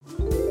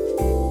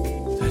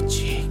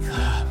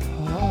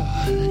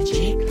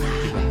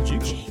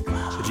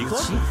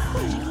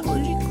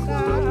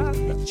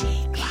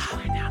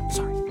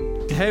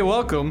Hey,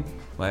 welcome.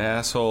 My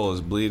asshole is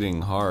bleeding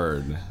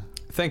hard.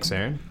 Thanks,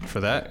 Aaron,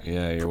 for that.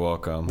 Yeah, you're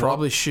welcome.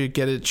 Probably should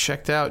get it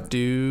checked out,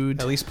 dude.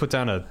 At least put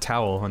down a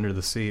towel under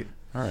the seat.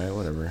 All right,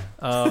 whatever.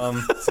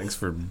 Thanks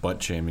for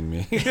butt shaming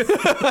me.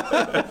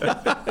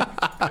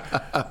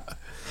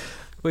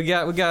 We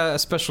got a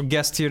special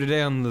guest here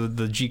today on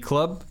the G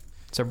Club.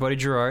 It's our buddy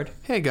Gerard.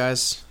 Hey,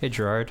 guys. Hey,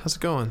 Gerard. How's it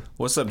going?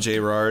 What's up,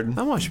 J-Rod?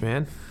 Not much,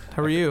 man.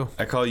 How are you?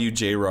 I call you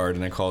J-Rod,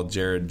 and I call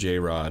Jared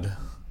J-Rod.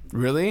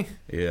 Really?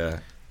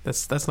 Yeah,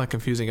 That's not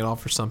confusing at all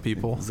for some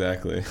people.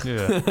 exactly.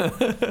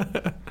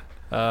 Yeah.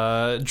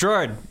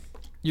 Gerard,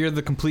 you're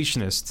the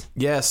completionist.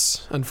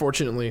 Yes,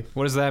 unfortunately.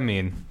 What does that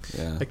mean?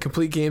 Yeah. I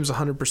complete games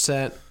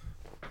 100%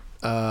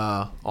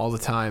 all the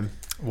time.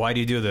 Why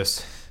do you do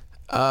this?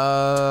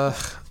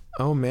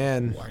 Oh,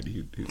 man. Why do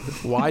you do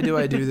this? Why do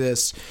I do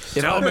this?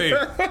 Tell me.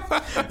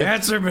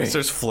 Answer me. It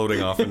starts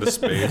floating off into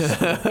space.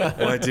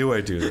 Why do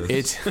I do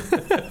this?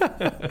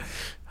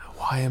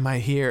 Why am I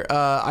here?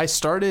 I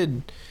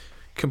started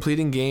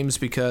completing games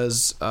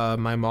because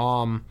my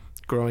mom,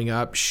 growing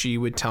up, she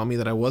would tell me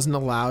that I wasn't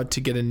allowed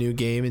to get a new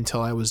game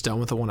until I was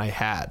done with the one I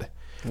had.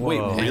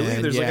 Wait, Whoa. really?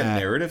 And There's like a yeah.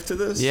 narrative to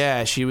this?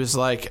 Yeah, she was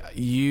like,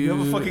 You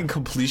have a fucking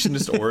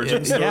completionist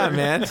origin story? Yeah,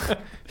 man.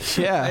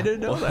 Yeah. I didn't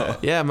know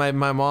that. Yeah, my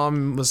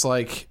mom was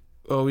like,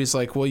 always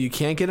like, well, you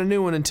can't get a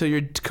new one until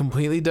you're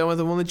completely done with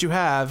the one that you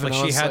have. Like And I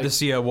she was had like, to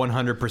see a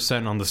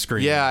 100% on the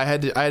screen. Yeah, I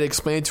had to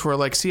explain to her,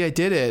 like, see, I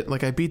did it.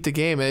 Like, I beat the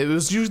game. It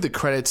was usually the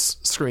credits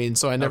screen,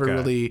 so I never Okay.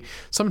 really...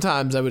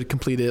 Sometimes I would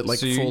complete it, like,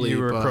 So fully. you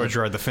were but, pro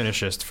Gerard the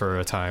finishist for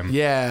a time.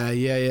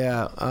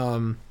 Yeah.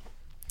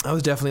 I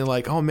was definitely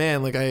like, oh,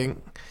 man, like,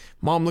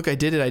 Mom, look, I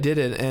did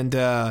it. And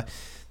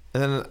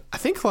then I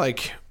think,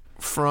 like,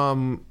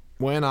 from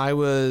when I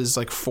was,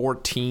 like,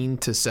 14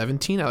 to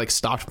 17, I, like,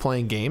 stopped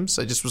playing games.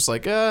 I just was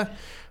like,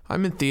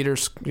 I'm in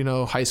theaters,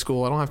 high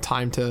school. I don't have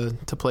time to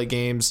play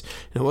games.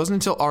 And it wasn't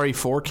until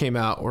RE4 came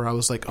out where I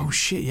was like, oh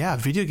shit, yeah,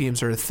 video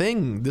games are a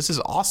thing. This is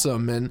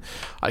awesome. And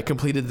I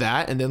completed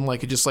that. And then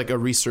like it just like a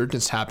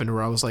resurgence happened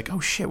where I was like, oh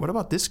shit, what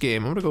about this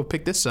game? I'm going to go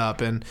pick this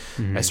up. And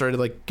I started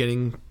like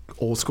getting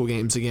old school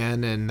games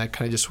again. And that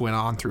kind of just went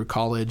on through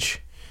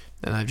college.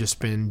 And I've just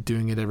been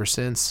doing it ever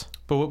since.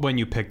 But when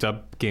you picked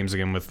up games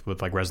again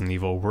with like Resident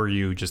Evil, were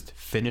you just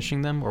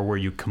finishing them or were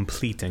you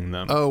completing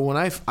them? Oh, when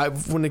I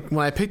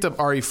picked up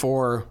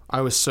RE4, I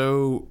was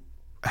so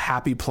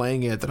happy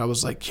playing it that I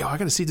was like, yo, I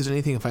got to see if there's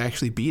anything if I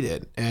actually beat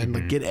it and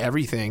like get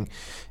everything.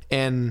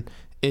 And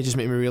it just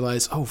made me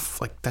realize,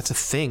 like that's a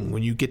thing.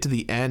 When you get to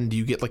the end,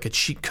 you get like a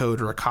cheat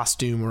code or a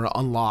costume or an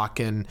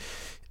unlock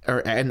or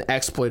an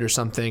exploit or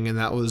something, and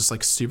that was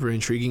like super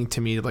intriguing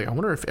to me. Like, I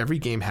wonder if every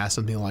game has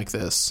something like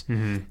this.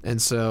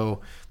 And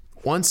so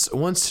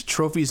once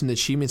trophies and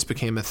achievements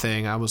became a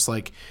thing, I was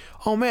like,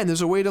 oh man,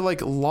 there's a way to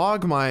like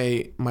log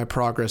my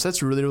progress.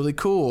 That's really, really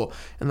cool.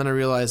 And then I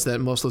realized that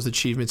most of those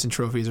achievements and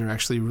trophies are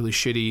actually really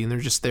shitty, and they're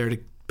just there to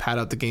pad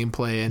out the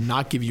gameplay and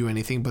not give you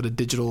anything but a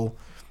digital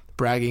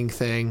bragging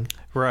thing.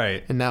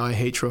 Right. And now I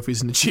hate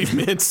trophies and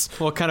achievements.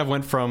 Well, it kind of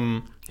went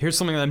from here's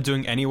something that I'm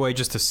doing anyway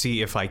just to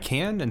see if I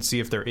can and see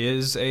if there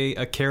is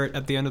a carrot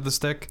at the end of the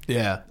stick.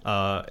 Yeah.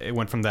 It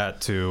went from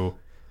that to,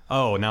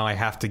 oh, now I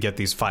have to get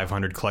these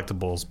 500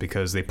 collectibles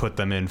because they put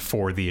them in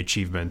for the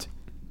achievement,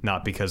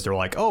 not because they're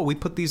like, oh, we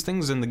put these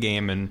things in the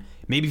game and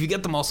maybe if you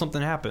get them all,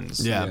 something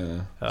happens.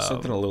 Yeah.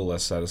 Something a little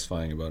less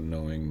satisfying about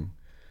knowing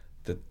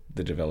that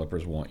the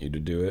developers want you to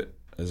do it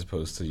as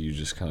opposed to you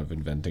just kind of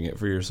inventing it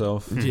for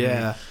yourself.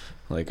 Yeah.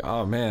 Like,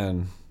 oh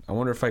man, I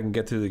wonder if I can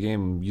get through the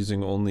game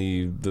using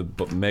only the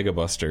Mega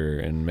Buster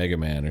and Mega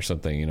Man or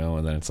something,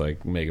 and then it's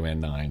like Mega Man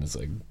 9, it's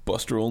like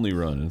Buster only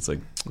run, and it's like,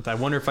 I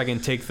wonder if I can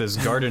take this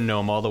garden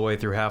gnome all the way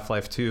through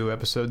Half-Life 2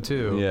 episode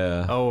 2.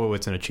 Yeah. Oh,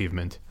 it's an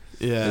achievement.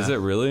 Yeah. is it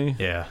really?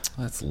 Yeah.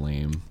 That's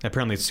lame.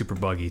 Apparently it's super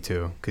buggy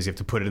too because you have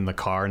to put it in the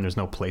car and there's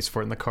no place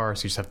for it in the car,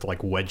 so you just have to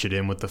like wedge it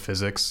in with the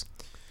physics.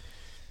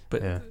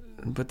 But Yeah.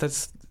 but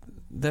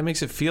that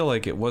makes it feel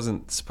like it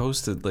wasn't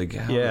supposed to, like,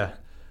 how Yeah.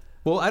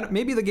 Well,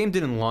 maybe the game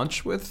didn't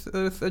launch with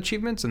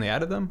achievements and they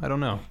added them. I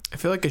don't know. I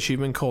feel like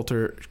achievement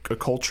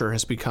culture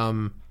has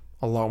become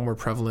a lot more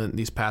prevalent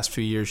these past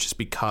few years just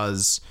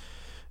because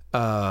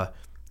to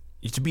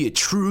be a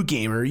true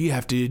gamer, you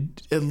have to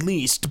at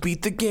least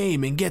beat the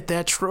game and get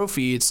that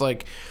trophy. It's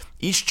like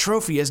each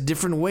trophy has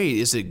different weight.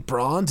 Is it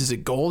bronze? Is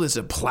it gold? Is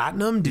it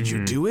platinum? Did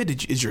you do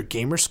it? Is your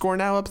gamer score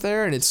now up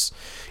there? And it's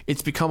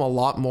become a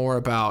lot more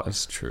about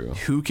That's true.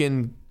 who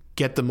can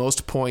get the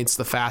most points,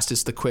 the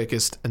fastest, the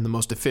quickest, and the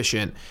most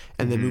efficient,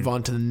 and then move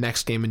on to the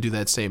next game and do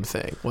that same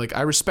thing. Like,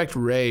 I respect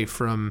Ray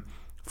from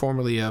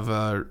formerly of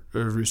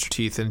Rooster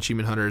Teeth and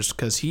Achievement Hunters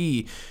because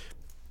he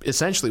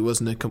essentially was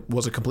a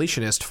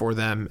completionist for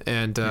them,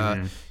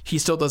 and he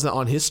still does it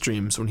on his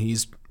streams when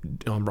he's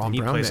on Ron He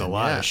Brown. plays Man. a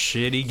lot Yeah. of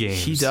shitty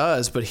games. He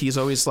does, but he's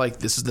always like,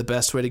 this is the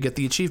best way to get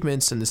the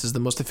achievements, and this is the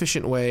most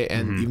efficient way,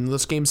 and even though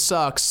this game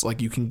sucks, like,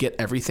 you can get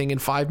everything in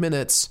 5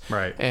 minutes.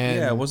 Right. And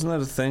Yeah, wasn't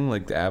that a thing,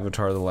 like the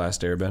Avatar: The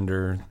Last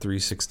Airbender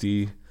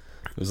 360? It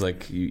was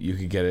like you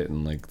could get it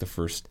in like the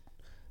first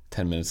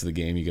 10 minutes of the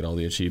game, you get all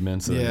the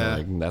achievements. And Yeah.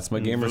 like, that's my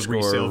gamer The score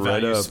resale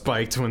right value up.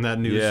 spiked when that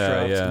news Yeah,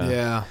 dropped. yeah.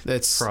 Yeah,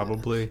 that's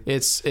Probably.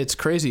 it's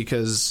crazy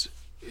because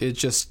it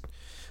just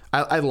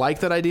I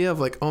like that idea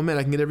of like, oh man,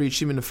 I can get every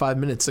achievement in 5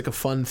 minutes, like a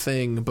fun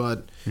thing.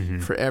 But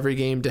for every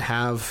game to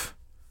have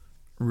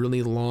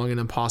really long and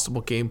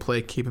impossible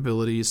gameplay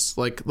capabilities,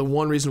 like the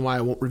one reason why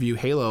I won't review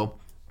Halo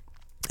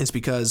is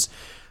because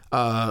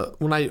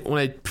when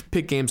I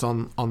pick games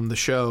on the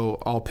show,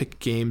 I'll pick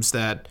games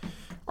that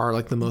are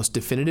like the most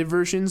definitive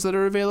versions that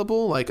are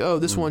available. Like, oh,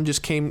 this one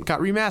just got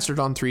remastered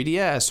on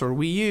 3DS or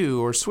Wii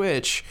U or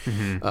Switch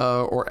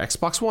or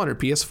Xbox One or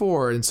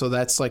PS4. And so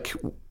that's like,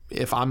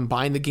 if I'm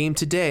buying the game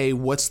today,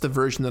 what's the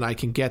version that I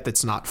can get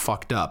that's not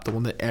fucked up? The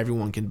one that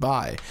everyone can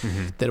buy,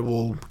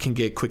 that can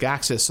get quick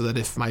access, so that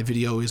if my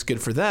video is good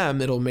for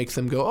them, it'll make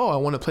them go, oh, I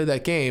want to play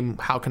that game.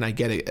 How can I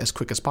get it as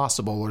quick as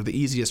possible, or the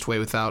easiest way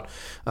without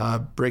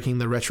breaking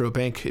the retro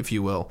bank, if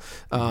you will?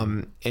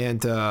 And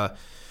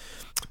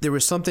there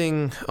was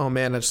something, oh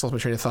man, I just lost my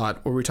train of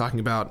thought. What were we talking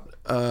about?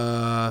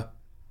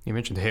 You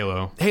mentioned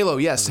Halo. Halo,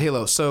 yes,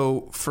 Halo.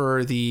 So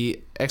for the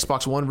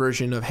Xbox One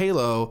version of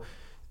Halo,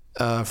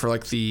 for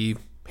like the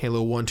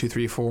Halo 1, 2,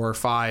 3, 4,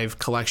 5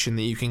 collection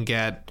that you can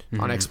get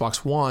on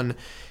Xbox One,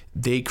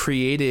 they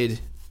created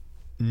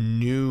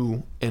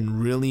new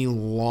and really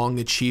long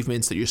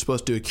achievements that you're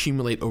supposed to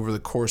accumulate over the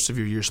course of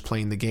your years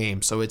playing the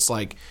game. So it's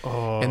like,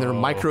 and there are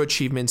micro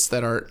achievements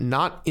that are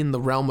not in the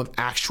realm of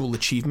actual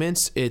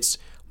achievements. It's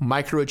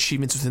micro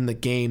achievements within the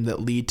game that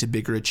lead to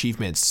bigger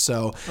achievements.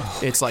 So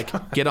it's like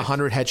get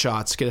 100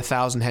 headshots, get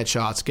 1,000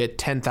 headshots, get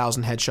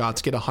 10,000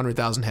 headshots, get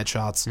 100,000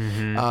 headshots,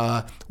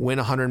 win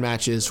 100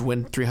 matches,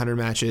 win 300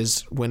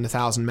 matches, win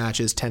 1,000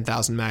 matches,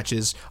 10,000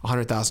 matches,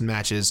 100,000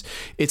 matches.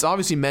 It's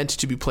obviously meant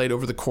to be played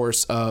over the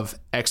course of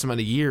X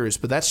amount of years,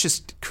 but that's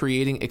just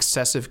creating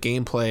excessive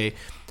gameplay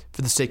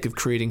for the sake of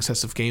creating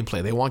excessive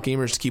gameplay. They want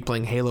gamers to keep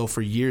playing Halo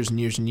for years and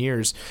years and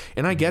years.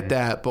 And I get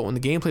that, but when the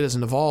gameplay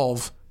doesn't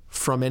evolve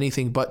from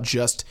anything but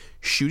just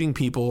shooting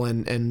people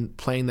and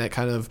playing that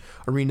kind of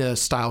arena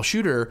style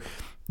shooter,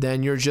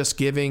 then you're just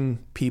giving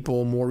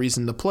people more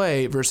reason to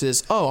play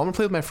versus, oh, I'm gonna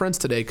play with my friends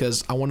today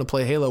because I want to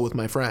play Halo with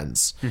my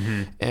friends.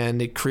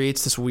 And it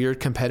creates this weird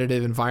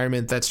competitive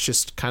environment that's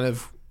just kind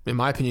of, in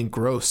my opinion,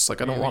 gross.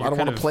 Like I don't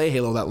want to play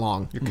Halo that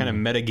long. You're kind of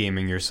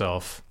metagaming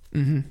yourself.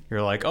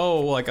 You're like,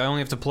 oh, like I only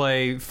have to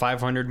play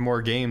 500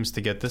 more games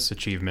to get this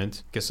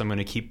achievement. Guess I'm going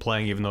to keep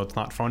playing even though it's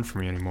not fun for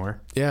me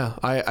anymore. Yeah,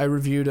 I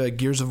reviewed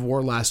Gears of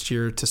War last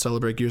year to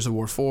celebrate Gears of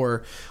War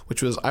 4,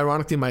 which was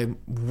ironically my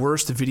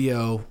worst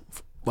video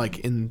like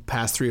in the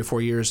past 3 or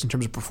 4 years in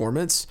terms of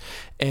performance.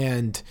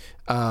 And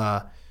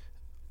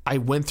I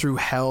went through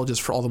hell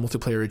just for all the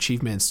multiplayer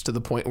achievements to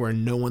the point where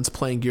no one's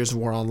playing Gears of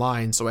War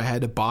Online. So I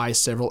had to buy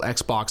several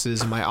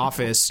Xboxes in my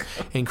office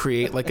and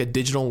create like a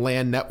digital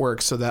LAN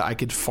network so that I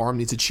could farm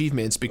these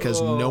achievements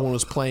because no one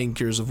was playing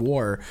Gears of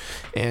War.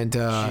 And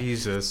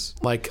Jesus,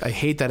 like I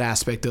hate that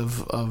aspect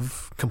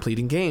of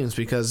completing games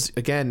because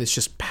again, it's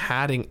just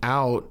padding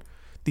out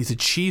these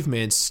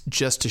achievements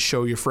just to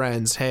show your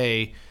friends,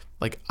 hey,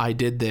 like I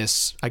did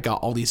this, I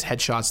got all these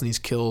headshots and these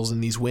kills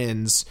and these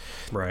wins,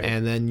 right?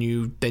 And then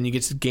you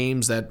get to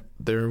games that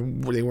they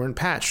weren't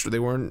patched or they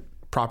weren't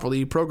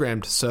properly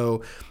programmed,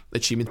 so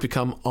achievements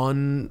become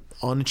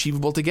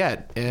unachievable to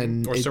get,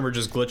 and or some are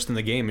just glitched in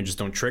the game and just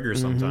don't trigger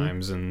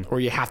sometimes, and or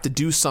you have to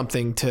do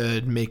something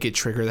to make it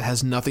trigger that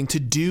has nothing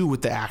to do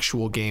with the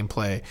actual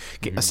gameplay.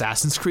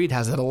 Assassin's Creed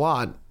has that a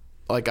lot.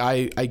 Like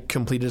I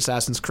completed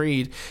Assassin's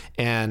Creed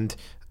and.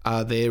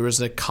 There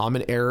was a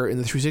common error in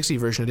the 360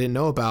 version I didn't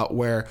know about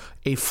where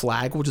a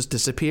flag will just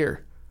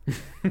disappear.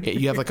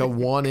 You have like a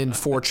 1 in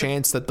 4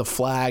 chance that the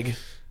flag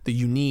that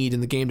you need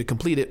in the game to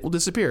complete it will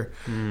disappear.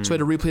 So I had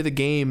to replay the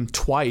game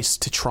twice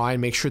to try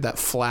and make sure that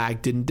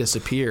flag didn't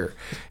disappear.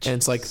 And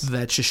it's like,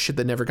 that's just shit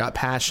that never got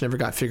patched, never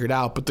got figured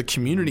out. But the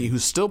community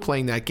who's still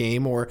playing that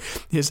game or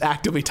is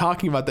actively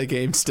talking about that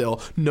game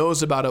still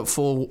knows about it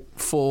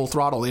full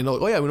throttle. They know,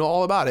 oh yeah, we know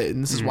all about it.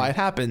 And this is why it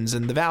happens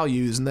and the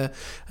values and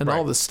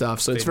all this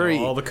stuff. So it's very,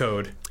 all the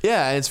code.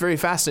 Yeah. And it's very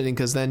fascinating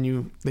because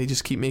then they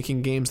just keep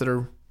making games that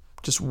are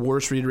just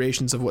worse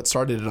reiterations of what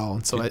started it all.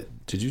 And so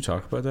did you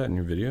talk about that in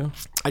your video?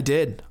 I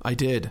did.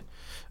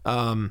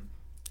 And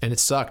it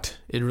sucked.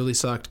 It really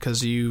sucked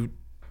because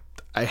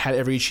I had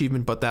every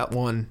achievement but that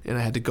one, and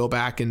I had to go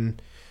back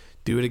and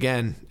do it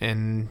again.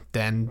 And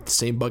then the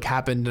same bug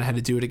happened and I had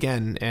to do it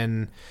again.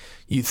 And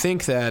you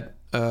think that,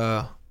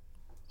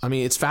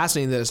 it's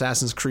fascinating that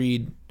Assassin's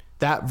Creed,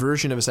 that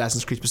version of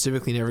Assassin's Creed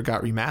specifically never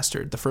got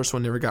remastered. The first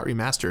one never got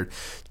remastered.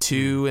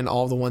 2 and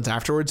all the ones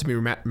afterwards have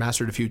been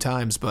remastered a few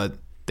times, but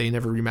they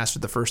never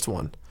remastered the first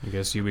one. I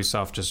guess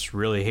Ubisoft just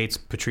really hates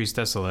Patrice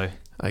Désilets.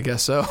 I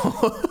guess so.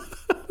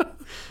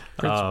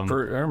 I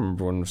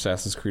remember when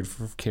Assassin's Creed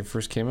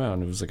first came out,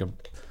 and it was like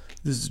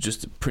this is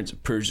just a Prince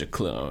of Persia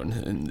clone,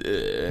 and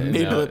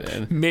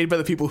made by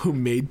the people who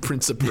made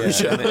Prince of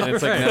Persia. Yeah, and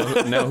it's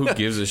like now who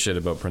gives a shit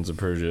about Prince of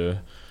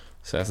Persia?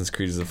 Assassin's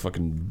Creed is a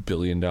fucking $1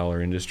 billion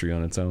industry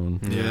on its own.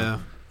 Yeah.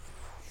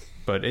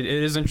 But it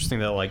is interesting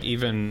that like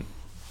even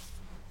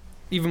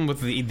even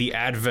with the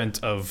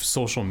advent of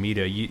social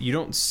media, you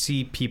don't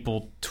see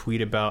people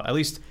tweet about, at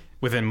least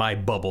within my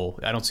bubble,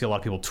 I don't see a lot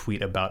of people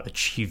tweet about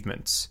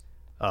achievements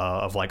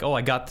of like, oh,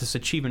 I got this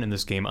achievement in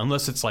this game,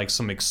 unless it's like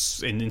some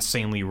an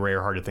insanely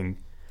rare, hard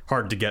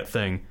to get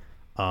thing.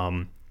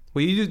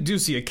 What you do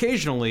see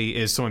occasionally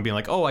is someone being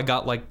like, oh, I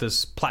got like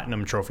this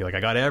platinum trophy. Like I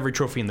got every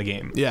trophy in the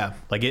game. Yeah.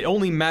 Like it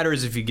only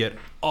matters if you get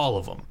all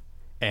of them.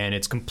 And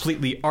it's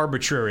completely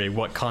arbitrary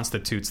what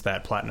constitutes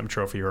that platinum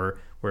trophy or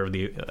wherever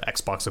the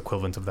Xbox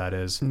equivalent of that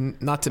is.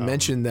 Not to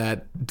mention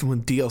that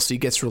when DLC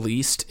gets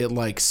released, it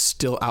like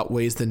still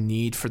outweighs the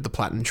need for the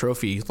platinum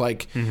trophy.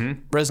 Like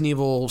Resident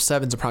Evil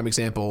 7 is a prime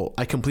example.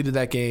 I completed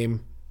that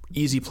game,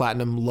 easy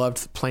platinum,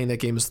 loved playing that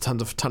game. It was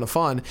a ton of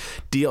fun.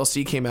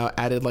 DLC came out,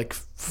 added like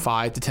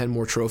 5 to 10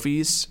 more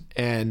trophies,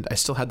 and I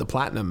still had the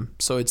platinum.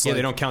 So it's like,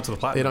 they don't count to the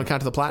platinum. They don't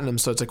count to the platinum.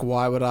 So it's like,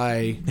 why would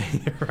I?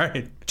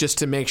 Right. Just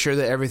to make sure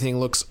that everything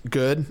looks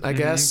good, I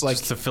guess. Like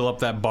just to fill up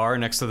that bar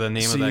next to the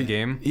name of that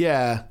game.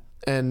 Yeah,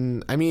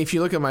 and I mean, if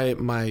you look at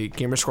my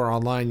gamer score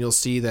online, you'll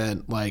see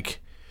that like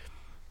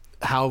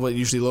how it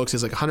usually looks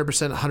is like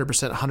 100%,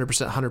 100%,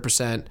 100%,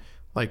 100%.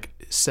 Like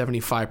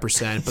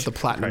 75%, but the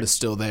platinum is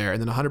still there,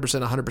 and then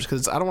 100%,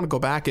 because I don't want to go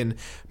back and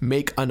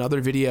make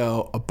another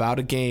video about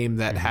a game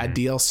that had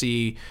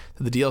DLC.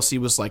 The DLC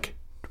was like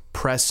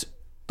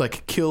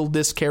kill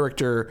this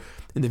character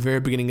in the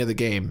very beginning of the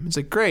game. It's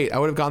like, great, I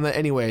would have gotten that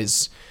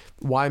anyways.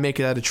 Why make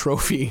it out a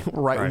trophy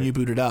right when you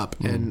boot it up?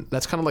 And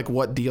that's kind of like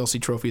what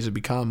DLC trophies have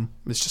become.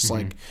 It's just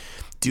like,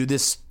 do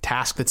this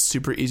task that's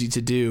super easy to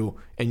do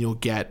and you'll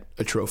get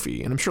a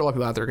trophy. And I'm sure a lot of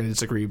people out there are going to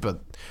disagree,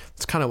 but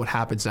it's kind of what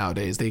happens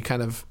nowadays. They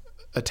kind of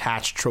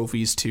attach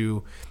trophies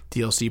to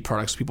DLC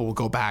products. People will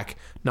go back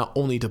not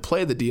only to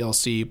play the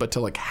DLC, but to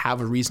like have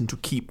a reason to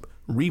keep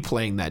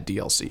replaying that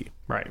DLC.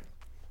 Right.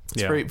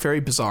 It's very, very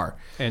bizarre.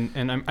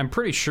 And I'm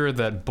pretty sure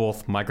that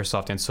both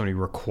Microsoft and Sony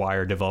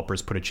require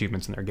developers put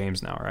achievements in their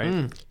games now,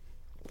 right?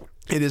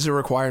 It is a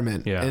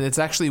requirement. Yeah. And it's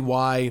actually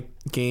why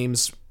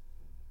games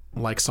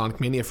like Sonic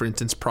Mania, for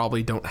instance,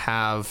 probably don't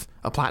have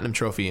a platinum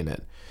trophy in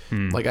it.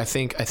 Like I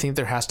think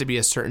there has to be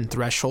a certain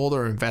threshold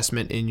or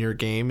investment in your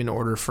game in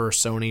order for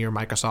Sony or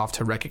Microsoft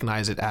to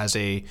recognize it as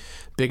a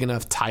big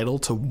enough title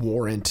to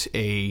warrant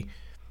a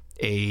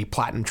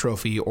platinum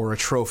trophy or a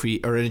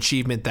trophy or an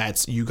achievement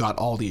that's you got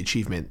all the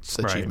achievements.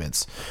 And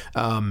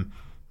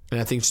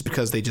I think just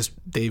because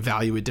they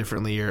value it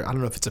differently, or I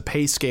don't know if it's a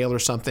pay scale or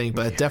something,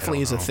 but it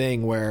definitely is a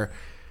thing where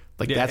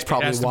like that's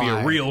probably it has why to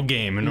be a real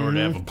game in order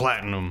to have a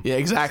platinum. Yeah,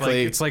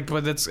 exactly. It's like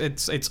but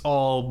it's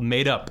all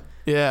made up.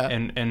 Yeah.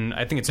 And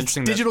I think it's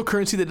interesting digital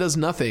currency that does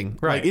nothing.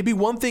 Right. Like, it'd be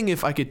one thing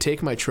if I could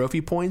take my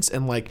trophy points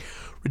and like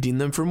redeem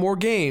them for more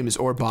games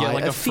or buy get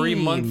like a free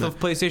theme. month of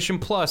PlayStation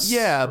Plus.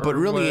 Yeah, but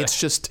really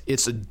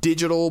it's a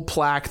digital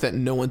plaque that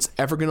no one's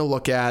ever going to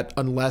look at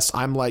unless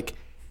I'm like,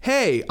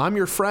 hey, I'm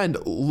your friend.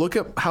 Look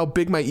at how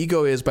big my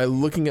ego is by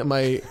looking at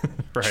my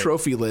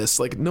trophy list.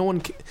 Like no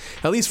one,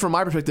 at least from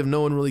my perspective,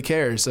 no one really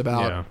cares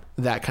about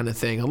that kind of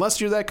thing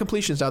unless you're that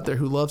completionist out there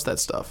who loves that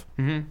stuff.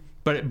 Mm-hmm.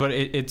 But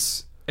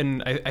it's,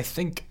 and I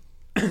think,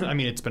 I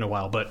mean, it's been a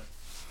while, but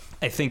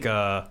I think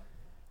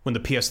when the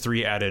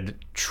PS3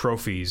 added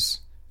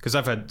trophies, because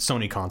I've had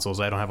Sony consoles,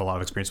 I don't have a lot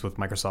of experience with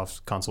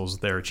Microsoft consoles,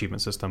 their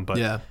achievement system, but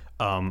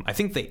I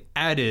think they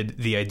added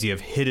the idea of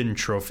hidden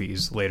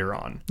trophies later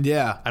on.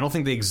 Yeah. I don't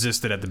think they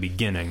existed at the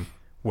beginning,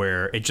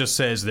 where it just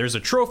says there's a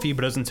trophy,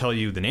 but doesn't tell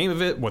you the name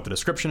of it, what the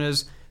description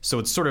is, so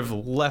it's sort of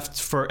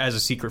left as a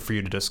secret for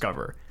you to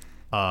discover.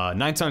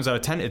 9 times out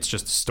of 10, it's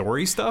just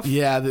story stuff.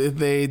 Yeah,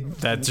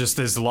 that just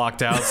is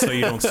locked out so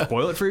you don't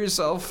spoil it for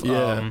yourself.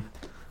 Yeah.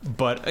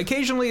 But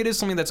occasionally it is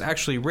something that's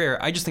actually rare.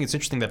 I just think it's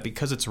interesting that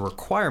because it's a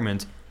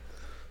requirement,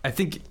 I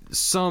think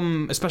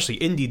some, especially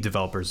indie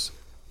developers,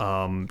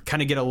 kind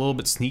of get a little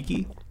bit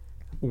sneaky,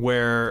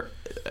 where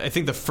I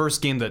think the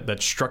first game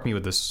that struck me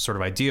with this sort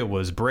of idea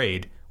was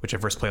Braid, which I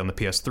first played on the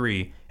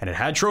PS3, and it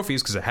had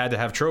trophies because it had to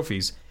have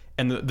trophies.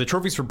 And the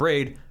trophies for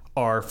Braid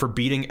are for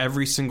beating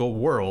every single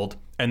world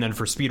and then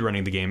for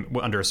speedrunning the game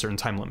under a certain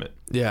time limit.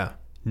 Yeah.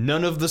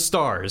 None of the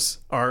stars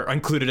are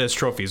included as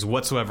trophies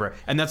whatsoever.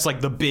 And that's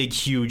like the big,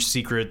 huge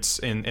secrets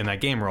in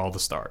that game are all the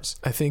stars.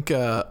 I think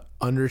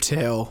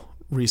Undertale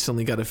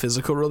recently got a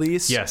physical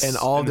release. Yes. And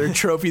all their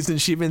trophies and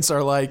achievements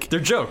are like... They're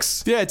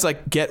jokes. Yeah, it's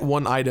like get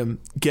 1 item,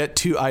 get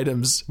 2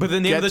 items. But the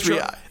name of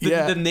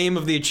the name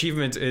of the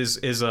achievement is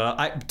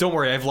don't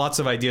worry, I have lots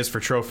of ideas for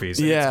trophies.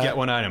 And it's get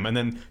 1 item. And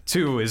then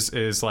 2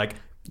 is like,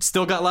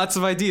 still got lots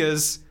of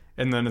ideas.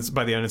 And then it's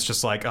by the end, it's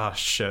just like, oh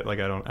shit, like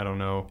I don't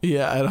know.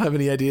 Yeah, I don't have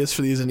any ideas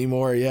for these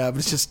anymore. Yeah,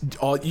 but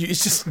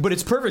But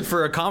it's perfect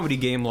for a comedy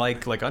game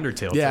like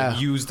Undertale to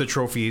use the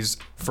trophies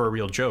for a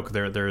real joke.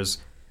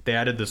 They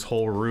added this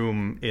whole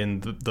room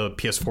in the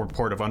PS4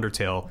 port of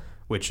Undertale,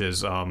 which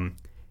is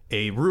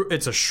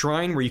it's a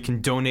shrine where you can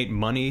donate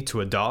money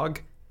to a dog.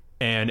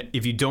 And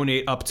if you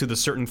donate up to the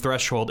certain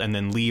threshold and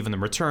then leave and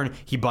then return,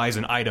 he buys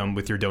an item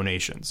with your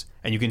donations.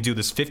 And you can do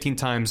this 15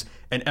 times,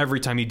 and every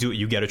time you do it,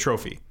 you get a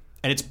trophy.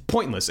 And it's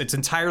pointless. It's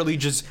entirely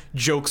just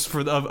jokes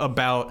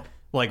about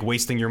like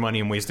wasting your money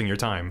and wasting your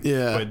time.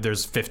 Yeah. But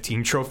there's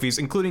 15 trophies,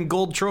 including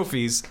gold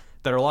trophies,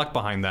 that are locked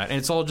behind that. And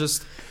it's all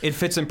just, it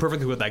fits in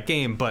perfectly with that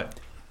game. But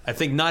I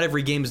think not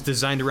every game is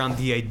designed around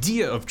the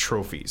idea of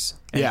trophies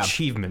and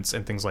achievements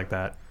and things like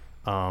that.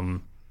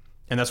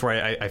 And that's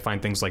why I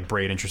find things like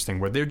Braid interesting,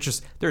 where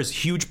there's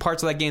huge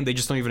parts of that game they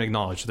just don't even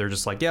acknowledge. They're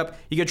just like, yep,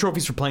 you get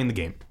trophies for playing the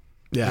game.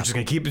 Yeah. We're just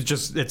going to keep it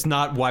it's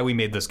not why we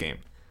made this game.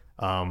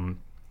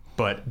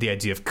 But the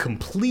idea of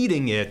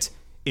completing it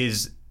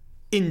is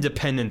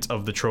independent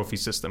of the trophy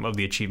system, of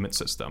the achievement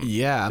system.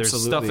 Yeah, There's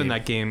absolutely. stuff in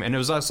that game, and it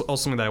was also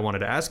something that I wanted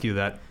to ask you,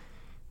 that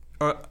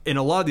in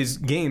a lot of these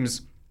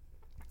games,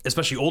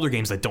 especially older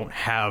games that don't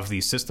have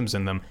these systems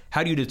in them,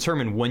 how do you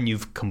determine when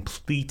you've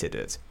completed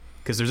it?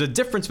 Because there's a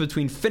difference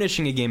between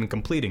finishing a game and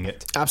completing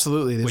it.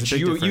 Absolutely. There's Which a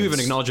big you difference. even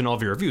acknowledge in all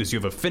of your reviews. You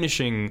have a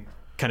finishing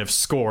kind of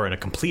score and a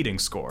completing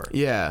score.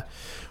 Yeah.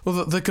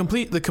 Well, the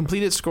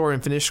completed score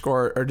and finished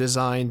score are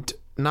designed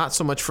not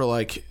so much for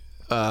like,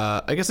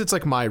 I guess it's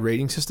like my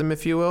rating system,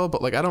 if you will,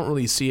 but like I don't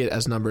really see it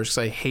as numbers because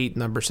I hate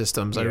number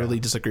systems. I really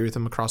disagree with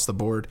them across the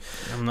board.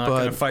 I'm not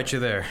going to fight you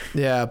there.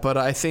 Yeah, but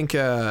I think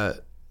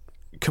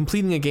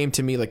completing a game,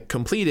 to me, like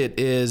complete it,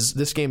 is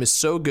this game is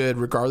so good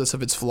regardless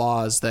of its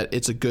flaws that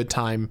it's a good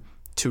time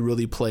to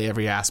really play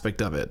every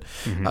aspect of it.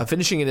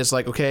 Finishing it is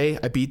like, okay,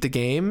 I beat the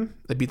game,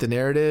 I beat the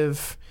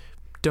narrative,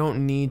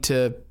 don't need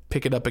to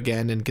pick it up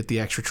again and get the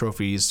extra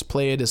trophies.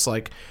 Play it is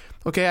like,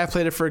 okay, I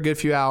played it for a good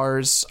few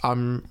hours,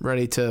 I'm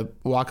ready to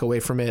walk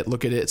away from it,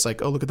 look at it, it's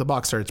like, oh, look at the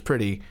box art, it's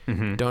pretty.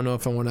 Don't know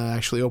if I want to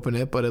actually open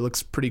it, but it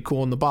looks pretty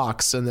cool in the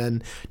box. And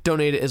then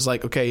donate it is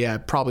like, okay, yeah, I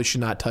probably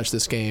should not touch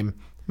this game,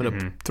 I'm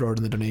gonna throw it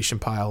in the donation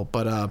pile.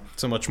 But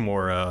it's a much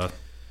more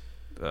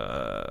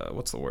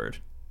what's the word,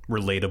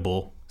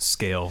 relatable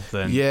scale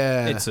than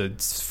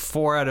it's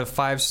 4 out of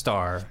 5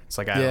 star. It's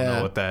like, I don't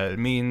know what that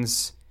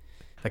means.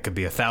 That could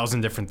be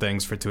 1,000 different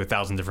things to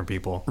 1,000 different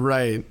people.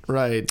 Right.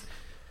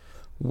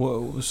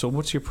 Whoa, so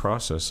what's your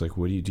process? Like,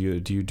 what do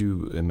you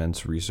do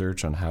immense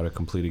research on how to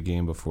complete a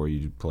game before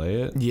you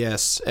play it?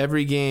 Yes,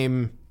 every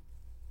game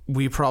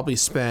we probably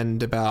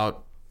spend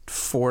about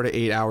 4 to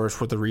 8 hours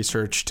worth of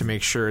research to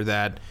make sure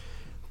that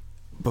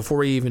before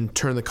we even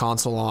turn the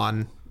console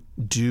on,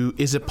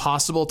 is it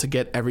possible to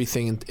get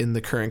everything in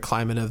the current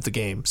climate of the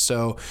game?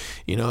 So,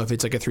 if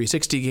it's like a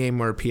 360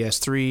 game or a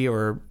PS3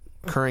 or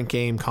current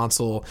game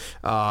console,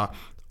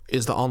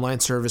 is the online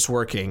service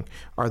working?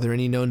 Are there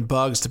any known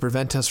bugs to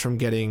prevent us from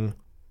getting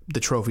the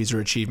trophies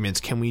or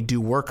achievements? Can we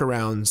do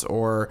workarounds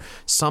or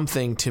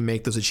something to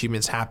make those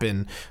achievements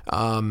happen?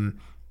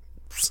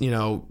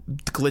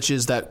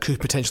 Glitches that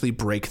could potentially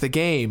break the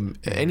game,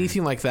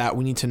 anything like that,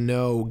 we need to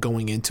know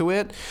going into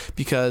it,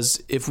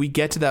 because if we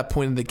get to that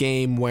point in the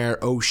game where,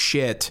 oh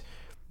shit,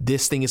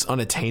 this thing is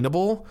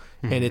unattainable,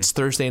 and it's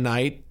Thursday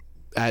night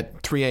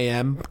at 3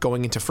 a.m.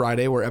 going into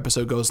Friday where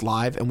episode goes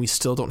live and we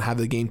still don't have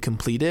the game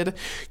completed,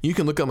 you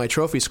can look at my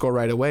trophy score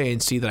right away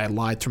and see that I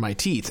lied through my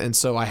teeth. And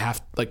so I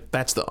have,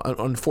 that's the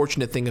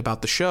unfortunate thing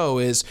about the show,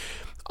 is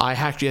I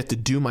actually have to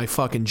do my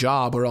fucking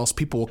job, or else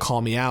people will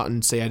call me out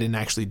and say I didn't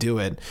actually do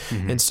it.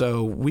 And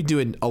so we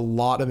do a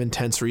lot of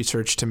intense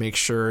research to make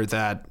sure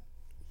that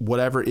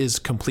whatever is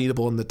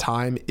completable in the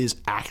time is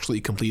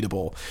actually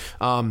completable.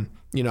 I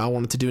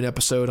wanted to do an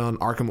episode on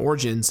Arkham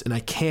Origins, and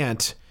I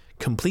can't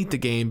complete the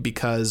game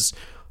because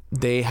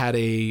they had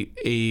I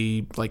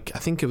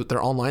think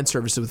their online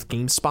service with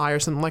GameSpy or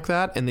something like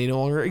that, and they no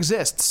longer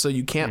exist. So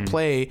you can't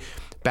play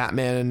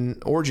Batman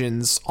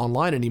Origins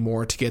online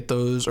anymore to get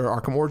those, or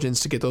Arkham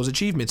Origins to get those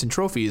achievements and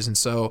trophies. And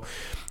so,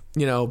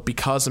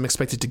 because I'm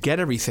expected to get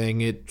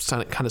everything, it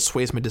kind of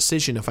sways my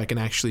decision if I can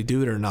actually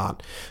do it or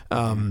not.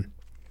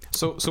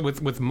 So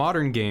with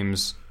modern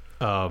games,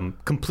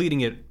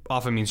 completing it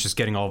often means just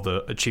getting all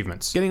the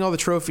achievements. Getting all the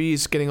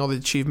trophies, getting all the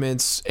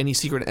achievements, any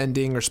secret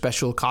ending or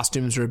special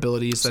costumes or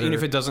abilities. Even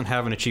if it doesn't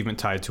have an achievement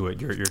tied to it,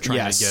 you're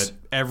trying to get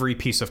every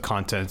piece of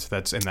content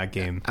that's in that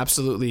game.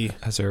 Absolutely.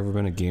 Has there ever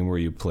been a game where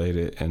you played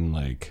it and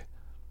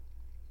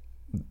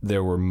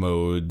there were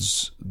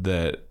modes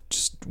that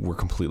just were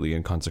completely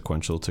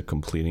inconsequential to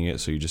completing it,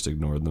 so you just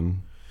ignored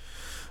them?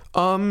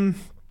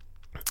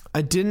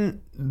 I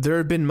didn't. There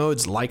have been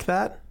modes like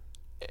that,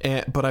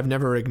 but I've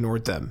never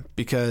ignored them,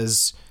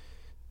 because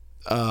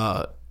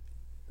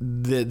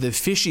the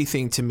fishy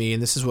thing to me,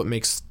 and this is what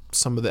makes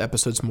some of the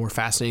episodes more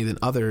fascinating than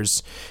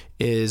others,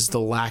 is the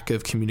lack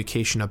of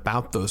communication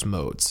about those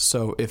modes.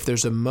 So if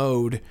there's a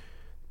mode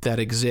that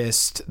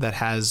exists that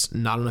has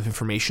not enough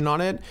information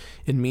on it,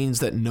 it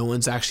means that no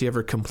one's actually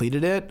ever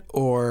completed it,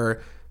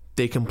 or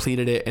they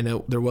completed it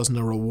and there wasn't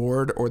a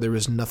reward, or there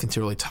was nothing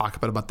to really talk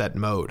about that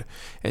mode.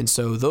 And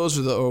so those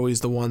are always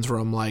the ones where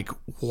I'm like,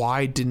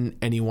 why didn't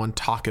anyone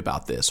talk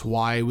about this?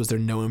 Why was there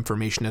no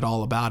information at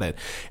all about it?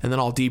 And then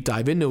I'll deep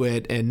dive into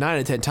it, and 9 out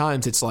of 10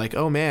 times it's like,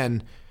 oh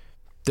man,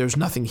 there's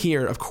nothing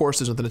here. Of course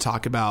there's nothing to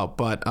talk about.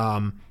 But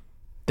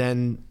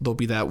then there'll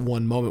be that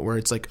one moment where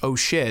it's like, oh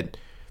shit,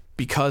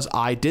 because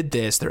I did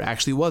this, there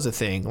actually was a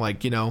thing.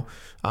 Like,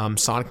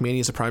 Sonic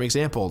Mania is a prime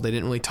example. They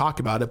didn't really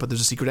talk about it, but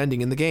there's a secret ending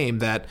in the game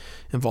that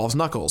involves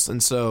Knuckles.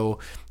 And so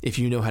if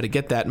you know how to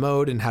get that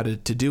mode and how to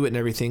do it and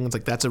everything, it's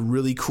like that's a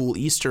really cool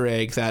Easter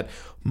egg that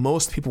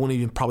most people wouldn't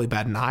even probably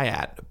bat an eye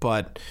at.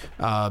 But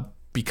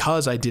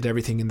because I did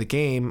everything in the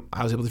game,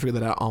 I was able to figure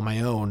that out on my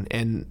own.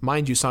 And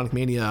mind you, Sonic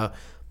Mania,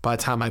 by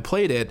the time I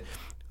played it,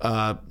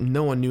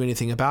 no one knew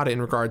anything about it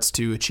in regards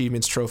to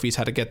achievements, trophies,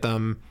 how to get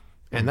them.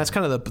 And that's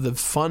kind of the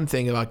fun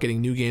thing about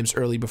getting new games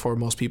early before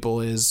most people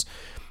is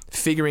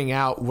figuring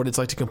out what it's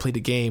like to complete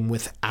a game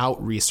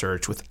without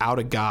research, without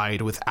a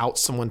guide, without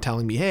someone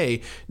telling me,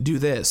 hey, do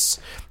this.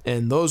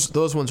 And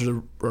those ones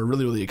are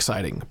really, really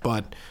exciting.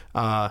 But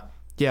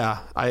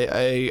yeah,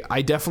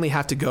 I definitely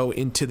have to go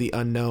into the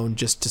unknown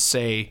just to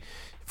say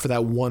for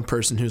that one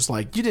person who's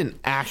like, you didn't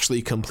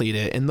actually complete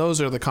it. And those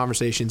are the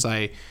conversations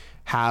I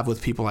have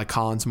with people like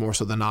Collins more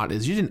so than not,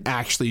 is you didn't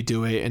actually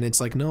do it. And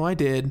it's like, no, I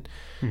did.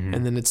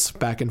 And then it's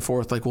back and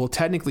forth like, well,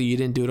 technically you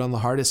didn't do it on the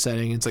hardest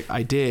setting. It's like,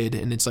 I did.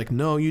 And it's like,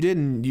 no, you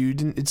didn't.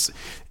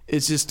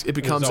 It's just, it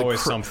becomes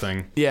always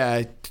something. Yeah,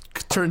 it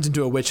turns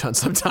into a witch hunt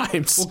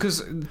sometimes. Well,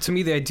 because to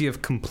me, the idea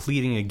of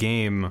completing a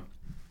game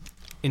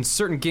in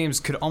certain games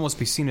could almost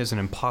be seen as an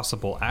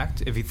impossible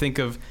act. If you think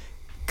of,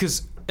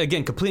 because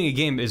again, completing a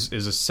game is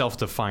a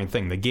self-defined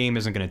thing. The game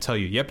isn't going to tell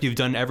you, yep, you've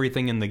done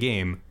everything in the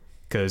game.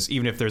 Because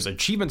even if there's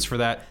achievements for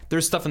that,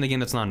 there's stuff in the game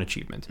that's not an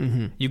achievement.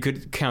 You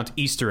could count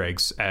Easter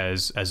eggs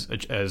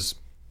as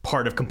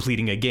part of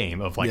completing a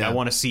game. Of like, I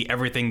want to see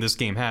everything this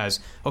game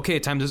has. Okay,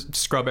 time to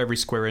scrub every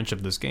square inch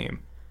of this game.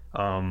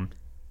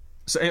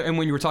 So, and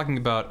when you were talking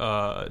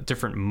about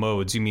different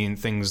modes, you mean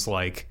things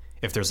like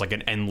if there's like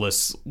an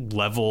endless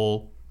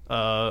level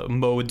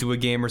mode to a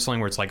game or something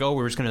where it's like, oh,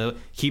 we're just gonna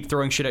keep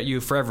throwing shit at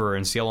you forever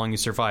and see how long you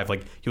survive.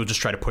 Like, you'll just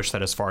try to push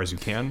that as far as you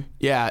can.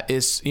 Yeah,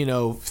 it's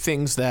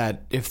things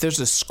that if there's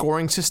a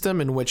scoring system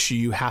in which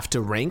you have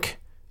to rank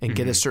and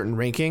get a certain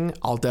ranking,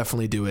 I'll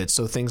definitely do it.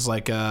 So things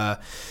like the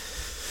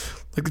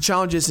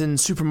challenges in New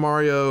Super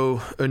Mario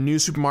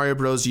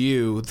Bros.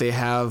 U, they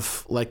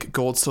have like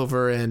gold,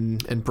 silver,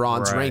 and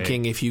bronze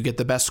ranking if you get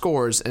the best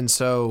scores, and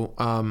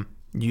so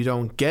you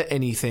don't get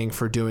anything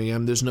for doing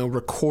them. There's no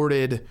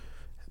recorded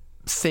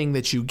thing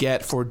that you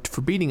get for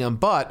beating them,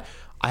 but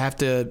I have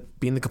to,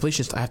 being the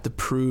completionist, I have to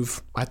prove,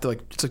 it's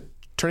like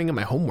turning in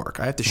my homework.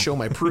 I have to show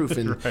my proof,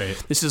 and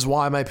this is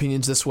why my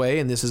opinion's this way,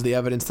 and this is the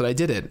evidence that I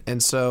did it.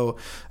 And so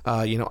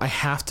I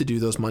have to do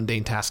those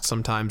mundane tasks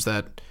sometimes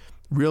that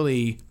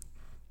really,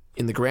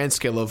 in the grand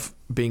scale of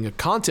being a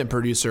content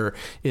producer,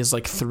 is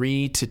like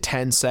 3 to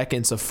 10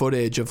 seconds of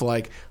footage of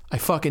like, I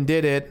fucking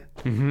did it.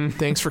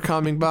 Thanks for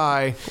coming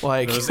by.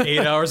 Like, those 8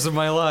 hours of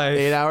my life.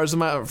 8 hours of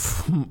my,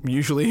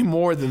 usually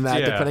more than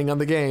that, depending on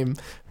the game.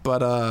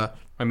 But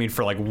I mean,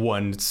 for like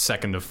 1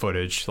 second of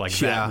footage, like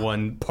that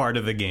one part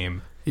of the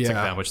game, it's like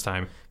that much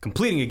time.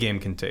 Completing a game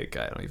can take,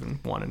 I don't even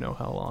want to know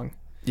how long.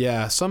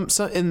 Yeah, some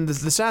and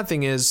the sad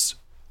thing is,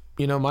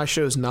 my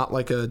show's not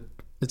like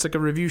it's like a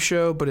review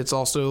show, but it's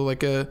also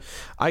like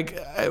I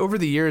over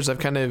the years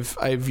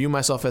I view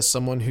myself as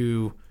someone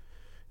who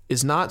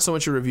is not so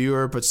much a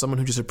reviewer, but someone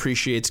who just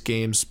appreciates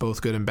games,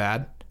 both good and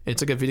bad.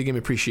 It's like a video game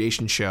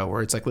appreciation show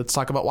where it's like, let's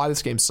talk about why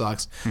this game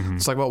sucks.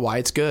 Let's talk about why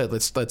it's good.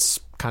 Let's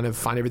kind of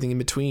find everything in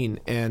between.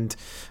 And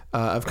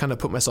I've kind of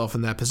put myself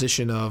in that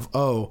position of,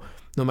 no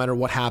matter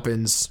what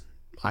happens,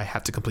 I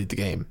have to complete the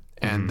game.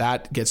 And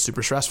that gets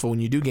super stressful when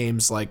you do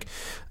games like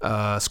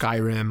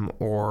Skyrim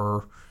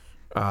or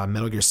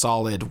Metal Gear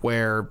Solid,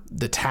 where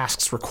the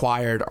tasks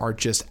required are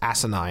just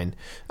asinine.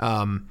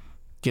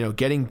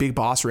 Getting big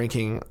boss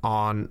ranking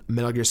on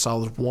Metal Gear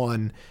Solid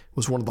 1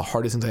 was one of the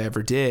hardest things I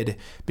ever did,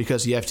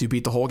 because you have to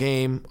beat the whole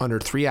game under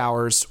 3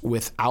 hours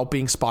without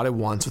being spotted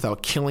once,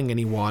 without killing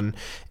anyone.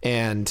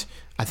 And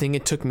I think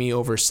it took me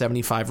over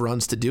 75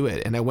 runs to do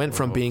it. And I went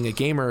from being a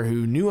gamer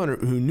who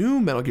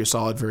knew Metal Gear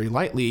Solid very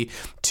lightly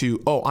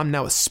to, I'm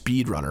now a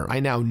speedrunner.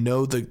 I now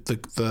know the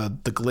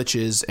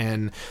glitches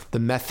and the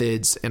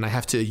methods, and I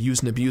have to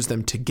use and abuse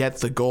them to get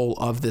the goal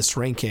of this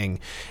ranking.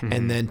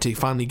 And then to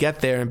finally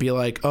get there and be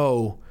like,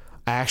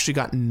 I actually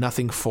got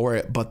nothing for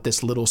it but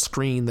this little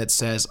screen that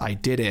says I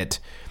did it.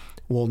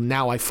 Well,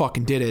 now I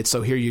fucking did it,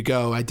 so here you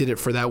go. I did it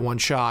for that one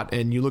shot.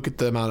 And you look at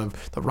the amount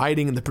of the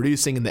writing and the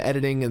producing and the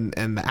editing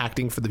and the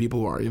acting for the people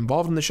who are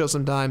involved in the show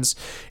sometimes,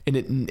 and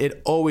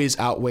it always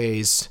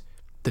outweighs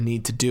the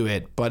need to do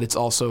it. But it's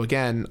also,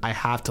 again, I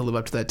have to live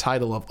up to that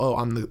title of,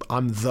 I'm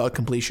the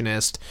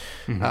completionist.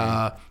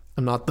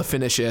 I'm not the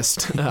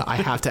finishist. I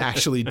have to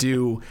actually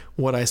do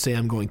what I say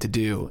I'm going to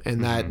do.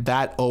 And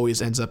that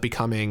always ends up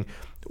becoming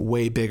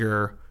way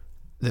bigger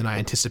than I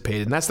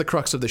anticipated. And that's the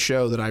crux of the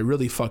show that I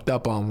really fucked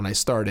up on when I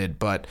started.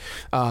 But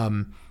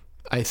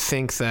I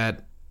think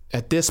that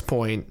at this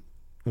point,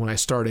 when I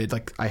started,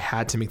 like, I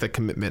had to make that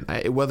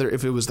commitment. Whether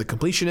if it was the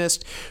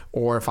completionist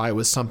or if I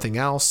was something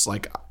else,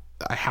 like,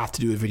 I have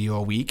to do a video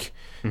a week.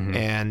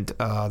 And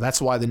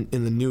that's why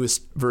in the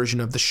newest version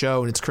of the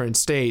show in its current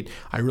state,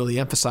 I really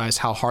emphasize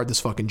how hard this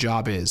fucking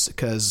job is,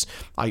 because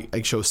I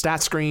show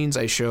stat screens,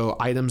 I show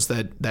items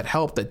that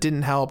help, that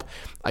didn't help,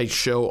 I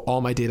show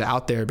all my data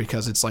out there,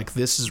 because it's like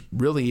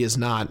really is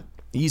not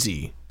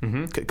easy.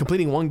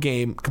 Completing a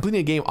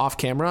game off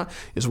camera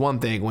is one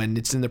thing when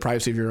it's in the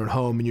privacy of your own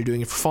home and you're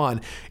doing it for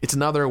fun. It's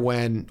another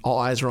when all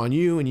eyes are on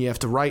you and you have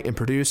to write and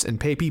produce and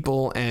pay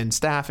people and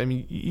staff. I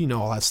mean, you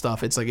know, all that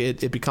stuff. It's like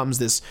it becomes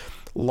this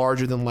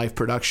larger than life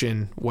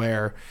production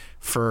where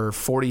for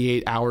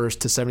 48 hours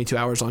to 72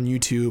 hours on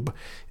YouTube,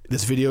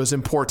 this video is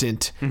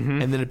important,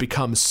 and then it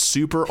becomes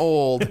super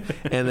old,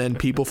 and then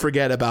people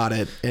forget about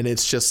it, and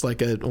it's just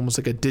like almost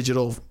like a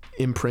digital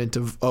imprint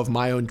of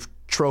my own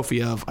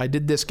trophy of I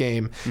did this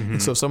game.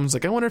 And so someone's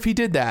like, I wonder if he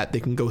did that. They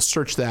can go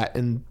search that,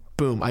 and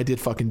boom, I did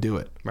fucking do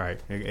it. Right.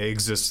 It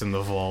exists in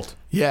the vault.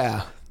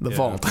 Yeah, the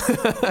vault.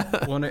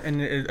 Well,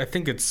 I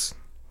think it's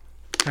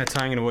kind of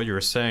tying into what you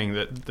were saying,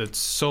 that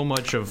so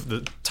much of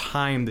the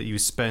time that you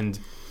spend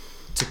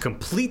to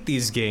complete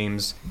these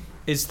games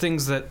is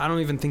things that I don't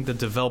even think the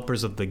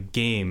developers of the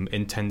game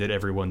intended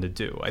everyone to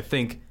do. I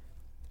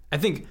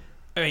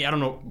mean, I don't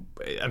know.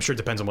 I'm sure it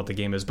depends on what the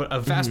game is, but a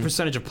vast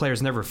percentage of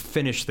players never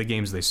finish the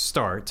games they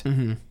start.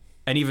 And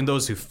even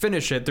those who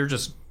finish it, they're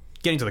just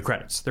getting to the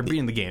credits. They're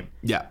beating the game.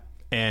 Yeah.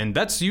 And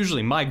that's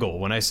usually my goal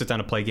when I sit down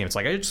to play a game. It's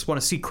like, I just want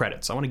to see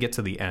credits. I want to get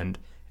to the end.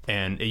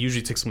 And it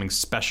usually takes something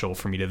special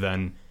for me to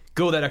then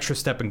go that extra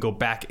step and go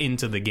back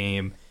into the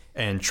game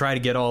and try to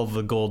get all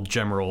the gold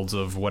gemeralds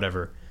of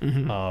whatever.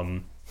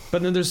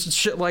 But then there's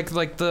shit like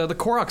the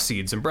Korok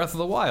seeds in Breath of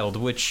the Wild,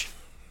 which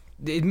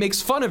it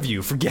makes fun of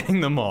you for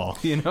getting them all,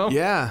 you know?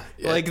 Yeah.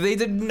 Like, they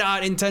did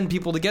not intend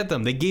people to get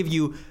them. They gave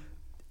you,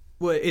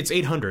 it's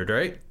 800,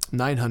 right?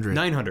 900.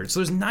 900. So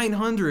there's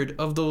 900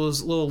 of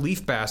those little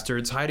leaf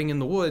bastards hiding in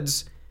the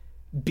woods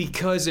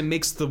because it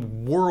makes the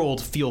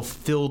world feel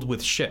filled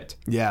with shit.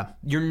 Yeah.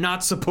 You're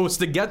not supposed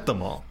to get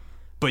them all,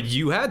 but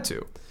you had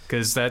to,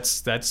 because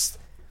that's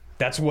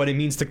what it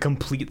means to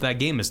complete that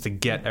game, is to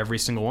get every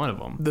single one of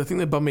them. The thing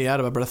that bummed me out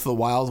about Breath of the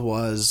Wild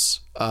was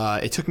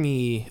it took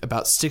me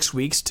about 6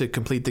 weeks to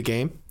complete the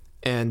game,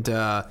 and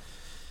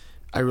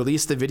I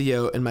released the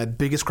video, and my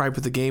biggest gripe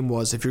with the game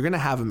was, if you're going to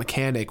have a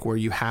mechanic where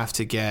you have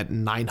to get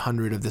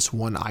 900 of this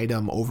one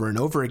item over and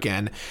over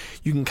again,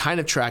 you can kind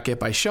of track it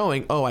by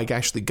showing, oh, I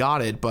actually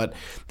got it, but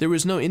there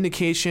was no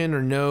indication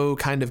or no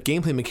kind of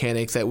gameplay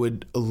mechanic that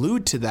would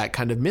allude to that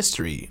kind of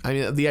mystery. I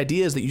mean, the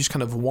idea is that you just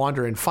kind of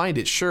wander and find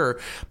it, sure,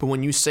 but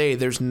when you say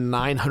there's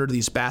 900 of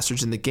these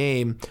bastards in the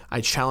game,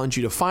 I challenge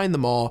you to find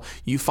them all,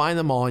 you find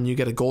them all, and you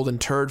get a golden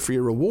turd for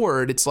your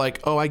reward, it's like,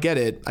 oh, I get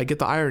it. I get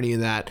the irony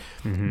in that.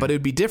 But it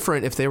would be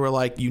different if they were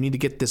like, you need to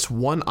get this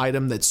one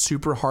item that's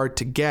super hard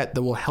to get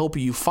that will help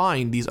you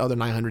find these other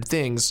 900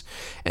 things.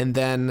 And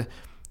then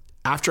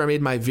after I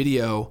made my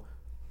video,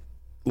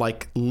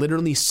 like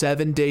literally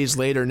 7 days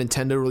later,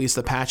 Nintendo released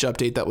the patch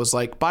update that was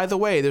like, by the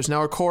way, there's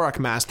now a Korok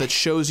mask that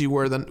shows you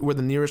where the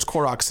nearest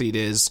Korok seed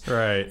is.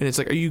 Right. And it's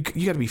like, you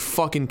gotta be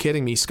fucking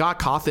kidding me. Scott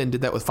Cawthon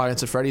did that with Five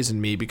Nights at Freddy's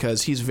and me,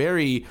 because he's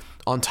very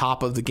on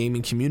top of the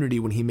gaming community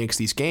when he makes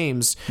these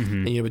games.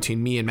 And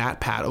between me and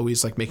Matt Pat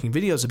always like making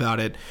videos about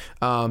it.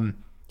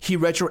 He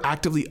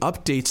retroactively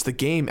updates the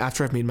game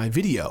after I've made my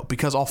video,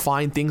 because I'll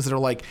find things that are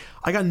like,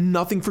 I got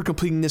nothing for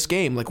completing this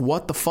game. Like,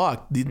 what the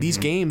fuck? These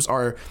games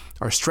are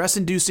stress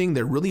inducing.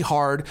 They're really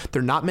hard.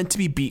 They're not meant to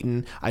be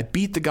beaten. I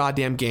beat the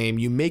goddamn game.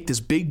 You make this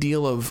big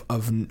deal of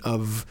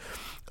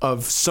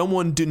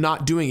someone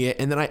not doing it,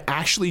 and then I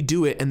actually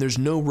do it, and there's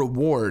no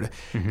reward.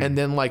 And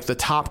then like the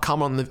top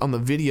comment on the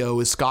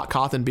video is Scott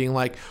Cawthon being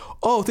like,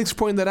 oh, thanks for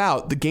pointing that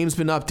out. The game's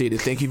been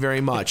updated. Thank you very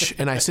much.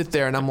 And I sit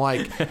there and I'm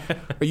like,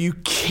 are you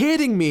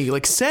kidding me?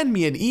 Like, send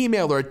me an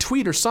email or a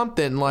tweet or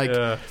something. Like,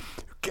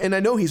 and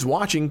I know he's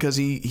watching because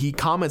he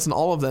comments on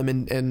all of them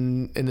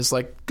and it's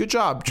like, good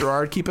job,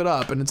 Gerard, keep it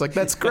up. And it's like,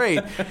 that's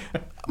great.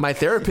 My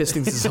therapist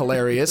thinks it's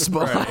hilarious,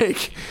 but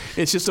like,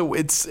 it's just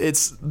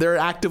they're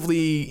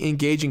actively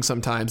engaging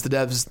sometimes, the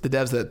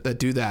devs that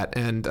do that,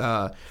 and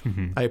I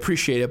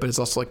appreciate it, but it's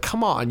also like,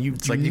 come on, you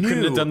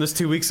couldn't have done this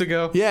 2 weeks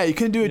ago. Yeah, you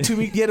couldn't do it 2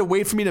 weeks. You had to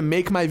wait for me to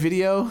make my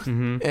video,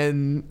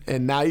 and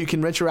now you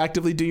can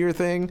retroactively do your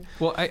thing.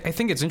 Well, I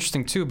think it's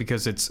interesting too,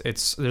 because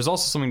it's there's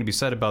also something to be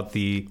said about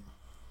the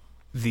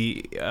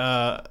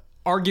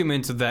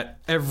argument that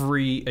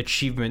every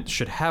achievement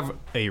should have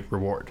a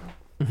reward.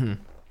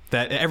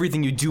 That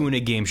everything you do in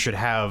a game should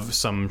have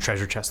some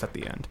treasure chest at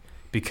the end.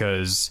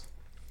 Because,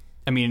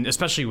 I mean,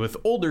 especially with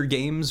older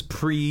games,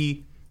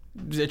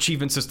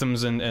 pre-achievement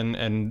systems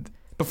and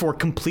before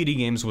completing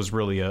games was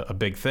really a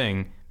big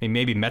thing. I mean,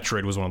 maybe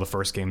Metroid was one of the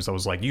first games that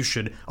was like, you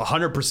should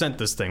 100%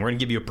 this thing. We're going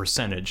to give you a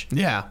percentage.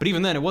 Yeah. But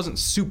even then, it wasn't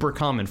super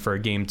common for a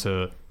game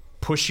to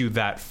push you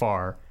that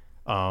far.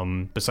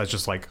 besides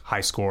just like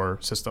high score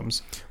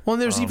systems. Well,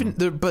 and there's even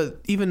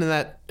in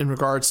that, in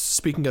regards,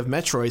 speaking of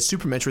Metroid,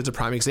 Super Metroid's a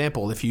prime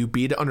example. If you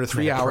beat it under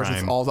 3 hours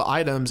Prime. with all the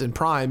items in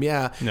Prime,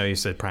 yeah. No, you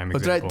said prime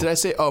But example. did I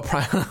say, oh,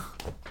 Prime?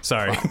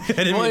 Sorry. I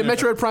didn't Well, mean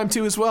to- Metroid Prime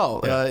 2 as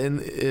well, Yeah.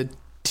 in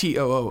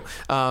TOO.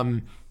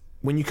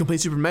 When you complete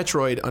Super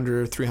Metroid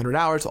under 300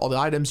 hours, all the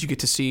items, you get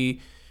to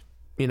see,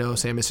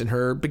 Samus in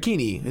her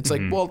bikini. It's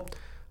like, well,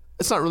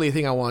 it's not really a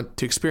thing I want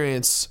to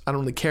experience. I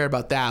don't really care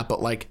about that,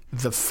 but like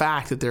the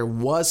fact that there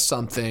was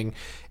something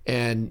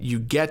and you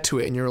get to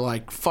it and you're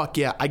like, fuck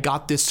yeah, I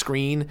got this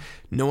screen,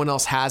 no one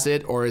else has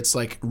it, or it's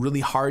like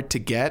really hard to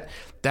get.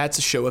 That's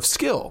a show of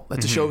skill.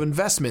 That's a show of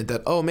investment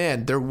that, oh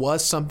man, there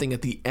was something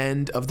at the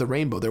end of the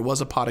rainbow. There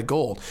was a pot of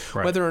gold.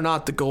 Right. Whether or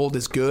not the gold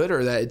is good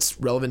or that it's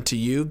relevant to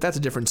you, that's a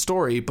different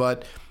story.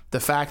 But the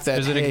fact that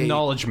There's an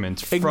acknowledgement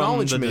from the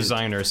Acknowledgement.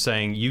 designer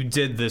saying you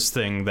did this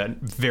thing that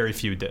very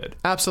few did.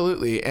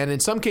 Absolutely. And in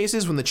some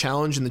cases, when the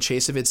challenge and the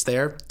chase of it's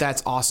there,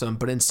 that's awesome.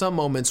 But in some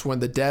moments when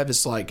the dev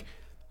is like,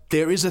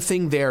 there is a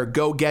thing there,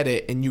 go get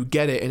it, and you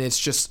get it, and it's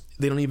just,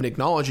 they don't even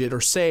acknowledge it or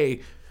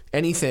say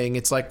anything,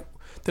 it's like,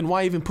 then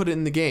why even put it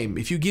in the game?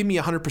 If you give me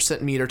a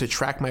 100% meter to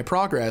track my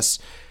progress,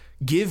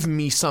 give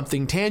me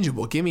something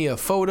tangible. Give me a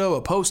photo,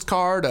 a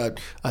postcard, a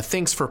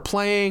thanks for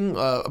playing,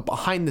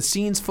 behind the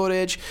scenes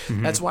footage.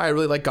 That's why I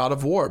really like God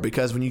of War,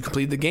 because when you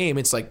complete the game,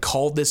 it's like,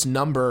 call this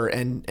number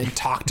and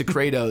talk to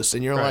Kratos.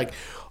 And you're Right. like,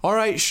 all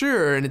right,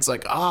 sure. And it's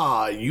like,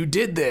 you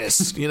did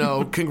this,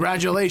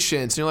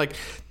 congratulations. And you're like,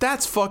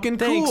 that's fucking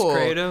Thanks, cool.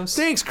 Kratos.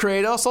 Thanks,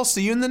 Kratos. I'll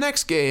see you in the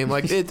next game.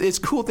 Like it's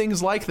cool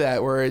things like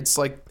that where it's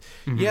like,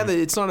 yeah,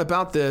 it's not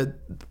about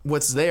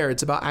what's there.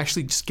 It's about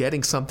actually just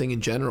getting something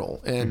in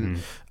general. And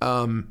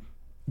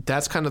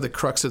that's kind of the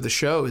crux of the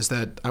show, is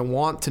that I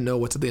want to know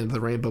what's at the end of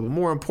the rainbow. But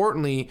more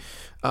importantly,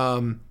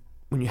 when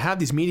you have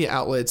these media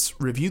outlets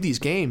review these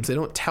games, they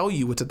don't tell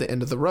you what's at the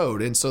end of the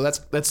road. And so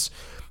that's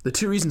the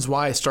two reasons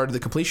why I started The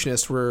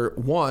Completionist were,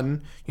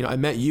 one, I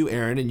met you,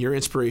 Aaron, and your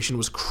inspiration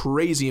was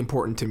crazy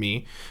important to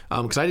me,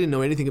 because I didn't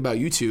know anything about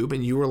YouTube,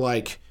 and you were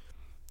like,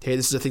 hey,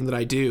 this is a thing that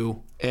I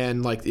do.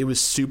 And like, it was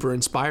super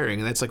inspiring.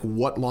 And that's like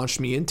what launched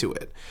me into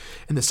it.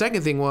 And the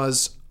second thing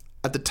was,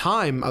 at the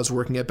time I was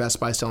working at Best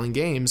Buy selling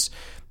games,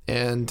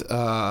 and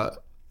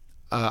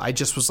I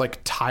just was like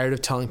tired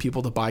of telling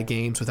people to buy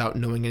games without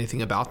knowing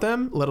anything about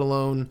them, let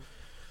alone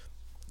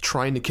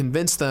trying to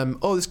convince them,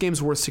 oh, this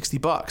game's worth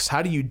 $60.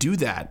 How do you do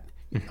that?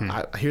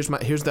 Here's the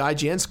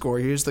IGN score,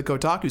 here's the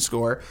Kotaku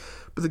score,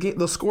 but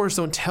those scores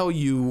don't tell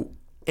you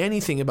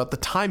anything about the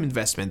time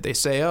investment. They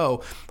say,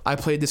 oh, I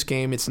played this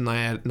game, it's a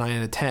 9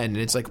 out of 10, and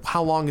it's like,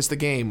 how long is the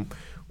game?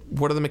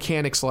 What are the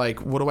mechanics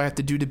like? What do I have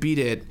to do to beat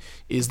it?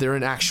 Is there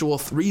an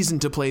actual reason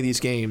to play these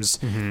games?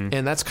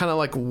 And that's kind of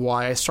like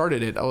why I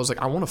started it. I was like,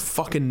 I want to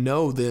fucking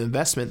know the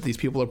investment these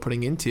people are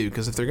putting into,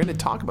 because if they're going to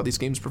talk about these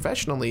games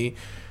professionally,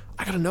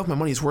 I got to know if my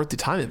money's worth the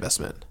time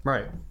investment.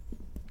 Right.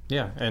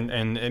 Yeah,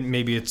 and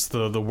maybe it's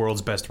the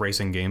world's best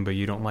racing game, but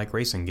you don't like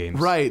racing games.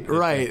 Right.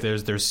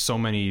 There's so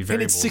many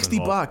variables. And it's $60.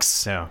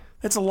 involved. Yeah.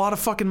 That's a lot of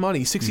fucking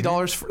money.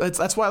 $60.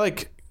 That's why,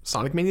 like,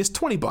 Sonic Mania is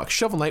 $20.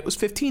 Shovel Knight was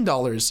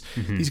 $15.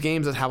 These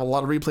games that have a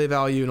lot of replay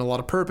value and a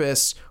lot of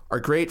purpose are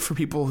great for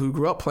people who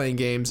grew up playing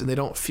games, and they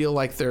don't feel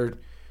like their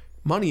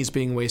money is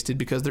being wasted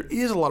because there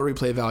is a lot of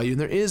replay value and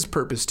there is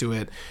purpose to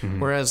it.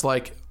 Whereas,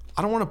 like,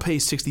 I don't want to pay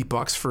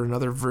 $60 for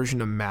another version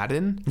of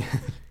Madden.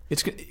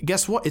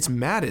 Guess what? It's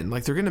Madden.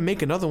 Like, they're going to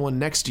make another one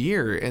next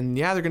year, and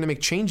yeah, they're going to make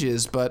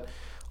changes, but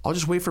I'll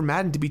just wait for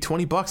Madden to be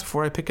 $20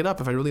 before I pick it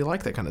up if I really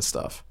like that kind of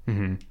stuff.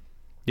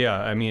 Yeah,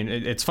 I mean,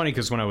 it's funny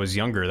because when I was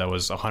younger, that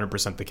was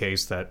 100% the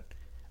case.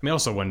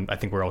 Also when I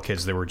think we're all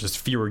kids, there were just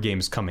fewer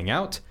games coming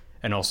out,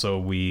 and also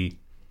we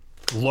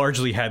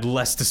largely had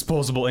less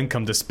disposable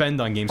income to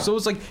spend on games. So it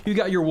was like you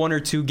got your 1 or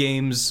 2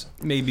 games,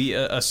 maybe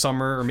a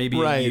summer or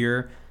maybe a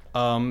year.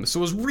 So it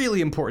was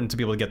really important to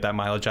be able to get that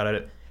mileage out of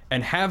it.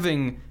 And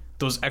having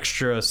those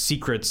extra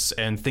secrets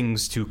and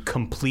things to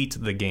complete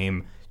the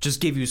game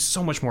just gave you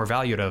so much more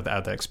value out of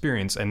that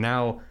experience. And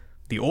now,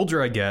 the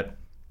older I get,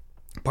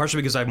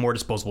 partially because I have more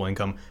disposable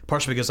income,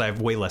 partially because I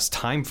have way less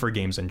time for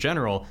games in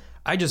general,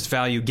 I just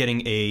value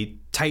getting a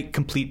tight,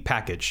 complete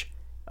package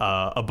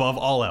above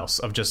all else,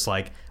 of just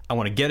like, I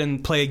want to get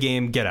in, play a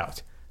game, get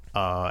out.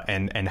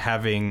 And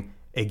having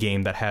a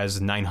game that has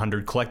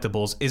 900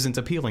 collectibles isn't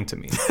appealing to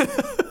me.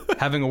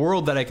 Having a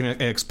world that I can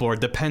explore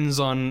depends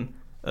on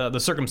the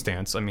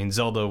circumstance. I mean,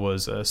 Zelda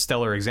was a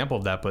stellar example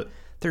of that, but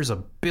there's a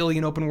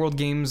billion open world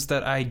games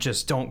that I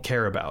just don't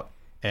care about.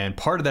 And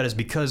part of that is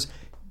because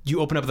you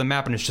open up the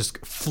map and it's just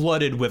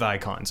flooded with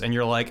icons, and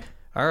you're like,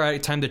 all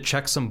right, time to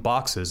check some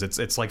boxes.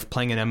 It's like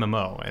playing an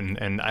MMO,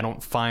 and I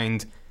don't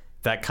find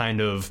that kind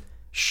of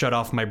shut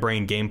off my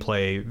brain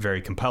gameplay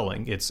very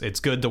compelling. It's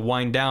good to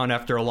wind down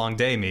after a long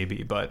day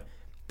maybe, but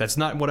that's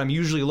not what I'm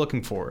usually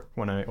looking for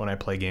when I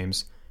play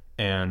games.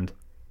 And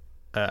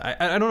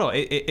I don't know,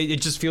 it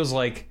just feels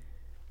like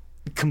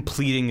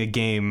completing a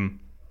game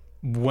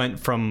went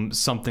from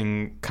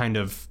something kind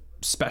of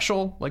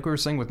special, like we were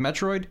saying with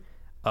Metroid,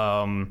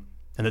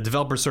 and And the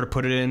developers sort of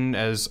put it in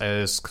as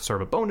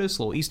sort of a bonus,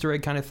 little Easter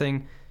egg kind of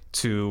thing,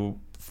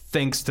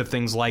 thanks to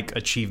things like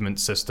achievement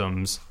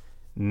systems.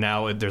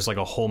 Now there's like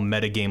a whole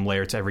metagame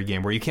layer to every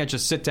game where you can't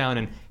just sit down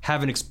and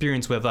have an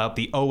experience without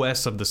the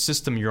OS of the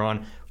system you're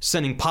on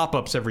sending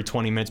pop-ups every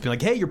 20 minutes being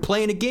like, hey, you're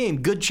playing a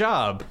game, good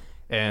job.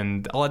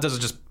 And all it does is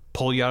just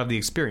pull you out of the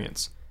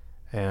experience.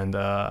 And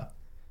I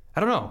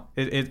don't know.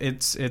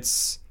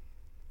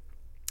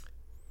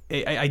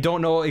 I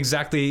don't know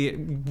exactly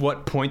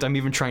what point I'm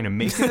even trying to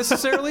make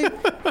necessarily.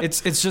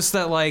 It's just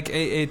that like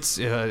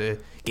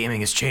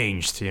gaming has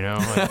changed, you know.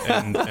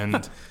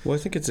 And well, I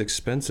think it's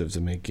expensive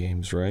to make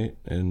games, right?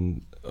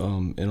 And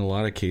in a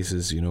lot of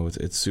cases, you know,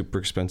 it's super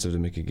expensive to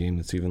make a game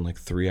that's even like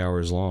 3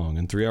 hours long.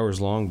 And 3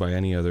 hours long by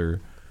any other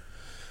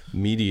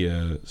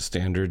media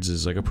standards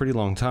is like a pretty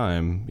long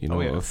time. You know,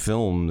 a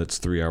film that's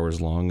 3 hours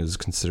long is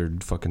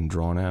considered fucking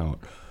drawn out.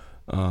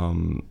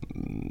 And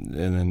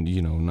then,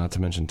 you know, not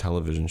to mention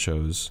television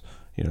shows,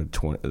 you know,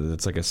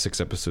 that's like a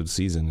 6-episode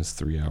season is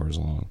 3 hours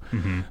long.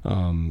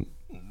 Mm-hmm.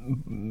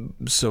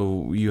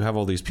 So you have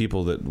all these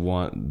people that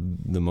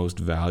want the most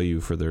value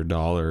for their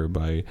dollar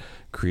by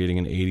creating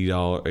an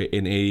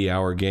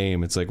 $80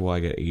 game. It's like, well, I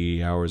get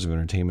 80 hours of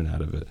entertainment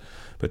out of it.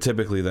 But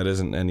typically that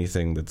isn't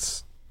anything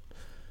that's,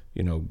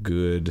 you know,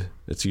 good.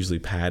 It's usually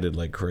padded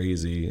like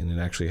crazy, and it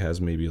actually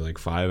has maybe like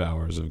 5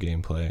 hours of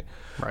gameplay.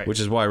 Right. Which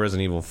is why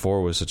Resident Evil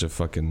 4 was such a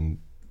fucking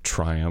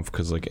triumph,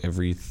 because like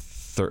every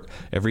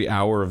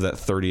hour of that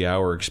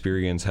 30-hour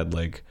experience had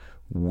like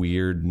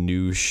weird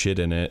new shit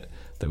in it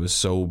that was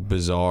so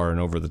bizarre and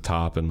over the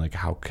top, and like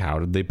how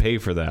did they pay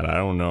for that? I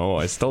don't know.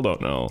 I still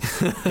don't know.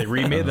 They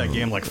remade that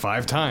game like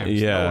 5 times.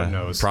 Yeah, no one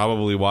knows.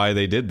 Probably why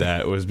they did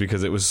that was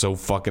because it was so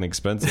fucking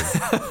expensive.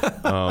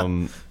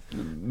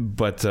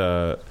 But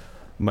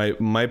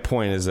my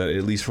point is that,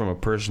 at least from a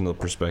personal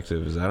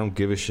perspective, is I don't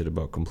give a shit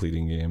about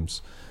completing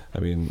games. I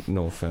mean,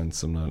 no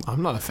offense, I'm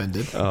not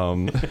offended.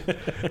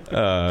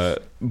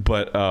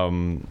 But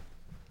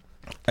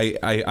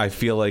I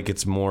feel like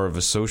it's more of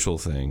a social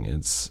thing.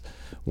 It's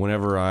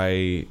whenever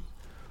I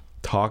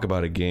talk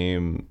about a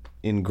game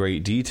in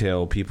great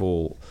detail,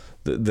 people,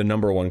 the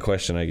number one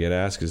question I get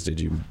asked is, did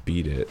you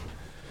beat it?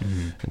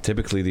 Mm-hmm. And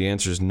typically the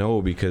answer is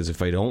no, because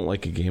if I don't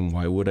like a game,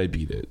 why would I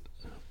beat it?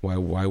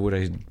 Why would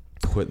I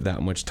put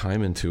that much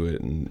time into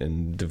it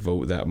and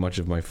devote that much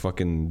of my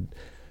fucking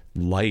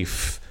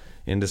life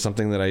into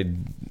something that I...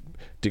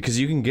 Because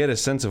you can get a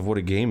sense of what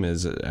a game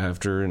is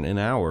after an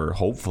hour,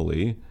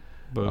 hopefully.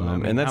 But,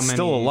 and that's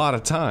still a lot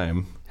of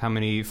time. How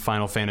many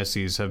Final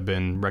Fantasies have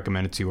been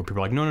recommended to you where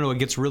people are like, no, it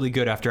gets really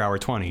good after hour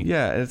 20?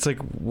 Yeah, it's like,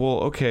 well,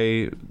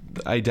 okay,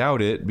 I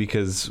doubt it,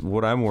 because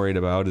what I'm worried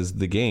about is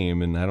the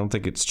game, and I don't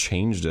think it's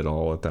changed at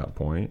all at that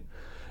point.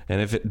 And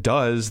if it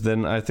does,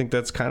 then I think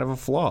that's kind of a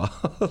flaw.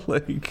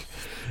 Why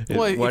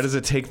does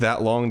it take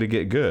that long to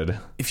get good?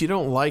 If you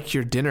don't like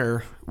your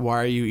dinner,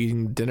 why are you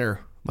eating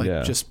dinner?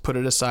 Just put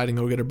it aside and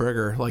go get a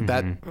burger. Like,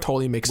 that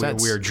totally makes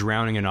sense. We are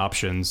drowning in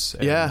options.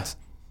 And,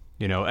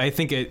 you know, I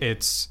think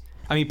it's...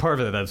 I mean, part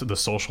of it, that's the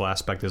social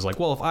aspect, is like,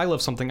 well, if I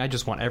love something, I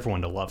just want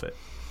everyone to love it.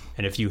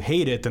 And if you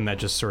hate it, then that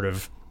just sort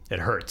of... It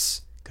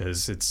hurts.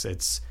 Because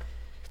it's...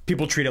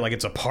 People treat it like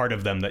it's a part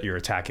of them that you're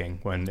attacking,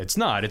 when it's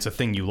not. It's a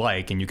thing you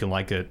like, and you can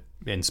like it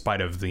in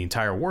spite of the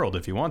entire world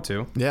if you want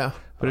to. Yeah.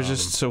 But it's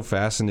just so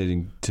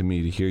fascinating to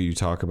me to hear you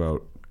talk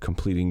about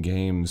completing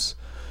games,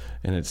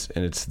 and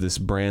it's this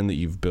brand that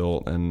you've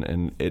built,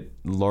 and it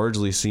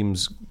largely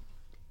seems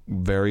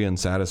very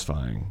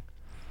unsatisfying.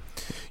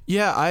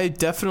 Yeah, I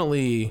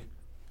definitely,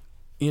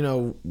 you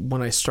know,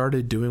 when I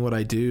started doing what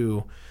I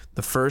do,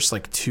 the first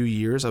 2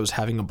 years I was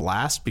having a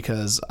blast,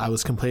 because I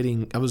was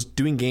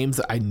doing games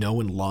that I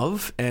know and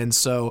love. And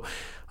so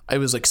it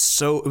was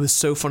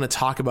so fun to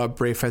talk about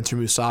Brave Fencer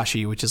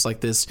Musashi, which is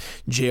like this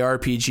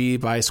JRPG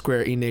by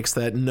Square Enix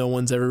that no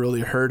one's ever really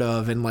heard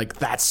of. And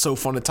that's so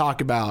fun to talk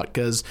about,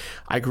 because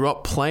I grew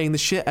up playing the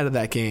shit out of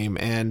that game.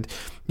 And,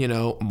 you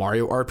know,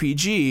 Mario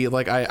RPG,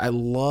 I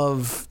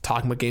love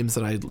talking about games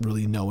that I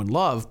really know and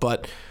love.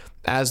 But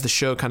as the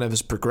show kind of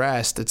has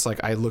progressed, it's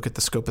like I look at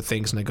the scope of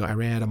things and I go, I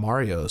ran out of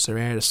Marios, I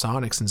ran out of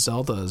Sonics and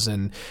Zeldas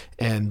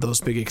and those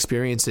big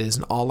experiences,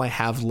 and all I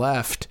have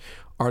left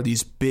are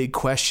these big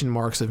question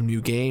marks of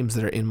new games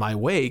that are in my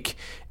wake,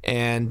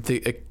 and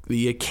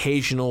the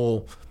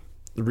occasional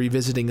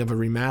revisiting of a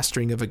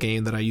remastering of a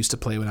game that I used to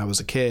play when I was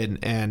a kid.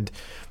 And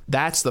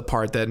that's the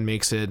part that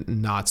makes it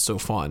not so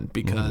fun,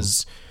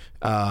 because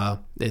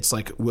it's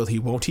like,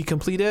 won't he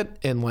complete it?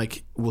 And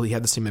will he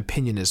have the same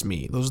opinion as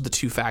me? Those are the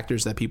two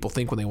factors that people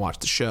think when they watch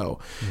the show.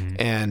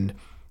 And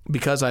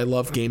because I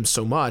love games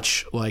so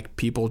much,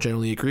 people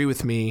generally agree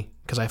with me,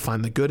 because I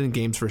find the good in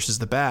games versus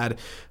the bad.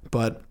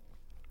 But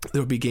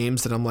there would be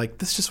games that I'm like,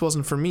 this just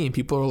wasn't for me. And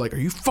people are like, are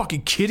you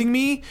fucking kidding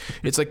me?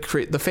 It's like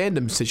the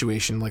fandom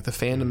situation. The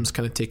fandom's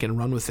kind of take and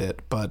run with it.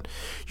 But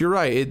you're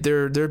right.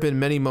 There have been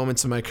many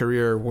moments in my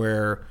career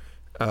where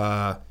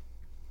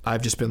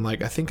I've just been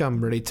like, I think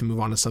I'm ready to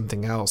move on to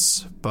something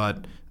else.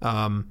 But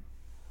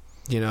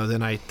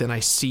then I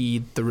see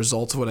the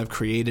results of what I've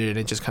created, and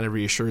it just kind of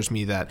reassures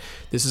me that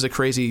this is a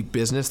crazy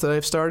business that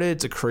I've started.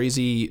 It's a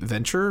crazy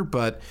venture,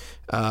 but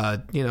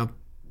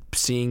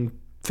seeing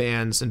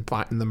fans and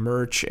buying the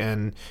merch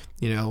and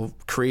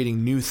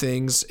creating new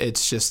things,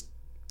 it's just,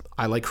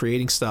 I like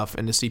creating stuff,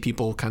 and to see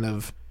people kind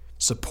of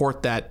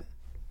support that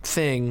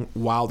thing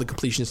while the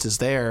completionist is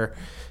there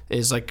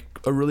is like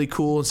a really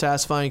cool and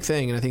satisfying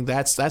thing. And I think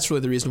that's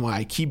really the reason why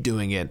I keep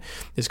doing it,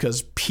 is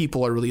because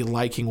people are really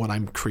liking what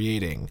I'm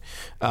creating.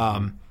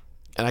 And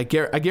I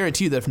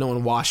guarantee you that if no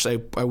one watched,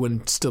 I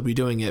wouldn't still be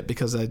doing it,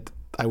 because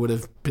I would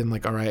have been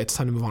like, all right, it's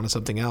time to move on to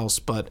something else.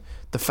 But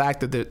the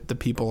fact that the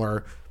people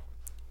are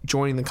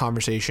joining the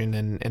conversation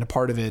and a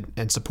part of it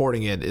and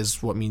supporting it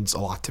is what means a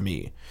lot to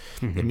me.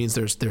 Mm-hmm. It means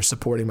they're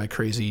supporting my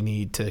crazy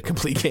need to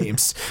complete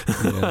games.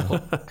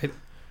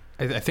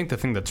 I think the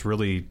thing that's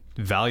really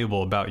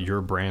valuable about your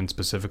brand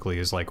specifically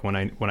is like when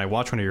I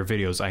watch one of your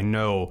videos, I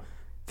know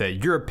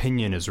that your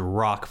opinion is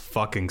rock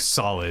fucking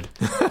solid,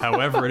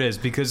 however it is,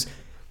 because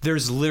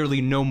there's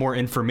literally no more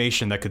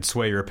information that could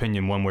sway your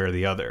opinion one way or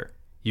the other.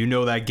 You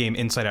know that game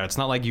inside out. It's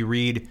not like you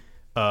read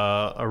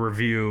a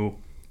review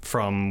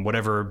from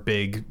whatever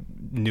big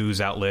news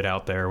outlet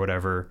out there or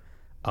whatever,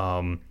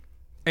 and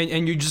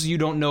you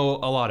don't know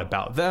a lot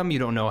about them. You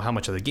don't know how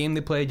much of the game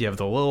they played. You have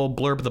the little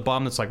blurb at the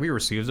bottom that's like, we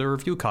received a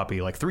review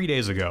copy like 3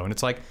 days ago, and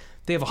it's like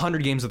they have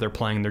 100 games that they're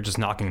playing and they're just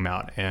knocking them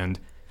out, and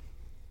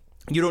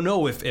you don't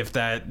know if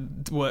that,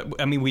 what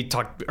I mean, we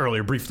talked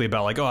earlier briefly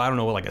about like, I don't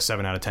know what like a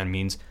 7 out of 10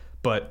 means,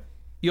 but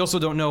you also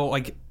don't know,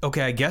 like,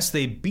 okay, I guess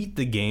they beat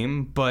the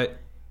game, but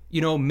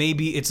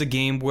maybe it's a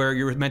game where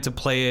you're meant to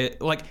play it.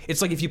 Like,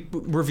 it's like if you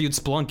reviewed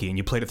Spelunky and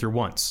you played it through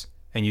once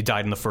and you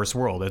died in the first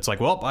world. It's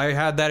like, well, I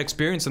had that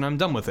experience and I'm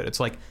done with it.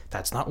 It's like,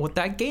 that's not what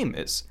that game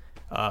is.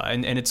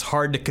 And it's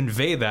hard to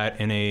convey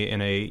that in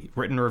a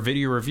written or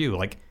video review.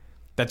 Like,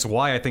 that's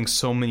why I think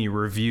so many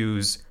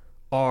reviews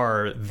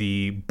are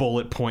the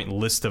bullet point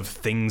list of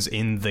things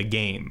in the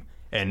game,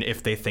 and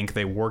if they think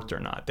they worked or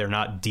not. They're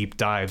not deep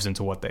dives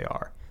into what they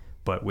are.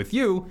 But with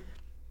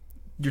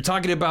you're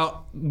talking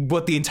about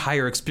what the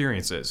entire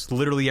experience is,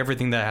 literally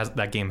everything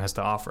that game has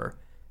to offer,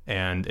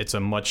 and it's a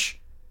much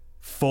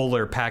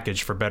fuller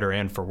package for better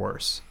and for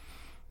worse.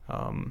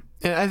 And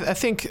I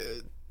think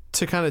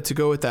to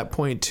go with that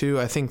point too,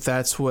 I think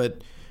that's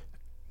what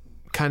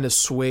kind of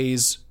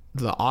sways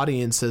the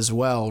audience as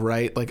well,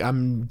 right? Like,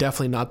 I'm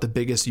definitely not the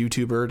biggest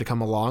YouTuber to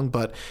come along,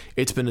 but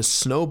it's been a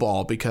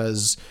snowball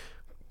because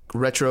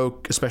retro,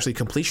 especially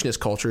completionist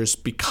culture, is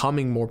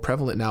becoming more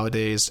prevalent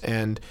nowadays,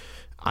 and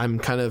I'm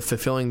kind of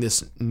fulfilling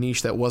this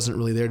niche that wasn't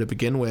really there to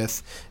begin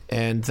with,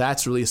 and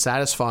that's really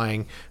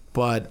satisfying.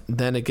 But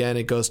then again,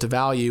 it goes to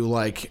value,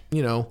 like,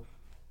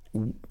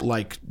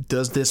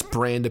 does this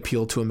brand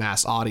appeal to a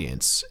mass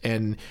audience?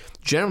 And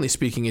generally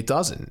speaking, it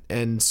doesn't.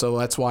 And so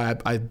that's why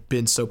I've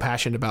been so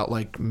passionate about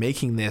like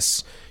making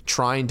this,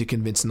 trying to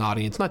convince an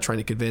audience, not trying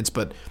to convince,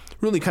 but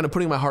really kind of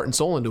putting my heart and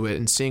soul into it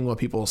and seeing what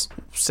people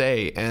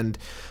say. And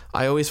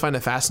I always find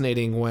it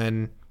fascinating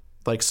when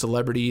like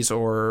celebrities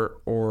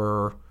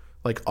or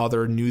like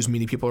other news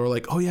media people are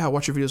like, oh yeah, I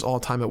watch your videos all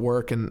the time at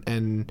work,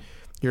 and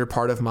you're a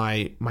part of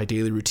my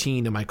daily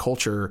routine and my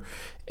culture.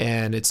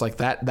 And it's like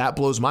that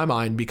blows my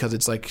mind, because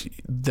it's like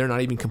they're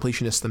not even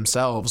completionists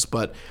themselves,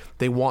 but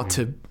they want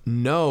to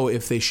know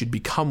if they should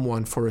become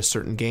one for a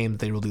certain game that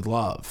they really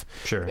love.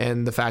 Sure.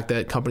 And the fact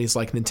that companies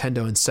like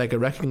Nintendo and Sega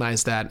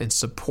recognize that and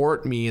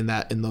support me in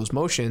those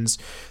motions,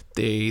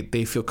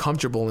 they feel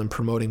comfortable in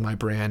promoting my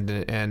brand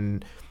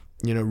and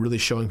really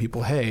showing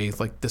people, hey,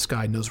 like this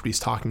guy knows what he's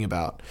talking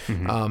about.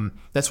 Mm-hmm.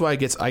 That's why I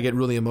get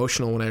really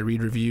emotional when I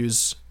read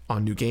reviews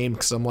on new game,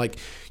 because I'm like,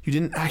 you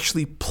didn't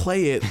actually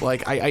play it.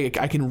 Like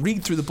I can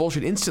read through the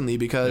bullshit instantly,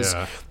 because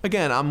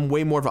again, I'm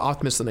way more of an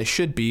optimist than I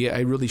should be.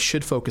 I really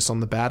should focus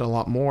on the bad a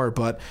lot more,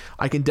 but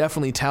I can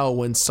definitely tell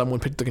when someone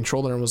picked the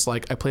controller and was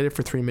like, I played it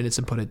for 3 minutes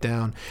and put it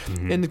down.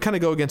 Mm-hmm. And to kind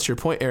of go against your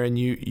point, Aaron,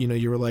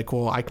 you were like,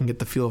 well, I can get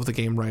the feel of the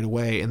game right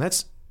away. And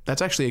that's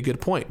actually a good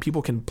point.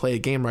 People can play a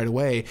game right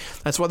away.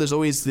 That's why there's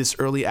always this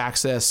early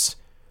access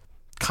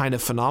kind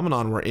of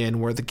phenomenon we're in,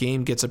 where the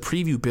game gets a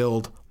preview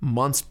build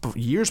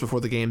years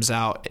before the game's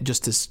out,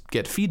 just to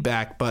get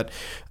feedback. But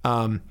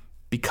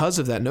because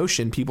of that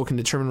notion, people can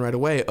determine right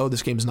away, oh,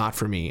 this game's not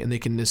for me, and they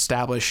can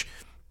establish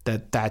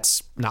that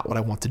that's not what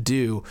I want to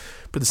do.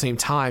 But at the same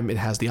time, it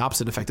has the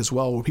opposite effect as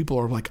well, where people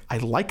are like, I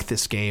like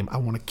this game, I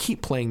want to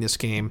keep playing this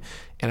game,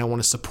 and I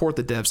want to support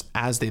the devs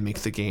as they make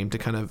the game to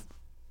kind of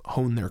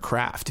hone their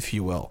craft, if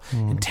you will,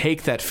 and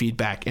take that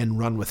feedback and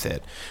run with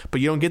it. But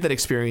you don't get that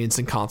experience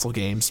in console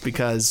games,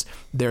 because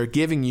they're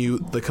giving you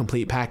the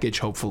complete package,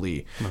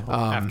 hopefully.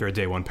 After a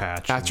day one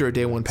patch. Well,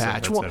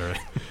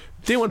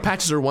 day one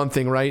patches are one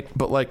thing, right?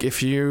 But like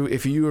if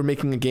you are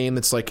making a game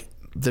that's like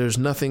there's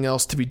nothing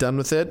else to be done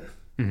with it,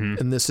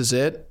 and this is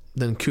it,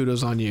 then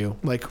kudos on you.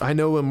 Like, I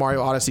know when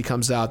Mario Odyssey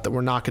comes out that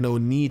we're not going to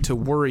need to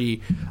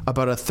worry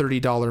about a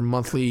 $30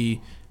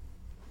 monthly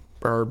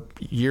or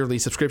yearly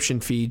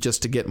subscription fee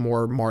just to get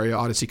more Mario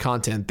Odyssey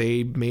content.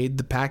 They made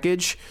the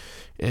package,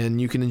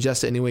 and you can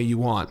ingest it any way you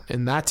want.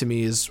 And that to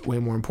me is way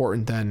more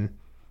important than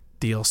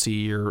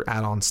DLC or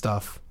add-on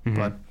stuff.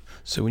 But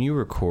So when you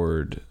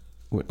record,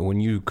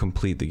 when you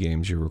complete the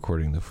games, you're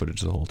recording the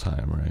footage the whole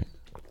time, right?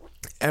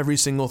 every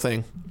single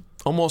thing,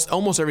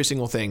 almost every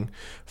single thing.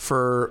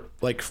 For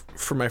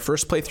my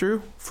first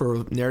playthrough,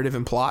 for narrative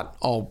and plot,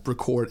 I'll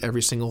record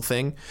every single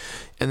thing,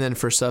 and then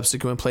for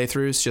subsequent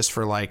playthroughs, just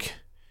for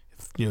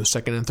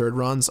second and third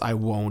runs, I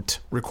won't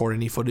record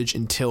any footage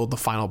until the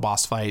final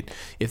boss fight,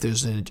 if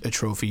there's a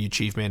trophy,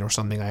 achievement, or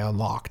something I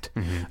unlocked.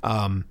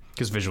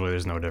 Because visually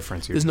there's no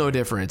difference. There's no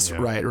difference. Yeah.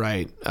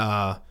 Right.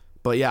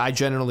 But yeah, I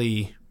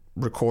generally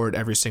record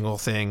every single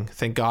thing.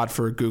 Thank God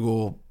for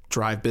Google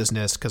Drive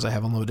Business, because I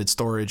have unlimited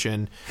storage,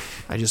 and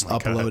I just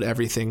upload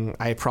everything.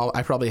 I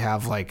probably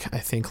have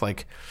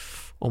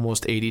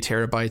almost 80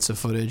 terabytes of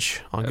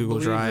footage on Google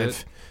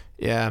Drive.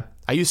 Yeah.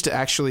 I used to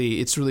actually,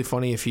 it's really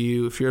funny, if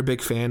you're a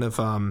big fan of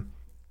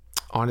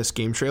Honest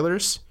Game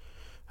Trailers,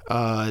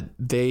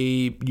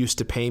 they used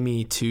to pay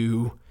me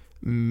to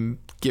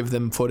give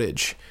them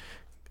footage.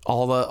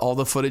 All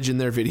the footage in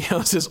their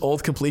videos is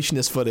old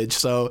completionist footage.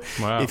 So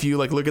if you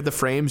look at the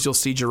frames, you'll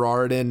see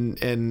Gerard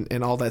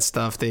and all that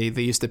stuff. They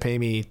used to pay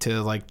me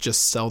to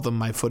just sell them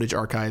my footage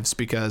archives,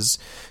 because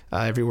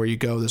everywhere you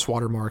go, there's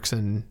watermarks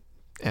and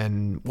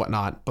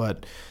whatnot.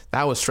 But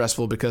that was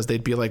stressful, because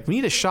they'd be like, we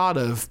need a shot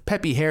of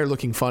Peppy hair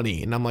looking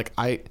funny, and I'm like,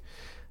 I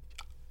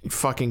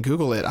fucking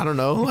Google it. I don't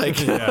know, I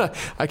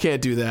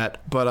can't do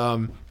that. But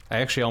I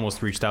actually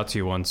almost reached out to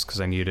you once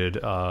because I needed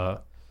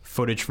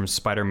footage from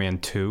Spider-Man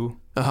 2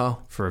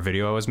 for a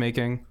video I was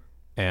making,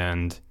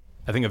 and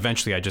I think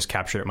eventually I just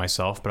captured it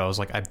myself, but I was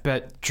like, I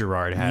bet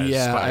Gerard has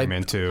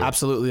Spider-Man 2.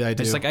 Absolutely, I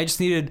do. It's I just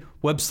needed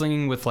web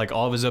slinging with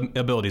all of his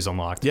abilities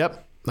unlocked.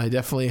 Yep. I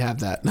definitely have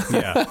that.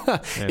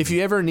 Yeah. If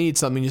you ever need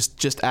something,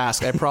 just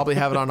ask. I probably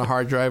have it on a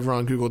hard drive or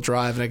on Google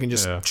Drive, and I can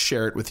just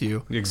share it with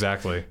you.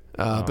 Exactly.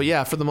 But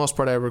yeah, for the most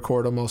part, I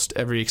record almost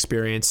every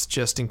experience,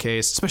 just in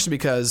case, especially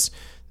because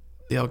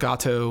the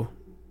Elgato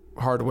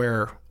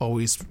hardware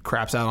always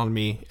craps out on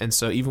me. And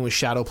so even with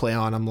Shadowplay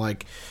on, I'm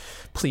like,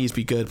 please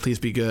be good, please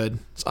be good.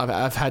 So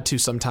I've had to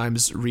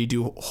sometimes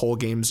redo whole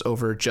games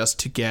over just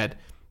to get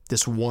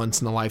this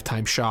once in a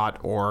lifetime shot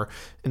or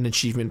an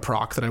achievement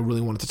proc that I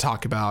really wanted to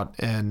talk about,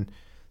 and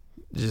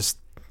just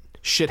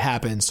shit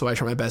happens. So I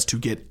try my best to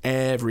get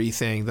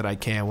everything that I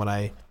can when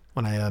I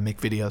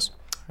make videos.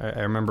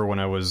 I remember when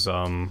I was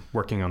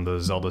working on the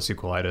Zelda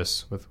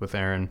sequelitis with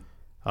Aaron,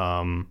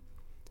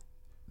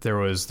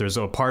 there's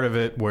a part of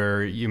it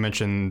where you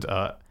mentioned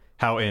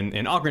how in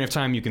Ocarina of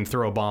Time you can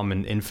throw a bomb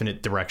in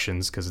infinite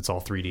directions because it's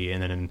all 3D,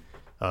 and then in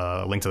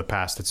Link to the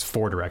Past it's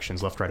 4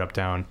 directions, left, right, up,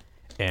 down.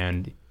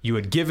 And you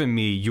had given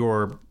me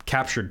your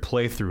captured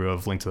playthrough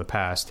of Link to the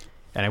Past,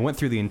 and I went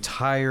through the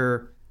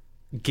entire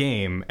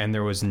game, and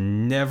there was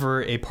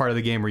never a part of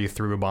the game where you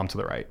threw a bomb to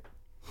the right.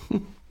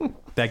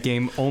 That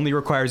game only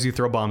requires you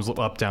throw bombs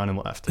up, down, and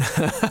left.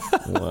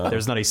 Wow.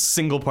 There's not a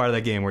single part of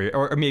that game where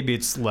or maybe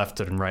it's left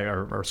and right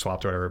or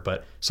swapped or whatever.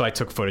 But so I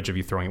took footage of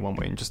you throwing it one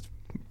way and just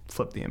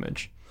flipped the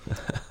image.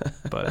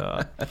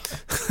 But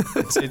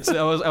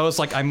I was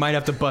like, I might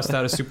have to bust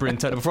out a Super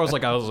Nintendo. Before I was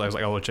like,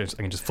 oh, I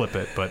can just flip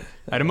it. But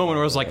at a moment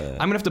where I was like, I'm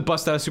gonna have to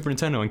bust out a Super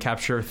Nintendo and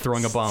capture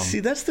throwing a bomb.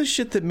 See, that's the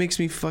shit that makes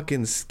me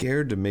fucking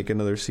scared to make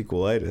another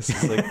sequelitis.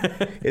 It's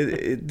like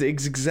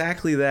it's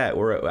exactly that.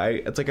 Where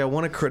I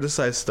want to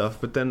criticize stuff,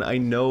 but then I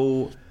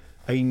know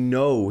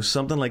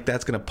something like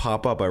that's gonna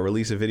pop up. I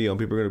release a video and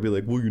people are gonna be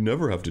like, well, you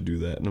never have to do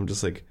that, and I'm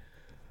just like,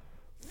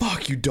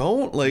 fuck, you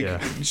don't?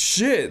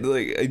 Shit.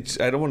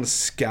 I don't want to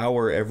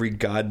scour every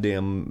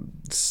goddamn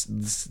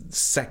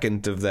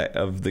second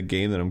of the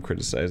game that I'm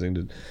criticizing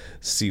to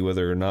see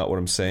whether or not what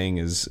I'm saying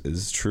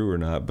is true or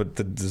not. But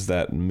does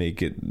that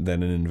make it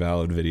then an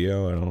invalid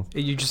video? I don't know.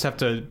 You just have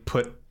to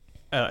put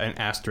an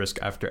asterisk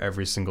after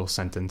every single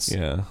sentence.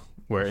 Yeah.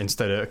 Where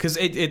instead of... Because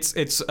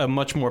it's a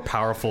much more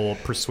powerful,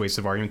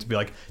 persuasive argument to be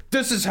like,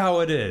 this is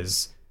how it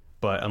is.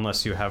 But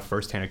unless you have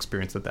firsthand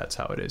experience that that's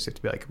how it is, you have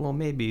to be like, well,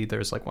 maybe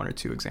there's 1 or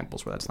 2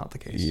 examples where that's not the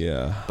case.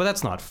 Yeah. But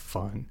that's not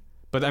fun.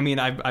 But I mean,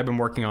 I've been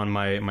working on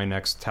my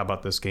next How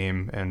About This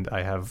game, and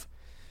I have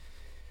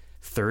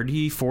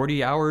 30,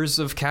 40 hours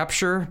of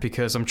capture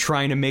because I'm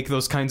trying to make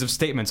those kinds of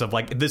statements of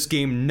this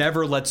game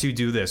never lets you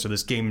do this, or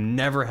this game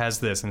never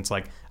has this. And it's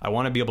like, I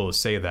want to be able to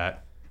say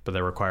that, but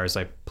that requires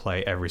I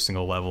play every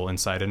single level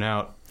inside and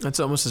out. That's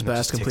almost as bad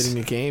as completing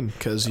a game,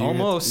 because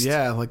almost,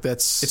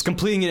 that's it's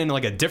completing it in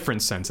a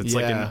different sense. It's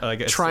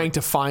trying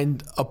to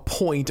find a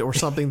point or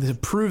something to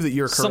prove that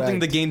you're correct. Something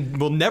the game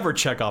will never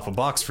check off a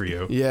box for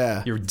you.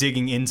 Yeah, you're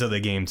digging into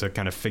the game to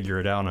kind of figure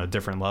it out on a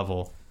different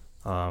level.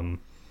 But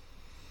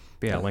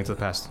yeah, Link to the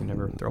Past, you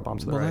never throw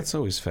bombs to the right. Well, that's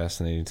always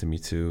fascinating to me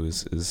too.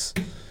 Is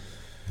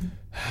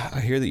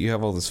I hear that you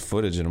have all this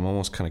footage, and I'm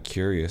almost kind of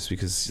curious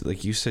because,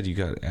 like you said, you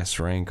got S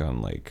rank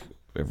on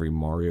every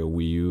Mario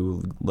Wii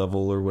U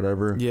level or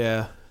whatever.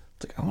 Yeah,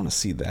 it's I want to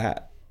see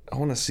that. I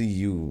want to see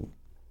you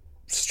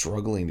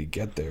struggling to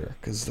get there,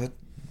 because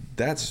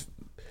that's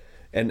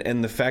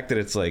and the fact that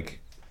it's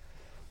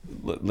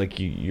like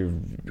you're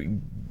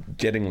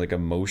getting like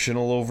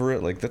emotional over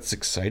it. Like that's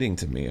exciting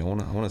to me. I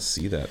want to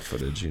see that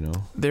footage, you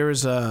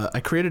know. I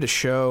created a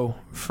show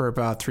for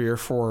about 3 or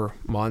 4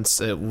 months.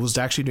 It was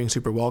actually doing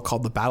super well,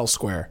 called the Battle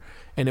Square,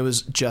 and it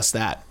was just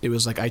that. It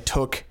was like I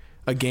took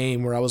a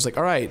game where I was like,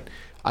 all right,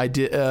 I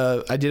did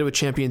it with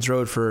Champions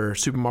Road for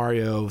Super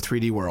Mario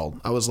 3D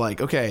World. I was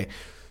like, okay,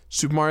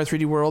 Super Mario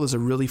 3D World is a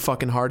really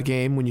fucking hard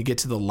game when you get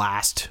to the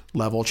last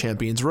level,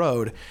 Champions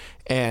Road,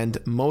 and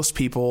most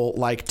people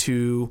like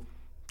to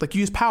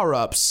use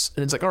power-ups,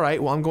 and it's like, all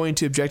right, well, I'm going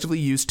to objectively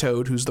use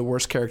Toad, who's the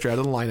worst character out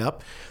of the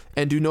lineup,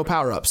 and do no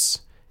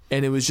power-ups.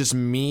 And it was just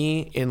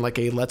me in like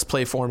a Let's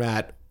Play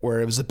format where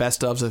it was the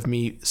best ofs of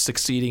me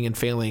succeeding and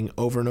failing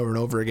over and over and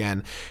over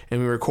again. And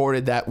we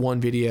recorded that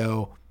one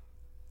video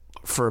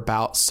for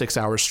about 6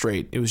 hours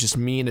straight. It was just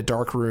me in a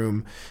dark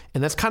room,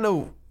 and that's kind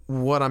of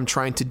what I'm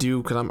trying to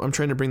do, because I'm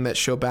trying to bring that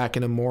show back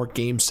in a more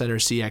Game Center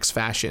CX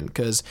fashion,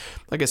 because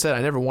like I said,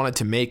 I never wanted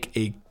to make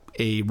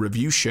a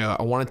review show.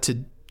 I wanted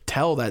to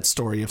tell that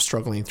story of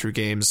struggling through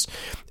games,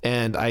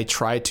 and I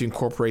tried to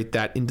incorporate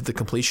that into The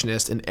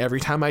Completionist, and every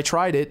time I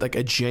tried it, like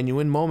a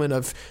genuine moment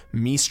of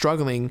me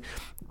struggling,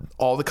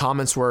 all the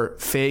comments were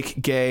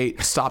fake, gay,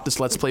 stop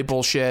this Let's Play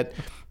bullshit,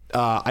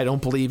 I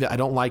don't believe it, I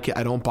don't like it,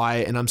 I don't buy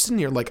it. And I'm sitting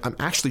here like I'm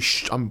actually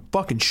I'm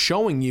fucking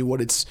showing you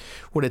what it's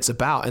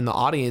about, and the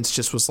audience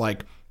just was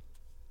like,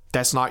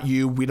 that's not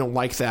you, we don't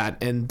like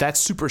that. And that's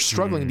super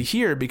struggling to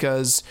hear,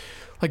 because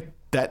like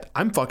that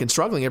I'm fucking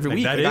struggling every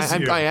week. That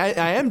Like, is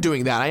I am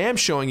doing that. I am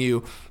showing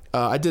you.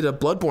 I did a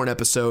Bloodborne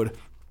episode.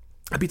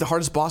 I beat the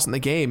hardest boss in the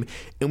game,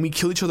 and we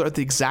killed each other at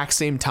the exact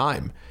same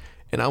time.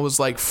 And I was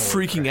like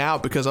freaking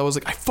out, because I was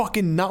like, I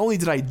fucking, not only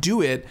did I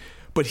do it,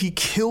 but he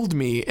killed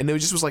me, and it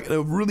was like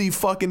a really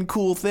fucking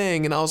cool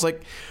thing. And I was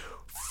like,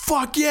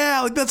 fuck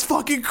yeah, like that's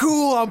fucking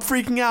cool. I'm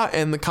freaking out.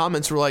 And the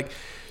comments were like,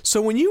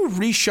 so when you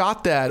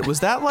reshot that, was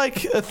that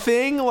like a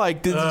thing?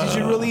 Like, did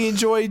you really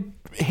enjoy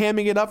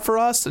hamming it up for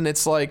us? And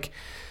it's like,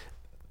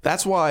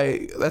 that's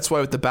why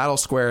with the Battle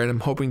Square, and I'm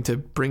hoping to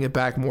bring it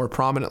back more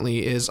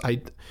prominently, is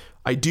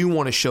I do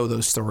want to show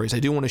those stories. I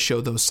do want to show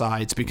those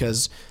sides,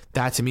 because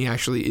that to me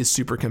actually is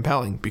super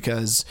compelling,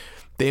 because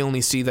they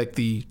only see like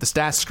the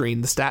stat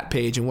screen, the stat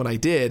page, and what I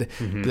did.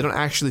 They don't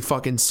actually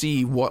fucking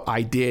see what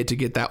I did to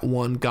get that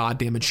one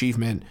goddamn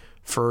achievement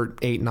for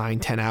 8, 9,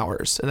 10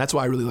 hours. And that's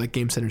why I really like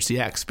Game Center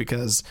CX,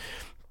 because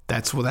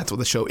that's what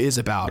the show is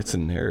about. It's a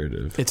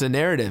narrative. It's a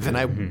narrative, and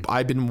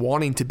I've been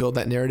wanting to build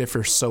that narrative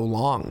for so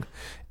long,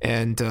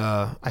 and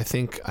I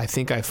think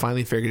I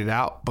finally figured it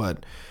out.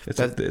 But it's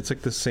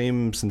like the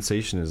same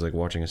sensation as like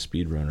watching a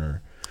speedrunner.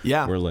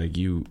 Yeah, where like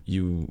you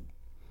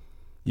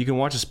can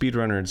watch a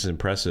speedrunner, it's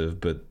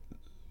impressive, but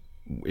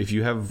if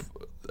you have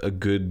a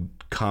good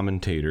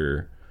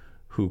commentator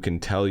who can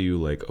tell you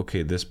like,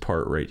 okay, this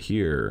part right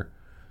here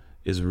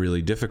is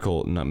really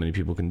difficult and not many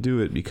people can do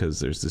it because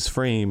there's this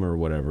frame or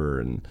whatever,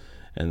 and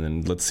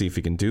then let's see if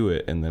he can do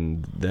it, and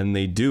then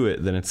they do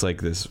it, then it's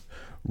like this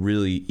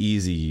really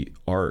easy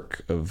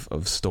arc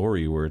of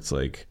story where it's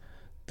like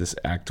this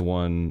act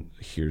 1,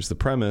 here's the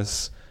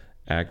premise,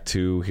 act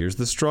 2, here's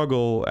the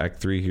struggle,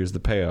 act 3, here's the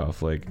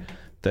payoff. Like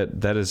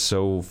that is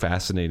so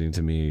fascinating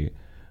to me,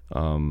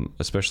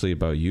 especially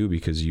about you,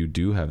 because you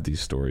do have these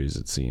stories,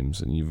 it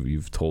seems, and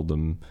you've told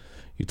them.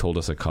 You told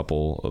us a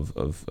couple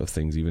of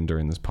things even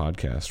during this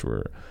podcast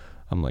where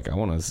I'm like, I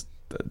want to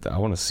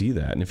see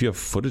that, and if you have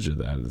footage of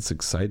that, it's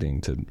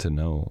exciting to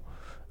know.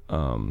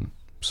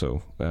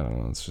 So I don't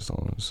know. That's just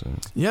all I'm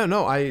saying. Yeah,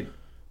 no, I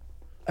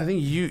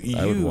think you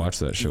I would watch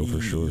that show for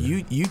sure.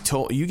 You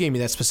gave me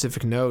that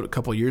specific note a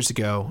couple years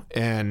ago,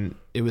 and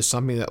it was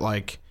something that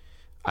like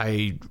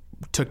I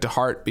took to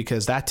heart,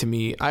 because that to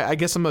me, I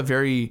guess I'm a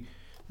very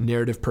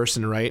narrative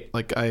person, right?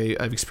 Like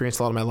I've experienced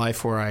a lot of my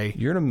life where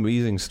you're an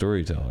amazing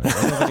storyteller. I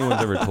don't know if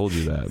anyone's ever told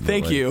you that.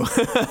 Thank you.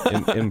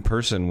 in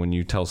person, when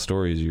you tell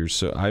stories, you're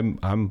so I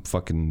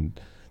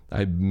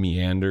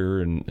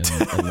meander and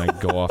I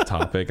go off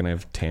topic and I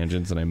have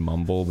tangents and I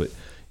mumble, but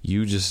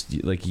you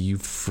just like, you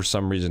for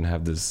some reason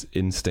have this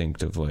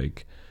instinct of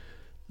like,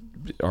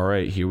 all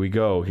right, here we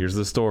go, here's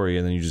the story,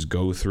 and then you just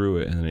go through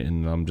it,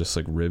 and I'm just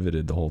like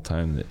riveted the whole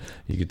time. That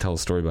you could tell a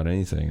story about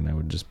anything and I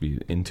would just be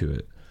into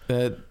it.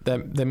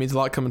 That means a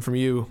lot coming from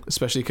you,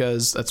 especially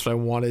because that's what I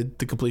wanted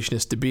The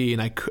Completionist to be.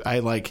 And I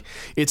like,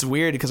 it's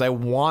weird because I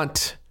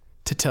want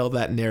to tell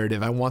that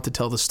narrative. I want to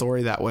tell the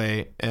story that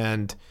way.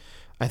 And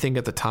I think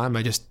at the time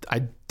I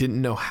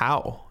didn't know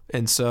how.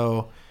 And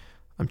so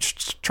I'm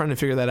trying to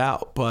figure that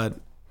out, but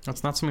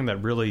that's not something that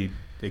really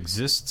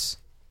exists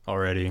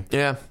already.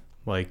 Yeah.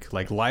 Like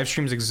live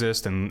streams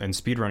exist and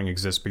speedrunning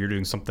exists, but you're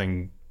doing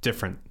something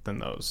different than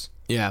those.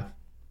 Yeah.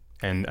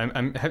 And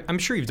I'm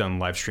sure you've done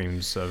live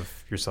streams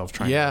of yourself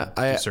trying to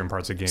do certain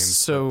parts of games.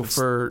 So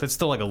that's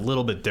still like a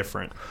little bit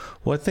different.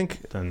 Well, I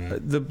think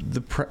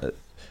the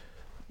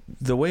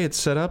way it's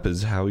set up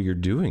is how you're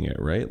doing it,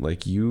 right?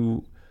 Like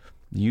you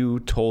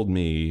told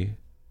me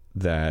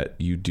that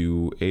you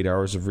do 8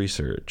 hours of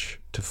research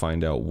to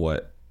find out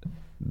what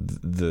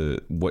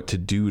to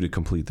do to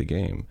complete the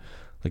game.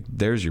 Like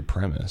there's your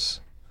premise.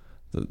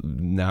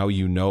 now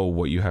you know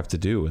what you have to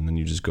do, and then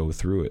you just go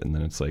through it, and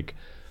then it's like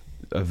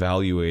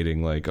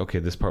evaluating like, okay,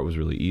 this part was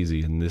really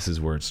easy, and this is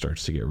where it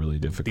starts to get really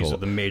difficult. These are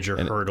the major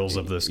hurdles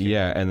of this game.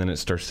 Yeah, and then it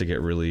starts to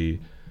get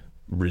really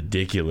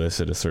ridiculous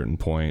at a certain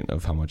point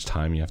of how much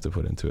time you have to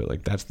put into it.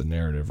 Like, that's the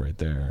narrative right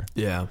there.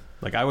 Yeah.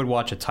 Like, I would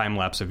watch a time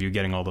lapse of you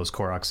getting all those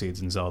Korok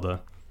seeds in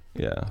Zelda.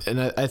 Yeah. And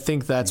I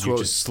think that's You're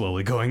what just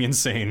slowly going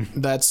insane.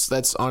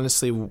 that's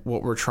honestly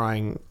what we're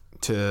trying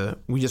to.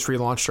 We just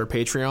relaunched our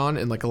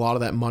Patreon, and like a lot of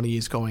that money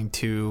is going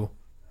to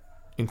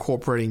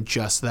incorporating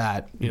just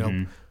that, you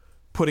know,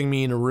 putting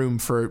me in a room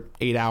for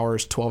 8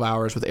 hours, 12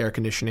 hours with air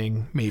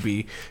conditioning,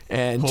 maybe,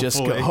 and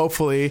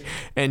hopefully,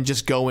 and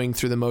just going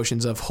through the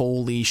motions of,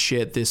 holy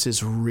shit, this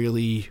is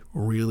really,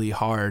 really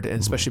hard. And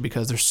especially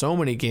because there's so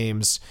many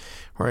games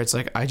where it's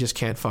like, I just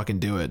can't fucking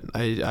do it.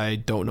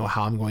 I don't know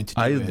how I'm going to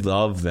do it. I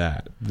love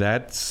that.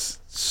 That's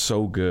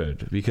so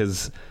good,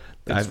 because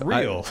It's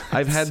real.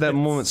 I've had that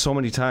moment so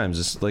many times,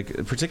 just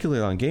like,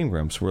 particularly on Game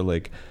Grumps, where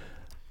like,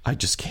 I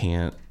just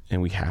can't,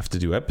 and we have to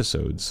do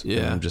episodes. Yeah.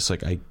 And I'm just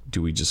like,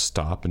 do we just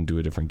stop and do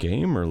a different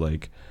game? Or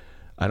like,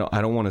 I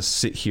don't want to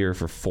sit here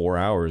for 4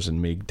 hours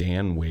and make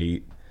Dan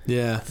wait.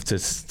 Yeah.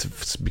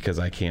 Because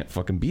I can't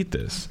fucking beat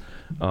this.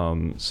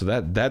 So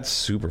that's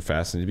super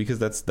fascinating, because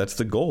that's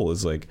the goal,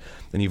 is like,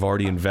 and you've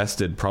already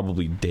invested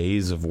probably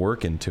days of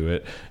work into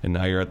it, and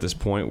now you're at this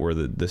point where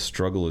the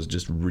struggle is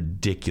just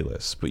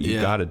ridiculous, but you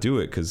got to do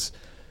it, because,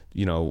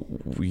 you know,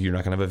 you're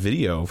not gonna have a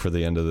video for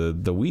the end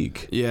of the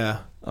week. Yeah.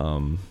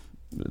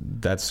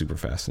 That's super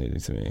fascinating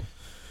to me.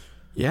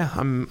 Yeah,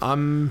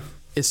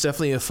 it's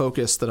definitely a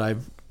focus that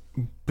I've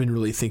been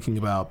really thinking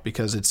about,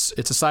 because it's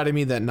a side of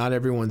me that not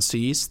everyone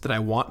sees, that I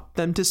want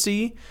them to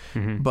see.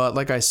 But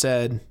like I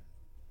said,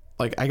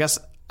 like I guess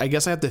I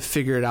have to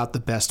figure it out the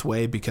best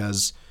way,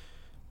 because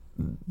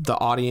the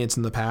audience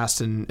in the past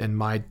and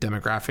my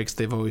demographics,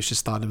 they've always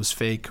just thought it was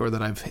fake, or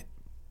that I've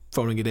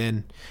phoning it in.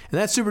 And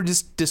that's super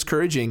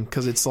discouraging,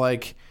 because it's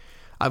like,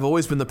 I've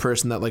always been the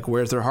person that like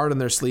wears their heart on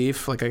their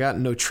sleeve. Like, I got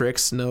no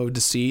tricks, no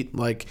deceit.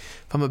 Like,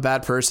 if I'm a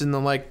bad person,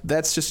 then like,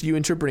 that's just you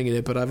interpreting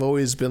it. But I've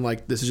always been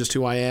like, this is just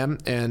who I am.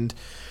 And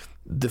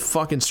the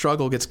fucking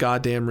struggle gets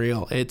goddamn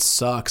real. It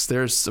sucks.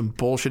 There's some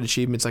bullshit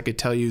achievements I could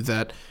tell you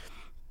that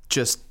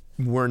just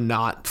were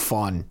not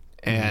fun.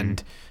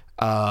 And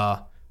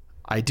I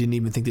didn't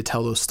even think to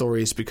tell those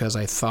stories, because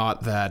I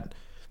thought that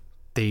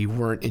they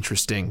weren't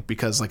interesting,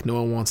 because like no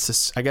one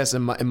wants to, I guess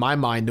in my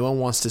mind, no one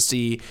wants to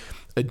see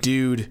a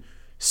dude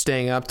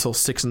staying up till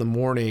 6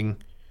 a.m,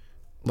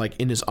 like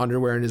in his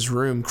underwear in his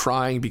room,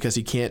 crying because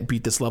he can't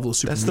beat this level of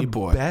Super Meat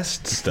Boy. That's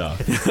the best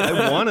stuff.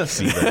 I want to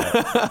see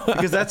that,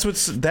 because that's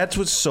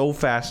what's so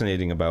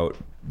fascinating about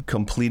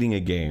completing a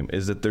game,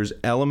 is that there's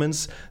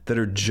elements that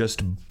are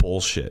just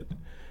bullshit,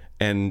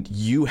 and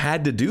you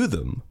had to do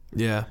them.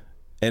 Yeah.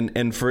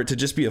 And for it to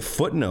just be a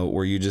footnote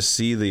where you just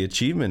see the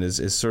achievement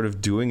is sort of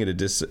doing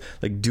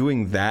it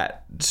doing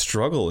that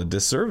struggle a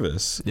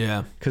disservice.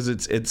 Yeah. Because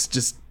it's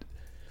just,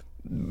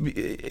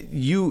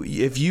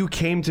 if you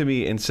came to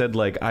me and said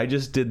like, I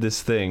just did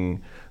this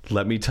thing,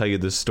 let me tell you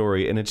this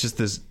story, and it's just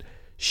this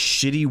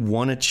shitty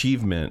one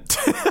achievement,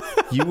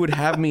 you would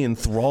have me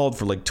enthralled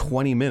for like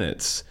 20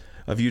 minutes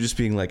of you just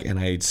being like, and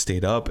I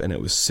stayed up, and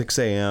it was 6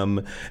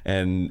 a.m.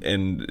 and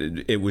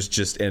it was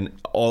just, and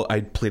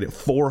I played it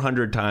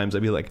 400 times.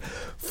 I'd be like,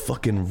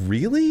 fucking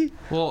really?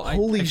 Well,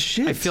 holy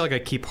shit! I feel like I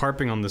keep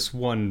harping on this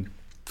one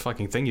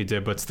fucking thing you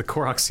did, but it's the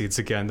Korok seeds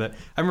again. That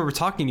I remember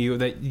talking to you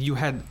that you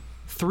had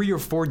 3 or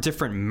 4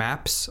 different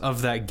maps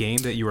of that game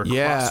that you were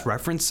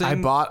cross-referencing. I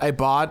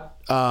bought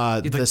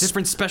like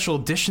different special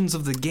editions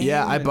of the game.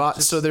 Yeah, I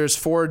bought. So there's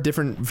 4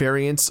 different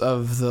variants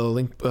of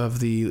the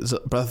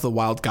Breath of the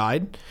Wild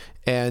guide,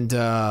 and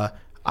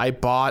I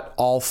bought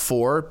all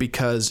 4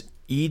 because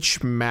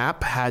each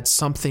map had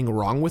something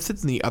wrong with it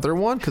than the other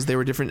one, because they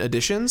were different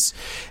editions.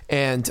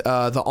 And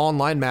the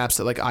online maps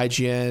that like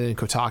IGN and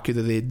Kotaku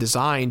that they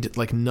designed,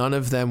 like none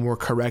of them were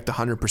correct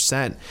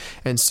 100%.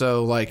 And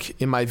so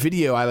like in my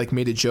video, I like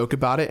made a joke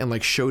about it and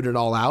like showed it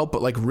all out,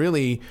 but like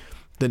really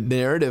the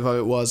narrative of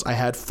it was I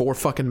had 4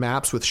 fucking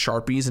maps with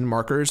Sharpies and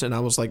markers, and I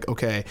was like,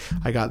 okay,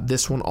 I got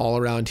this one all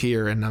around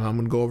here, and I'm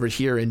going to go over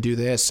here and do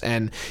this.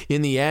 And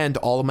in the end,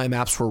 all of my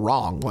maps were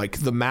wrong. Like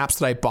the maps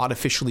that I bought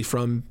officially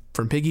from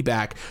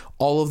Piggyback,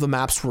 all of the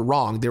maps were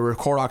wrong. There were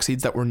Korok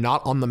seeds that were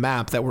not on the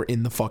map that were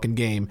in the fucking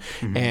game.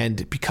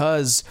 And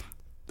because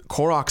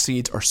Korok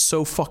seeds are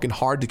so fucking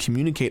hard to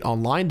communicate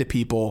online to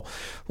people,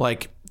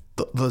 like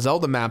the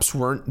Zelda maps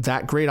weren't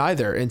that great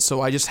either. And so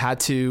I just had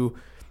to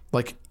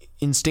like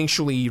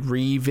instinctually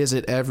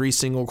revisit every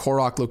single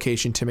Korok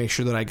location to make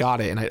sure that I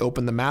got it. And I'd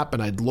open the map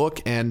and I'd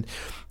look, and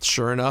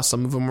sure enough,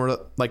 some of them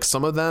were like,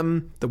 some of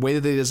them, the way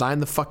that they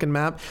designed the fucking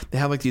map, they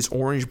have like these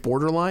orange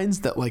border lines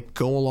that like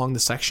go along the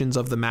sections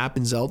of the map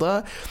in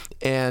Zelda,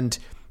 and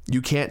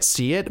you can't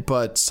see it,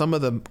 but some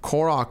of the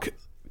Korok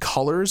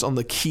colors on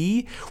the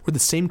key were the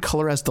same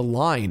color as the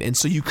line, and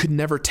so you could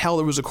never tell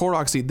there was a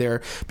Korok seed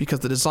there because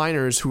the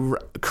designers who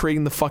were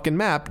creating the fucking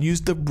map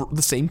used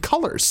the same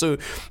colors. So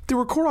there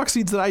were Korok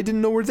seeds that I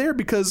didn't know were there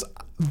because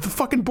the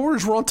fucking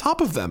borders were on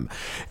top of them.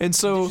 And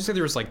so Did you say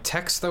there was like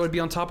text that would be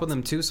on top of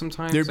them too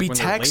sometimes? there'd like be when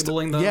they're text,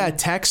 labeling them? yeah,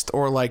 text,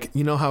 or like,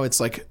 you know how it's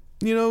like,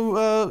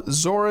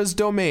 Zora's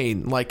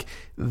domain, like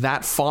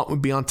that font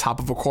would be on top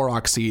of a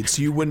Korok seed, so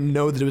you wouldn't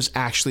know that it was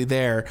actually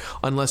there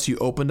unless you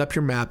opened up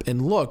your map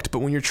and looked. But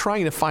when you're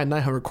trying to find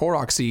 900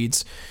 Korok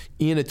seeds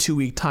in a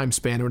 2-week time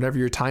span or whatever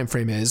your time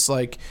frame is,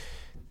 like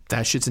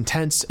that shit's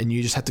intense, and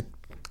you just have to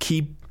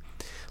keep.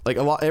 Like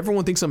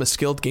everyone thinks I'm a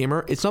skilled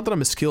gamer. It's not that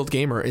I'm a skilled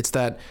gamer. It's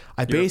that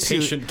I'm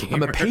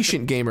a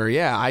patient gamer.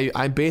 Yeah,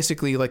 I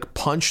basically like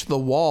punch the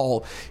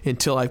wall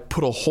until I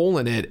put a hole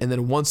in it, and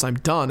then once I'm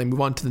done, I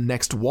move on to the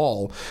next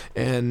wall.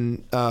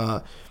 And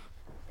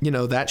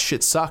that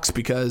shit sucks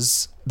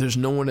because there's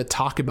no one to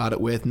talk about it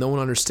with. No one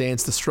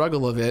understands the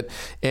struggle of it.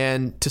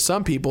 And to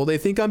some people, they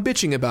think I'm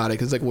bitching about it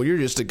because, like, well, you're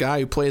just a guy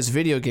who plays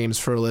video games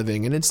for a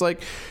living. And it's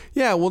like,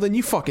 yeah, well, then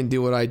you fucking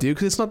do what I do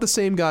because it's not the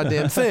same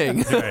goddamn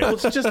thing. Well,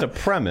 it's just a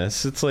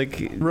premise. It's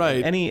like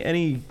right.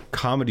 Any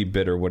comedy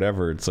bit or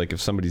whatever. It's like if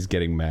somebody's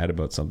getting mad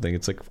about something,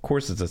 it's like, of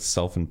course, it's a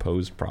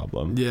self-imposed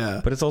problem. Yeah.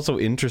 But it's also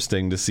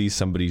interesting to see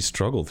somebody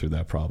struggle through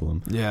that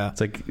problem. Yeah.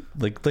 It's like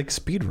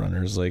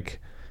speedrunners.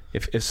 Like,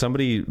 If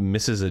somebody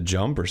misses a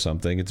jump or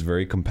something, it's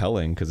very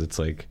compelling because it's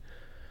like,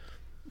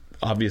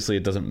 obviously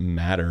it doesn't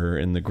matter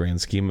in the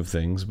grand scheme of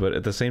things, but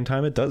at the same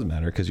time it does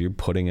matter because you're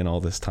putting in all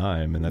this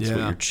time and that's what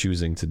you're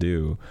choosing to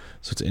do.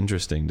 So it's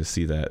interesting to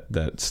see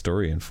that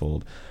story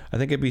unfold. I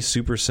think it'd be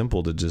super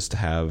simple to just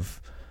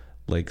have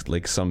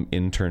like some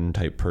intern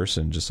type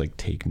person just like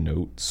take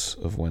notes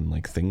of when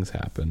like things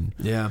happen.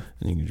 Yeah.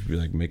 And you can just be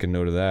like, make a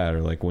note of that,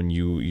 or like when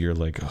you're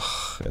like,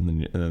 ugh, and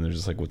then there's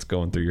just like what's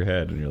going through your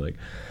head and you're like,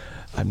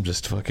 I'm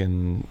just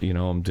fucking,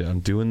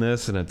 I'm doing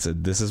this, and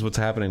this is what's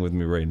happening with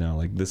me right now.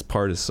 Like, this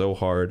part is so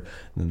hard,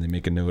 and then they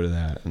make a note of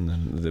that, and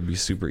then it'd be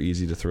super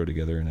easy to throw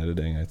together in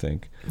editing, I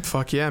think.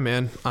 Fuck yeah,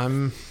 man.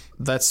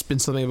 That's been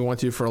something I've been wanting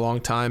to do for a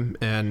long time,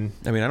 and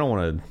I mean, I don't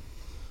want to.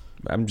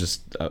 I'm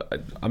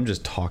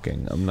just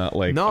talking. I'm not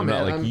like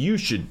you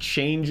should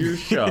change your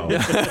show.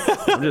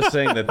 I'm just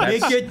saying that's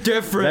make it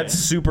different. That's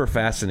super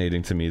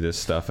fascinating to me, this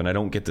stuff, and I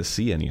don't get to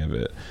see any of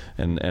it,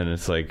 and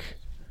it's like.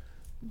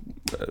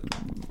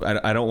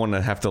 I don't want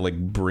to have to like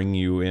bring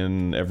you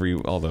in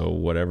although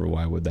whatever,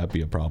 why would that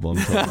be a problem?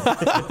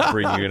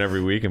 Bring you in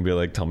every week and be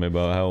like, tell me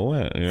about how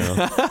it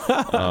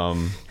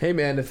went, Hey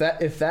man,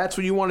 if that's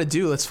what you want to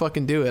do, let's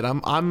fucking do it.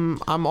 I'm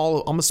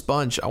a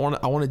sponge. I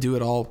want to do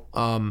it all,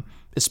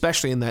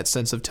 especially in that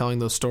sense of telling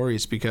those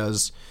stories,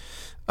 because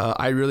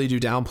I really do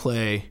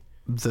downplay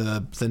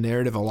the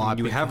narrative a lot.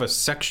 You have a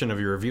section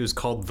of your reviews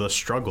called The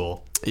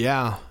Struggle.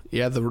 Yeah,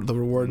 the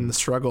reward and the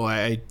struggle.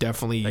 I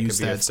definitely use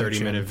that. Could be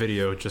a 30-minute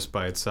video just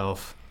by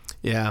itself.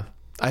 Yeah,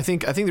 I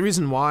think the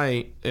reason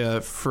why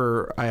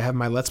I have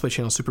my Let's Play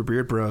channel, Super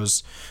Beard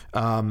Bros,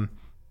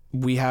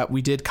 we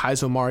did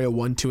Kaizo Mario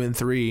 1, 2, and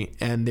 3,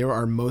 and they were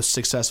our most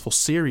successful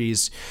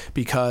series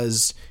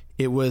because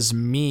it was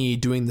me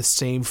doing the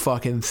same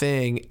fucking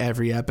thing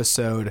every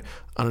episode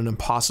on an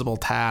impossible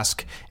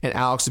task, and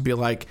Alex would be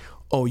like,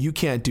 oh, you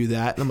can't do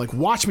that. And I'm like,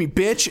 watch me,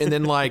 bitch. And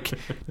then like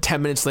 10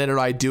 minutes later,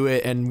 I do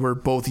it, and we're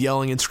both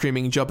yelling and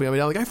screaming and jumping up and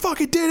down like, I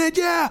fucking did it,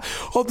 yeah.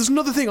 Oh, there's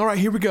another thing. All right,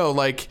 here we go.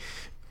 Like,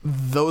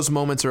 those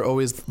moments are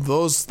always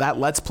that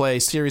Let's Play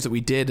series that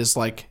we did is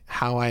like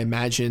how I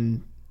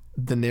imagine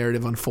the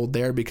narrative unfold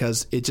there,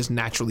 because it just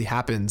naturally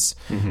happens.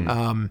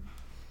 Mm-hmm.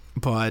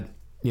 But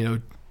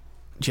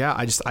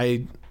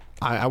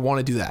I want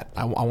to do that.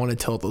 I want to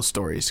tell those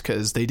stories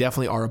because they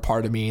definitely are a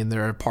part of me, and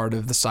they're a part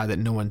of the side that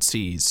no one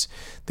sees.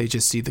 They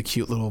just see the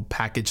cute little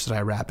package that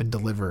I wrap and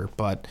deliver.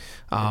 But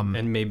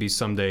and maybe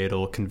someday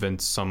it'll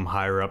convince some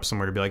higher up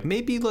somewhere to be like,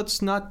 maybe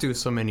let's not do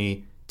so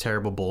many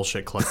terrible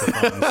bullshit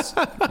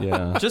collectathons.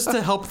 Yeah, just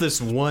to help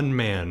this one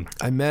man.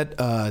 I met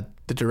the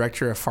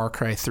director of Far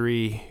Cry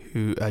 3,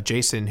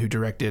 Jason, who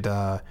directed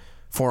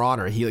For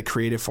Honor. He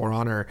created For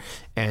Honor,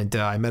 and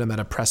I met him at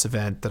a press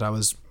event that I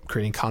was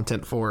creating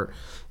content for.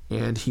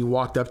 And he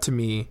walked up to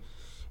me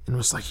and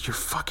was like, your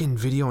fucking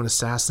video on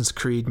Assassin's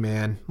Creed,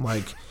 man.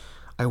 Like,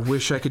 I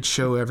wish I could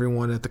show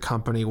everyone at the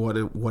company what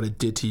it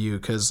did to you,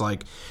 because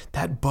like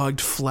that bugged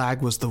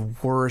flag was the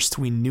worst.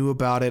 We knew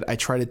about it. I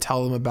tried to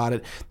tell them about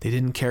it. They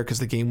didn't care because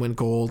the game went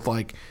gold.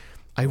 Like,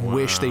 I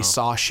wish they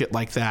saw shit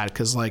like that,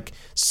 because like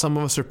some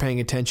of us are paying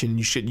attention.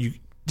 You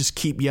just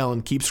keep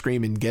yelling, keep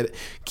screaming,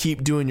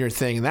 keep doing your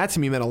thing. And that to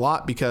me meant a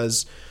lot,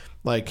 because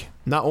like,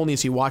 not only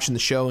is he watching the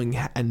show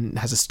and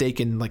has a stake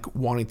in like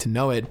wanting to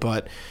know it,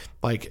 but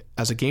like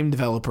as a game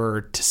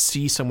developer, to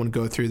see someone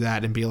go through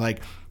that and be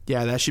like,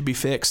 yeah, that should be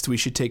fixed. We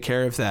should take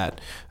care of that.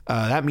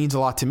 That means a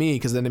lot to me,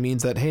 because then it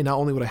means that, hey, not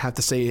only would I have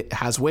to say it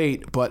has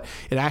weight, but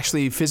it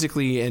actually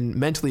physically and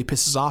mentally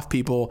pisses off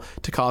people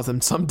to cause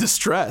them some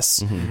distress.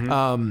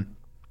 Mm-hmm.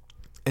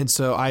 And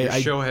so Your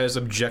show has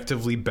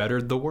objectively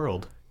bettered the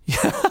world.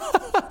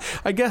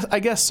 I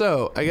guess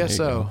so.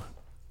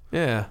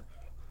 Yeah.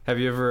 Have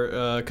you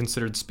ever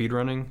considered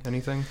speedrunning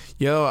anything?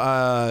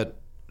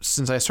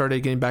 Since I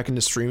started getting back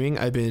into streaming,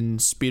 I've been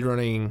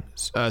speedrunning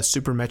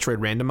Super Metroid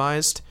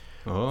Randomized.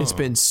 Oh. It's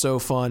been so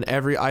fun.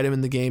 Every item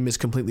in the game is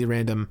completely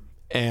random,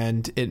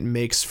 and it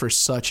makes for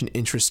such an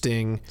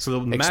interesting So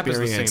the map is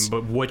the same,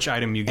 but which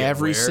item you get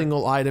Every where?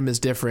 single item is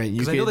different.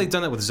 Because I know they've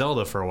done that with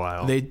Zelda for a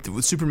while.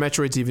 With Super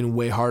Metroid's even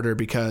way harder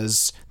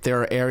because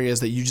there are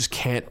areas that you just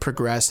can't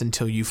progress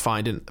until you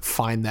find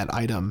that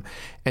item,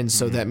 and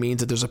so that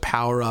means that there's a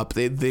power up.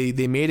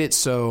 They made it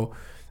so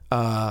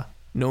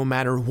no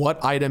matter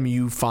what item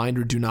you find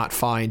or do not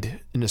find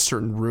in a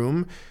certain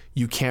room,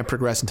 you can't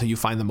progress until you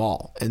find them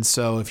all. And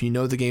so if you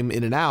know the game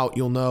in and out,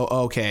 you'll know,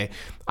 okay,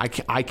 I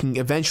can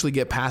eventually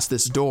get past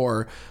this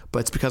door, but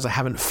it's because I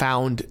haven't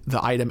found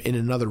the item in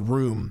another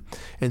room.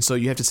 And so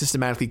you have to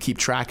systematically keep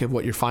track of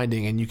what you're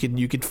finding. And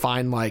you could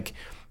find like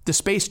the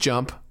space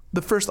jump,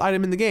 the first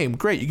item in the game.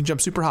 Great, you can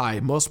jump super high.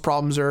 Most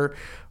problems are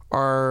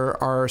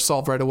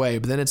solved right away.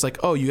 But then it's like,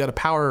 oh, you got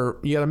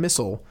a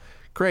missile.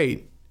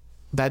 Great.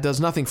 That does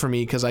nothing for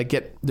me because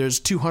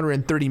there's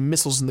 230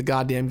 missiles in the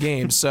goddamn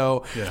game.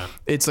 So Yeah.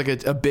 It's like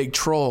a big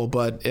troll,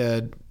 but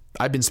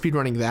I've been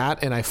speedrunning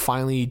that, and I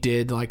finally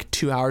did like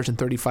 2 hours and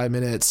 35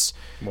 minutes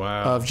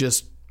Wow. of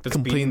just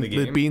completing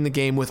beating the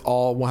game with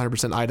all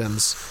 100%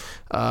 items.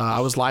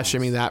 I was live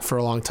streaming that for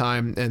a long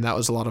time, and that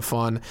was a lot of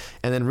fun.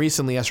 And then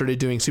recently I started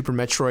doing Super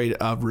Metroid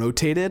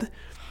Rotated,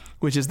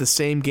 which is the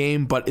same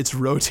game, but it's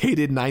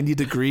rotated 90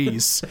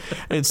 degrees.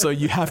 And so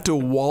you have to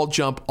wall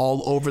jump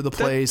all over the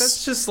place.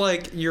 That's just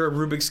like you're a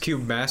Rubik's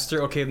Cube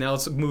master. Okay, now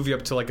let's move you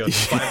up to like a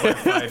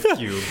 5x5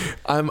 cube.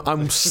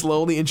 I'm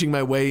slowly inching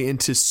my way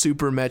into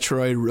Super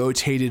Metroid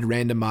Rotated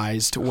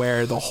Randomized,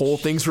 where the whole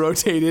thing's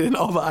rotated and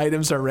all the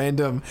items are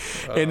random.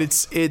 And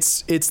it's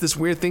this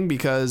weird thing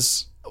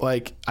because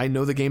like I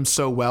know the game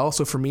so well,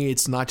 so for me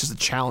it's not just a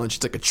challenge,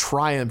 it's like a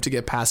triumph to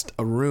get past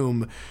a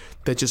room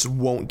that just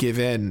won't give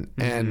in.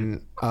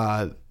 And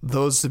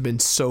those have been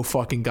so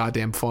fucking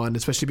goddamn fun,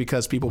 especially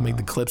because people make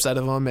the clips out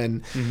of them.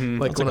 And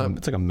like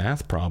it's like a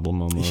math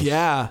problem almost.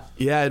 Yeah,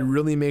 it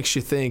really makes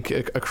you think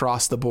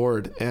across the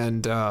board.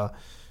 And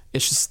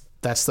it's just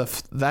that's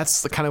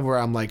the kind of where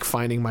I'm like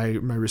finding my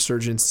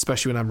resurgence,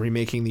 especially when I'm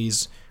remaking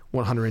these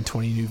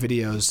 120 new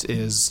videos,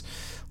 is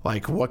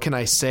like, what can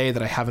I say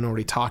that I haven't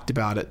already talked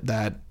about it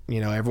that,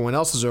 everyone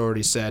else has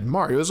already said?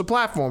 Mario is a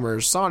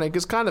platformer. Sonic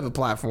is kind of a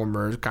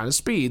platformer, kind of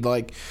speed.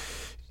 Like,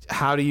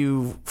 how do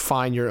you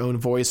find your own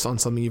voice on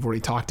something you've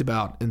already talked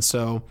about? And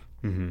so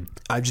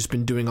I've just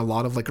been doing a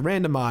lot of like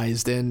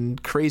randomized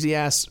and crazy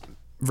ass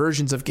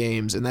versions of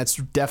games. And that's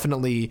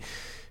definitely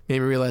made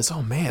me realize,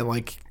 oh man,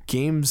 like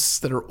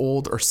games that are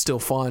old are still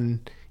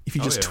fun if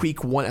you just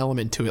tweak one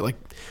element to it. Like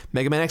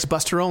Mega Man X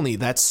Buster Only,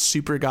 that's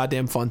super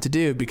goddamn fun to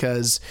do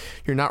because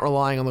you're not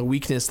relying on the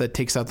weakness that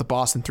takes out the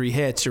boss in 3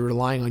 hits. You're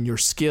relying on your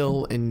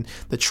skill and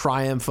the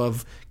triumph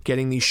of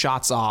getting these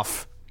shots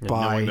off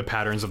by knowing the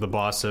patterns of the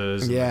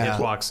bosses and the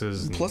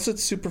hitboxes. Plus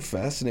it's super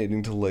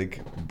fascinating to like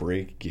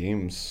break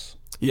games.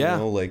 Yeah.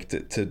 Like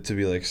to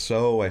be like,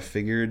 so I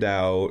figured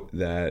out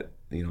that,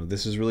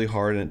 this is really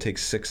hard and it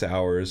takes 6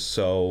 hours.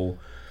 So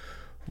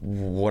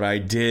what I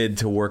did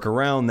to work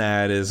around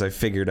that is I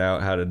figured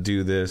out how to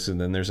do this, and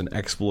then there's an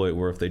exploit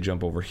where if they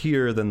jump over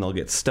here, then they'll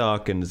get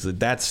stuck, and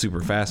that's super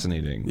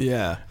fascinating.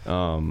 Yeah.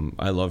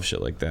 I love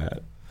shit like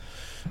that.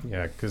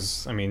 Yeah,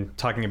 because,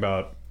 talking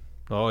about,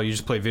 you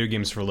just play video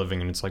games for a living,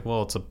 and it's like,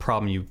 well, it's a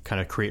problem you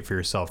kind of create for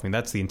yourself.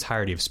 That's the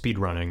entirety of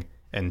speedrunning,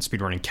 and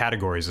speedrunning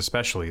categories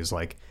especially, is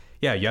like,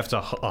 yeah, you have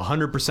to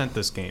 100%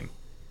 this game.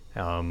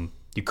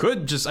 You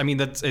could just,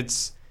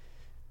 it's...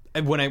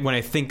 When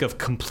I think of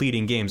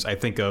completing games, I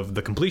think of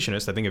The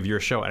Completionist, I think of your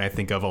show, and I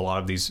think of a lot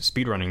of these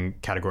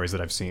speedrunning categories that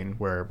I've seen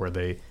where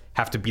they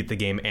have to beat the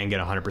game and get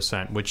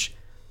 100%, which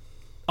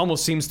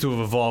almost seems to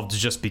have evolved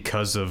just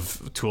because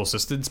of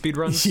tool-assisted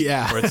speedruns.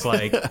 Yeah. Where it's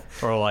like,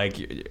 or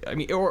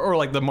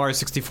like the Mario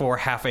 64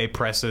 half-A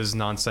presses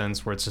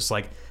nonsense, where it's just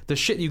like the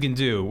shit you can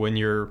do when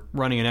you're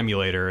running an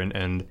emulator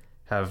and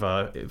have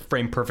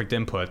frame-perfect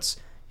inputs.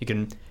 You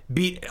can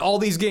beat all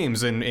these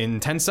games in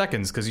 10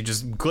 seconds because you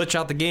just glitch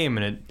out the game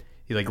and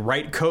you like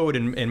write code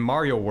in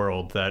Mario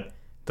World that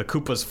the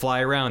Koopas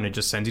fly around and it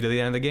just sends you to the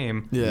end of the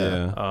game.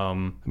 Yeah.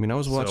 I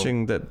was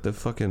watching that the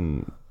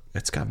fucking,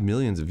 it's got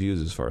millions of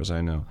views as far as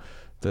I know.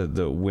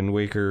 The Wind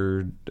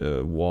Waker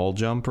wall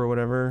jump or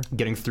whatever.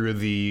 Getting through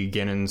the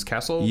Ganon's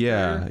castle?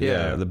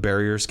 Yeah. The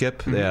barrier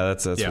skip. Mm-hmm. Yeah,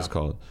 that's what it's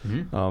called.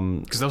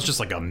 Because that was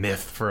just like a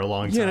myth for a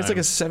long time. Yeah, and it's like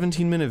a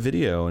 17-minute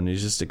video and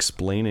he's just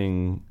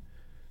explaining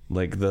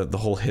like the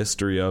whole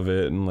history of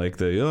it, and like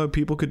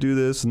people could do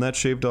this and that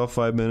shaved off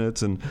 5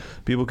 minutes and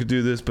people could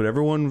do this, but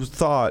everyone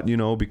thought,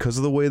 because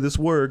of the way this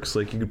works,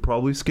 like you could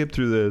probably skip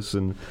through this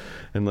and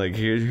like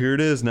here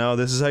it is now,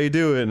 this is how you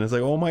do it, and it's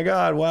like, oh my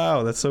god,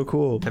 wow, that's so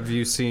cool. Have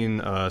you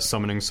seen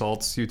Summoning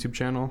Salt's YouTube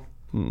channel?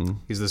 Mm-mm.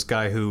 He's this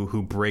guy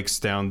who breaks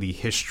down the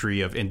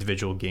history of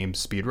individual game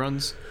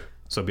speedruns.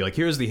 So it'd be like,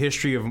 here's the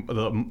history of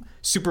the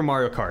Super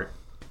Mario Kart.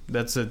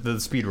 That's the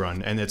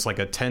speedrun, and it's like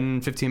a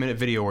 10-15 minute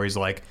video where he's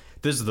like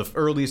this is the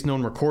earliest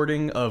known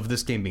recording of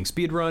this game being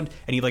speedrunned,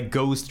 and he like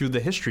goes through the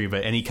history of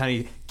it, and he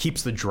kind of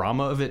keeps the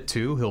drama of it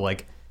too. He'll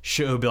like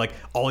be like,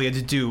 all he had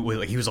to do was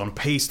like, he was on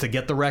pace to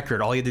get the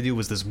record. All he had to do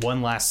was this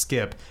one last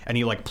skip, and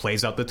he like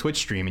plays out the Twitch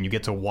stream, and you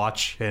get to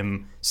watch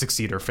him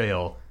succeed or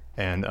fail,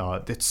 and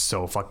it's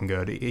so fucking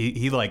good.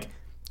 He like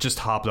just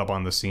hopped up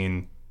on the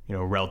scene, you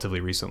know,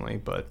 relatively recently,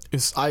 but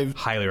I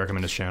highly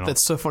recommend his channel.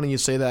 That's so funny you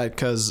say that,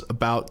 because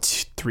about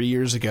 3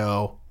 years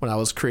ago, when I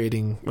was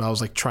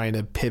like trying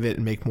to pivot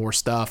and make more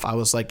stuff, I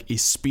was like, a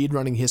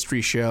speedrunning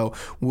history show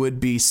would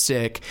be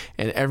sick,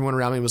 and everyone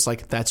around me was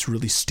like, that's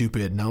really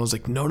stupid, and I was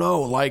like,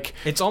 no, like,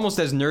 it's almost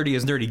as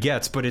nerdy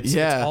gets, but it's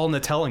all in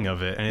the telling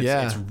of it, and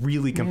it's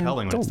really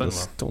compelling when it's done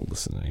well. Don't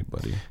listen to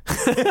anybody.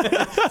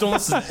 Don't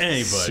listen to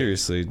anybody.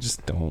 Seriously,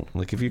 just don't.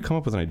 Like, if you come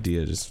up with an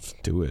idea,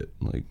 just do it.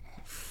 Like,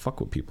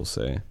 fuck what people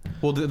say.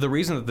 Well, the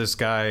reason that this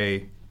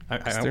guy,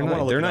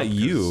 they're not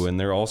you, and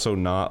they're also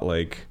not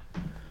like.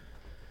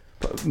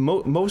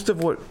 Most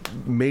of what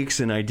makes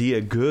an idea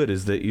good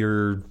is that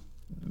you're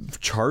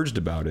charged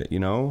about it. You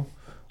know,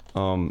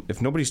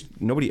 if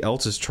nobody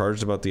else is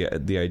charged about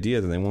the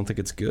idea, then they won't think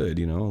it's good.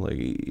 You know,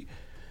 like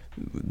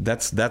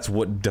that's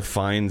what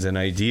defines an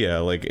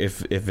idea. Like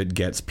if it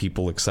gets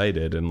people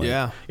excited, and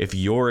like if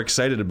you're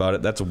excited about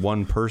it, that's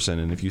one person.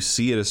 And if you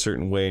see it a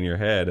certain way in your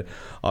head,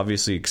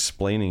 obviously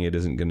explaining it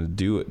isn't going to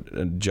do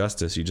it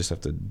justice. You just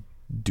have to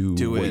do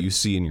what you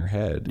see in your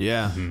head.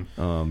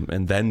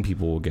 And then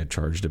people will get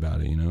charged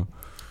about it, you know.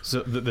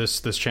 So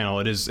this channel,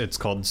 it's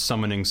called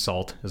Summoning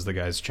Salt is the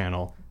guy's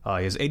channel.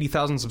 He has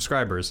 80,000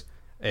 subscribers,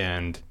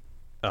 and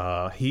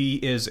he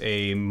is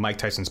a Mike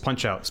Tyson's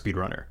Punch-Out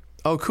speedrunner.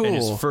 Oh, cool.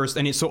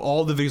 And so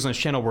all the videos on his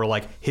channel were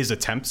like his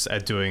attempts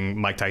at doing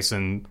Mike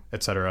Tyson,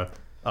 etc.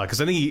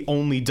 Because I think he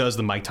only does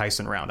the Mike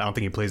Tyson round. I don't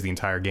think he plays the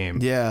entire game.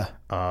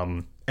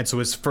 And so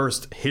his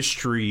first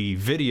history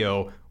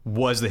video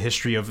was the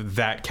history of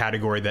that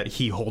category that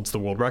he holds the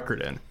world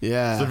record in.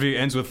 So the video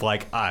ends with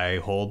like, I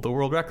hold the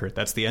world record.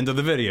 That's the end of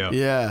the video.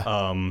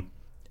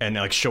 And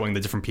like showing the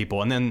different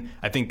people. And then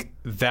I think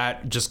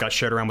that just got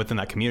shared around within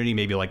that community,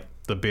 maybe like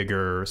the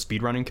bigger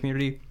speedrunning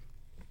community.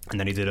 And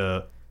then he did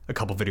a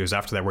couple videos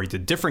after that where he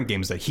did different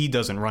games that he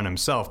doesn't run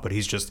himself, but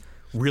he's just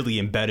really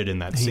embedded in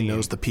that scene. He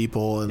knows the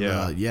people. And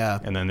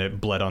and then it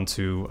bled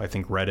onto, I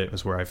think Reddit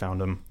is where I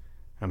found him.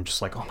 I'm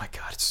just like, oh my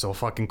God, it's so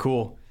fucking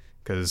cool.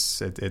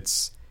 Because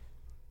it's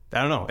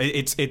I don't know.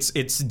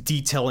 It's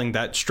detailing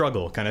that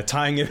struggle, kind of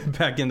tying it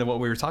back into what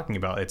we were talking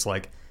about. It's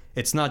like,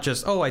 it's not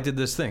just, oh, I did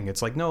this thing.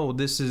 It's like, no,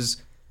 this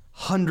is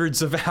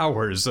hundreds of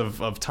hours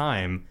of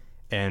time.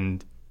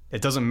 And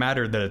it doesn't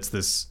matter that it's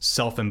this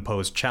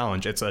self-imposed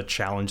challenge. It's a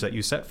challenge that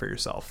you set for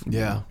yourself.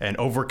 And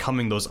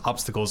overcoming those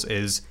obstacles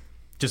is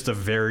just a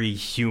very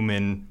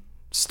human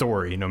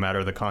story, no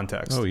matter the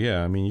context. Oh,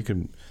 yeah. I mean, you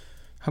can...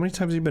 How many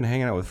times have you been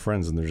hanging out with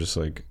friends and they're just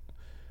like,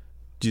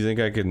 do you think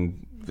I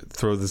can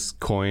throw this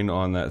coin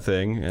on that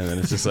thing? And then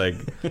it's just like,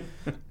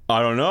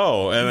 I don't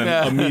know. And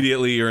then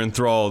immediately you're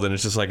enthralled, and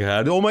it's just like,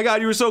 oh my God,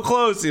 you were so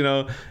close. You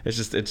know, it's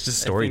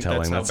just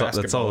storytelling.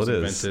 That's all it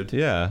is. Invented.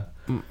 Yeah.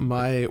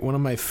 One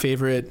of my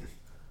favorite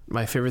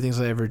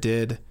things I ever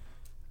did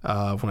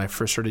when I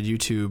first started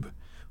YouTube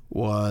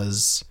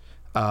was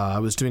I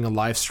was doing a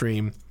live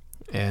stream,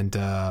 and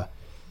Greg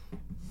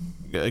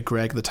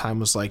at the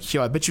time was like,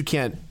 yo, I bet you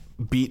can't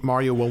beat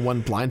Mario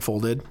 1-1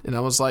 blindfolded. And I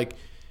was like,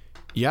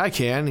 yeah, I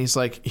can. And he's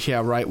like,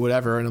 yeah, right,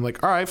 whatever. And I'm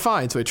like, all right,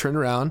 fine. So I turned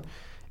around,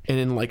 and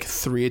in like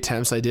 3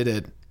 attempts I did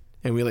it,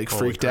 and we like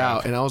freaked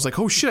out. And I was like,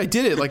 oh shit, I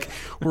did it. Like,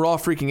 we're all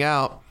freaking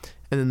out.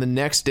 And then the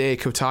next day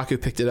Kotaku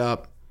picked it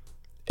up,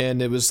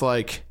 and it was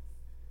like,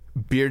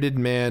 bearded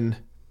man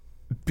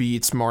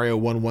beats Mario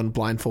 1-1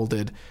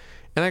 blindfolded.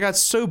 And I got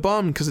so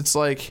bummed, because it's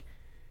like,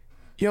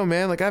 yo,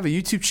 man, like, I have a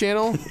YouTube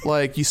channel.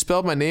 Like, you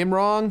spelled my name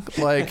wrong.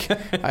 Like,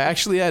 I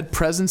actually had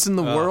presence in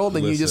the world,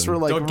 and you just were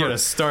like... Don't get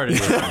us started.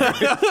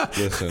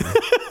 Listen,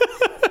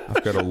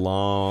 I've got a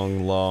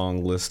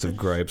long list of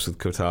gripes with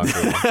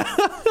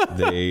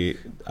Kotaku.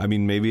 I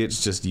mean, maybe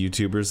it's just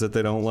YouTubers that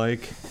they don't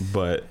like,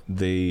 but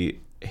they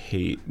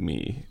hate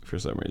me for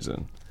some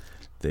reason.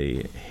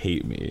 They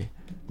hate me.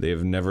 They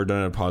have never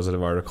done a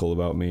positive article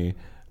about me.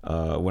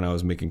 When I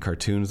was making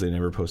cartoons, they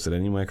never posted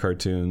any of my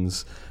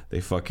cartoons. They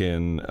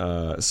fucking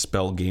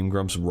spell Game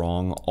Grumps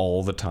wrong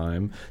all the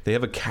time. They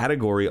have a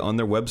category on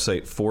their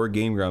website for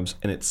Game Grumps,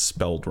 and it's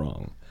spelled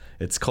wrong.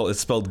 It's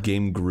spelled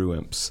Game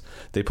Gruimps.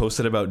 They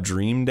posted about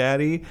Dream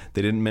Daddy.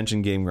 They didn't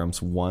mention Game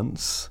Grumps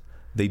once.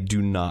 They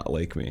do not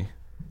like me.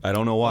 I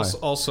don't know why.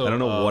 Also, I don't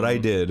know what I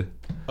did.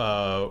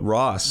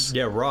 Ross.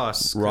 Yeah,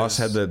 Ross. Ross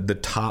had the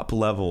top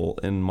level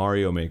in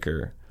Mario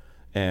Maker.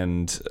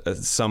 And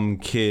some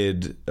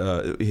kid,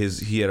 Ross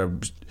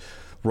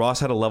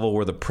had a level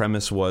where the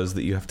premise was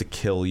that you have to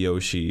kill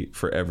Yoshi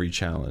for every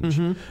challenge.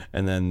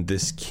 And then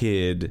this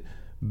kid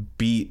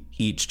beat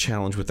each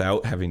challenge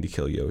without having to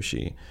kill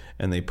Yoshi.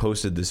 And they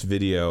posted this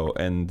video,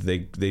 and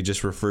they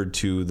just referred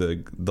to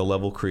the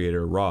level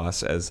creator,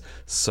 Ross, as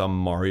some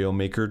Mario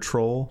Maker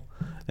troll.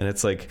 And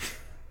it's like,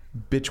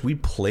 bitch, we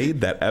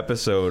played that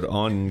episode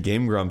on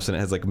Game Grumps and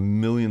it has like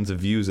millions of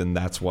views, and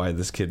that's why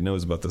this kid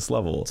knows about this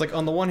level. It's like,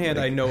 on the one hand,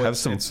 I know have it's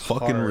some it's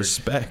fucking hard.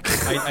 respect.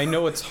 I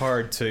know it's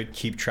hard to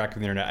keep track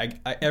of the internet.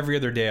 Every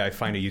other day I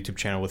find a YouTube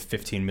channel with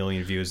 15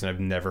 million views and I've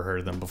never heard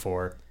of them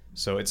before.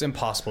 So it's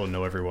impossible to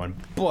know everyone.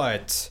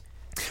 But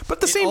But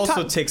at the it same also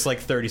time, takes like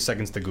 30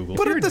 seconds to Google.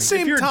 but at the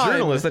same If you're a time,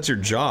 journalist, that's your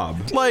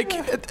job. like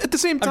at the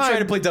same I'm time, trying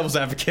to play devil's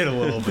advocate a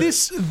little bit.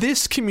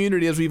 this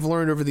community, as we've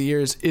learned over the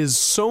years, is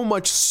so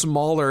much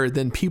smaller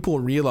than people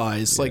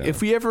realize. Like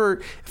if I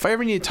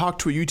ever need to talk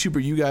to a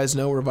YouTuber you guys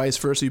know, or vice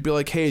versa, you'd be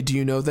like, hey, do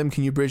you know them?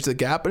 Can you bridge the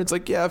gap? And it's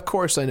like, yeah, of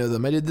course I know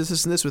them. I did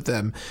this and this with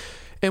them.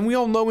 And we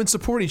all know and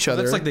support each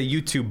other. That's like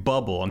the YouTube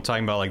bubble. I'm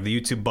talking about like the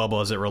YouTube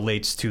bubble as it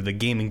relates to the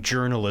gaming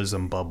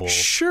journalism bubble.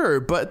 Sure,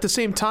 but at the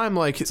same time,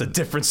 like It's a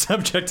different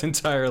subject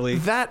entirely.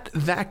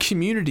 that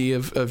community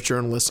of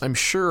journalists, I'm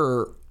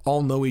sure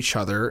all know each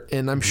other,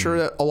 and I'm sure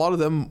that a lot of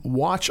them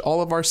watch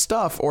all of our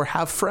stuff or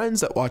have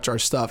friends that watch our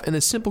stuff. And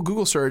a simple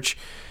Google search,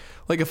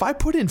 like if I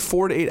put in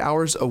 4 to 8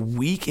 hours a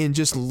week in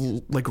just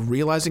like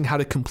realizing how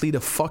to complete a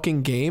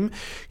fucking game,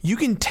 you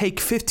can take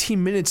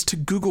 15 minutes to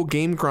Google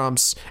Game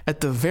Grumps at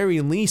the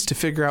very least to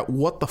figure out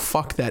what the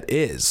fuck that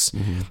is.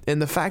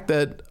 And the fact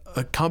that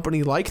a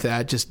company like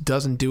that just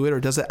doesn't do it or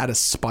does it out of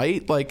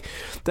spite, like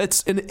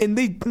that's and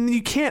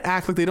you can't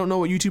act like they don't know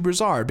what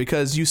YouTubers are,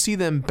 because you see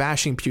them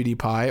bashing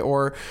PewDiePie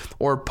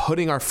or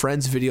putting our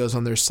friends' videos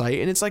on their site,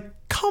 and it's like,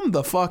 come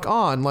the fuck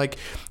on. Like,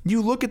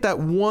 you look at that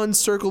one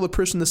circle of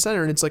person in the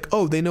center and it's like,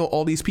 oh, they know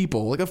all these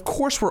people. Like, of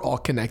course we're all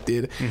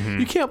connected.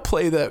 You can't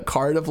play that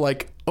card of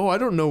like, oh, I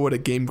don't know what a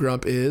Game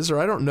Grump is, or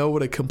I don't know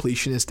what a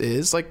completionist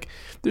is. Like,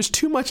 there's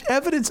too much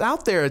evidence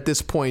out there at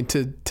this point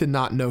to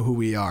not know who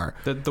we are.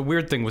 The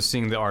weird thing was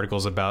seeing the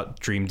articles about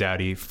Dream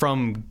Daddy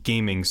from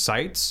gaming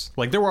sites.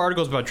 Like, there were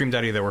articles about Dream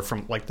Daddy that were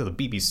from, like, the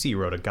BBC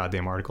wrote a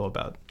goddamn article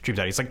about Dream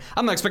Daddy. It's like,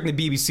 I'm not expecting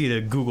the BBC to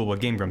Google what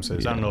Game Grumps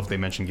is. I don't know if they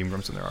mentioned Game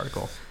Grumps in their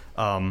article.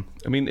 I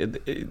mean,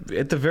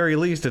 at the very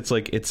least, it's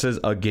like it says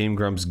a Game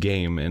Grumps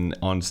game, and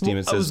on Steam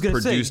it says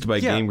produced by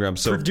Game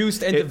Grumps. So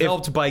produced and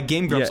developed by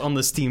Game Grumps on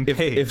the Steam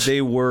page. If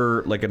they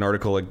were like an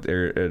article, like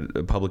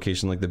a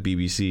publication like the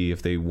BBC,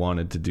 if they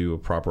wanted to do a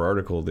proper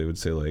article, they would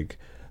say like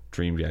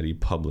Dream Daddy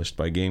published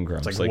by Game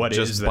Grumps, like what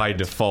just is that? by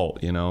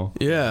default, you know?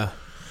 Yeah.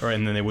 Or,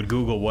 and then they would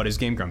Google what is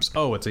Game Grumps.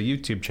 Oh, it's a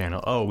YouTube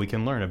channel. Oh, we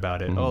can learn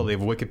about it. Oh, they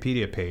have a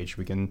Wikipedia page.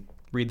 We can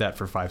read that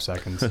for 5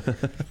 seconds.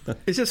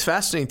 It's just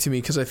fascinating to me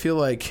because I feel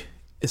like,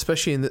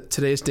 especially in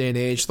today's day and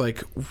age,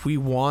 like we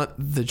want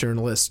the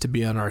journalists to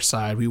be on our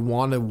side. We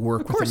want to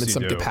work with them in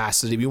some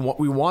capacity. We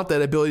want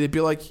that ability to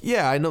be like,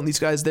 yeah, I know these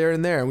guys there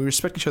and there, and we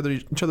respect each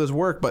other's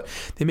work. But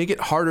they make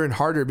it harder and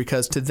harder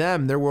because to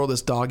them, their world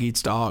is dog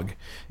eats dog,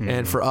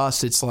 and for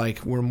us, it's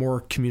like we're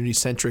more community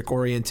centric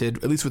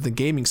oriented. At least with the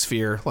gaming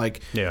sphere,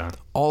 like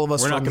all of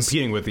us, we're not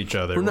competing with each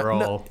other. We're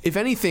all, if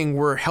anything,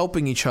 we're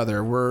helping each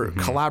other. We're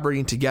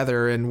collaborating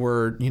together, and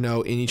we're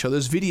in each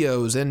other's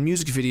videos and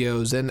music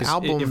videos and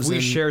albums. If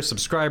we share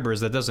subscribers,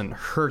 that doesn't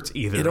hurt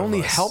either. It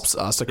only helps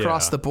us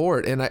across the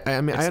board. And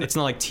I mean, it's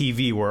not like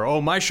TV where,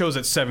 oh, my show's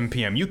at 7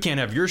 p.m. You can't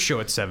have your show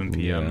at 7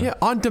 p.m. Yeah,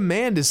 on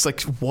demand is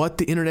like what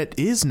the internet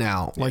is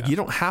now. Like you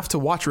don't have to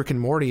watch Rick and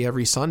Morty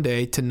every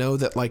Sunday to know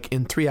that like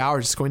in 3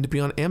 hours it's going to be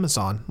on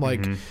Amazon.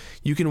 Like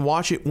you can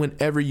watch it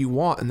whenever you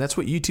want, and that's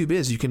what YouTube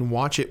is. You can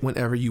watch it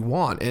whenever you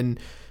want. And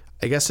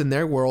I guess in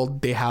their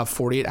world, they have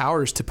 48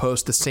 hours to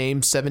post the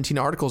same 17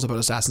 articles about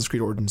Assassin's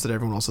Creed Origins that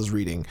everyone else is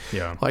reading.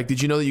 Yeah. Like,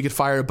 did you know that you could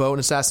fire a bow in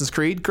Assassin's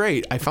Creed?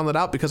 Great. I found that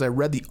out because I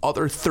read the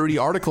other 30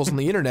 articles on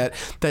the internet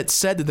that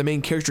said that the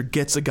main character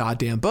gets a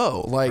goddamn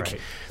bow. Like,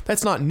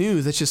 that's not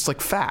news. That's just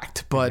like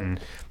fact. But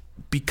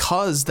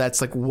because that's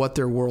like what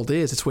their world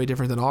is, it's way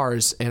different than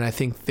ours. And I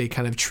think they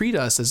kind of treat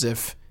us as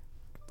if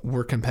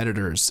we're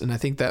competitors. And I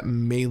think that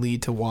may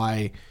lead to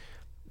why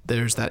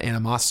there's that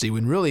animosity,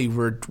 when really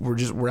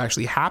we're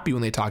actually happy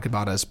when they talk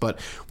about us, but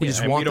we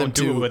just want them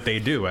to do what they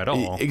do at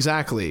all.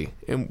 Exactly.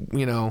 And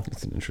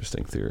it's an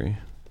interesting theory.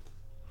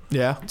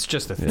 Yeah, it's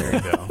just a theory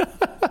though.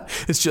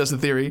 It's just a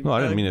theory. Well,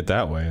 I didn't mean it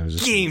that way. It was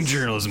just game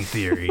journalism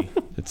theory.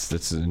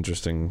 It's an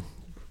interesting.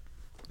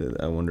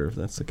 I wonder if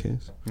that's the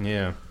case.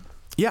 Yeah.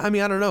 I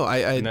mean, I don't know.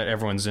 Not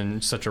everyone's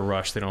in such a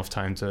rush; they don't have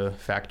time to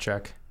fact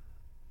check.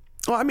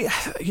 Well, I mean,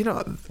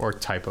 or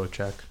typo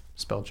check,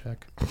 spell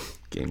check.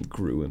 Game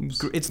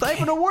Grumps. It's not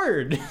even a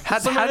word.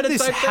 How did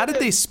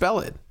they spell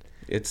it?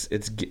 It's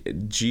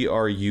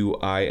GRUIMPS.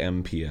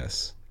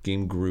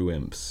 Game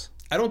Grumps.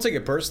 I don't take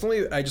it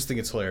personally. I just think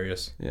it's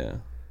hilarious. Yeah.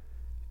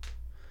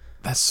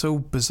 That's so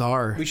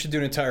bizarre. We should do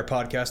an entire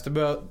podcast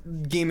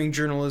about gaming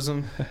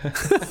journalism.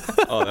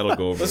 Oh, that'll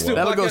go over well.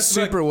 That'll go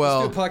super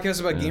well. Let's do a podcast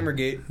about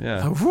Gamergate.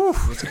 Yeah.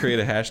 Let's create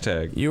a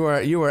hashtag. You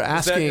are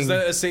asking. Is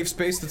that a safe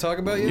space to talk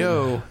about?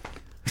 Yo.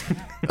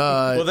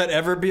 Will that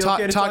ever be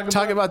okay to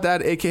talk about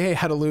that, aka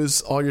how to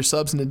lose all your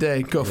subs in a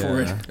day? Go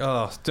for it.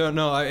 Oh, don't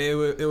know.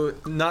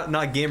 It not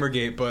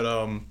Gamergate, but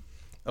I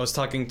was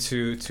talking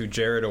to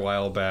Jared a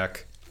while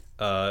back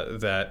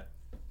that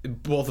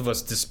both of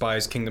us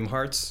despise Kingdom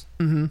Hearts.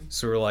 Mm-hmm.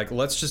 So we're like,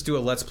 let's just do a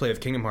Let's Play of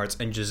Kingdom Hearts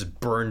and just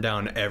burn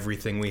down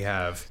everything we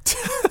have.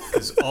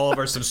 Because all of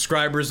our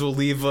subscribers will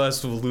leave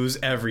us, we'll lose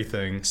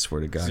everything. I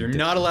swear to God. So you're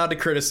not allowed to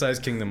criticize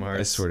Kingdom Hearts.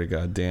 I swear to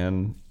God,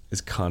 Dan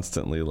is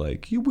constantly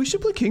like, we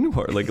should play Kingdom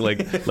Hearts.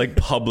 Like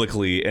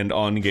publicly and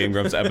on Game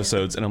Grumps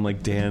episodes. And I'm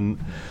like,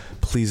 Dan,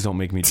 please don't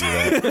make me do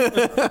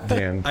that.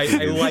 Dan, I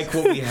like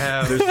what we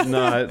have.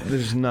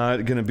 there's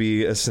not going to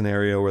be a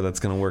scenario where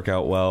that's going to work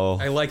out well.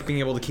 I like being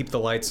able to keep the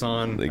lights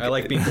on. I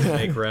like being able to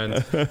make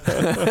rent.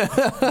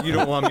 You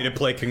don't want me to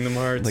play Kingdom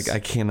Hearts. Like, I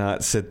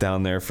cannot sit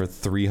down there for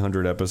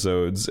 300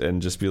 episodes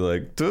and just be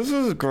like, this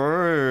is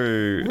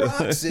great.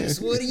 Roxas,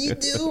 what are you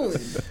doing?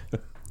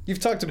 You've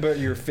talked about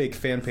your fake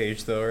fan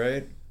page, though,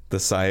 right? The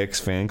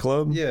Psyx fan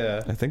club?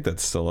 Yeah. I think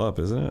that's still up,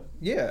 isn't it?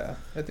 Yeah.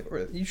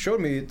 You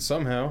showed me it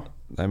somehow.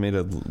 I made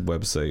a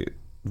website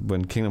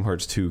when Kingdom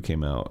Hearts 2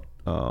 came out.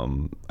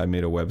 I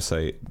made a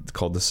website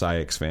called the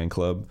Psyx fan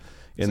club.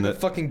 It's like a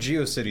fucking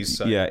GeoCities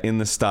site. Yeah, in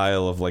the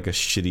style of like a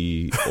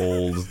shitty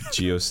old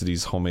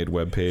GeoCities homemade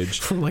webpage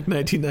from like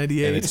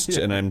 1998.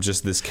 And I'm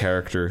just this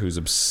character who's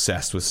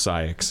obsessed with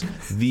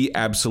Psyx, the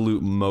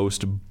absolute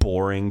most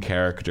boring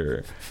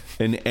character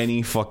in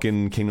any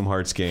fucking Kingdom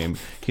Hearts game.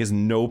 He has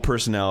no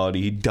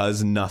personality. He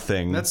does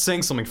nothing. That's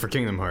saying something for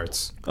Kingdom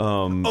Hearts.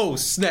 Oh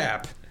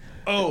snap!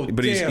 Oh,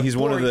 but damn, he's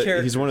one of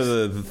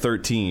the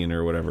 13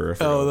 or whatever.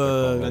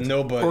 The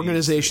nobody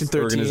Organization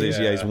 13.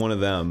 Organization, yeah, he's one of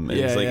them. And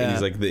yeah, and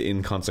he's like the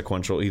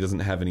inconsequential. He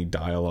doesn't have any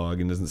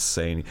dialogue and doesn't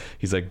say any.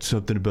 He's like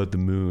something about the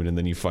moon, and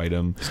then you fight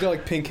him. He's got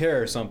like pink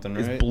hair or something,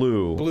 right? It's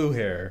blue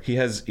hair.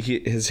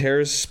 His hair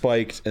is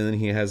spiked, and then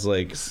he has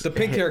like the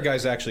pink hair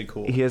guy's actually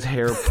cool. He has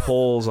hair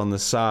pulls on the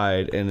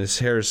side, and his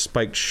hair is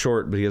spiked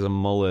short, but he has a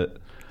mullet,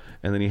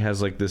 and then he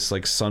has like this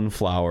like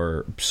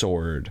sunflower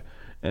sword.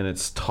 And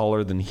it's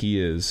taller than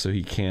he is, so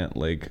he can't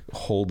like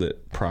hold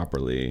it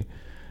properly.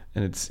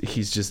 And it's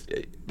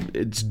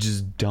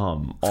just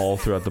dumb all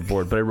throughout the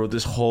board. But I wrote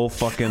this whole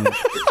fucking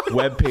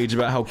webpage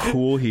about how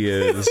cool he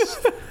is,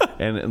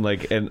 and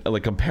like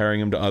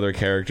comparing him to other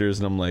characters.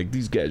 And I'm like,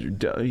 these guys are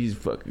dumb. He's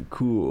fucking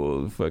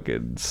cool.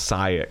 Fucking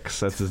Psyx.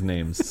 That's his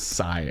name,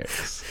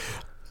 Psyx.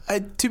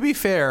 To be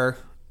fair,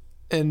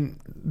 and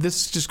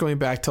this is just going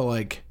back to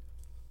like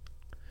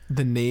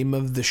the name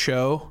of the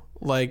show,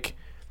 like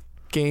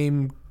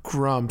Game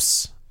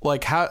Grumps,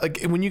 like how,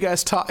 like when you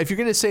guys talk, if you're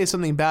gonna say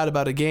something bad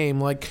about a game,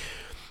 like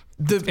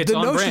the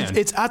notion,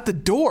 it's at the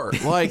door.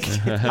 Like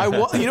you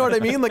know what I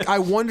mean? Like I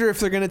wonder if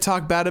they're gonna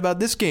talk bad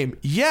about this game.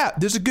 Yeah,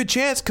 there's a good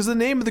chance because the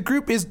name of the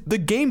group is the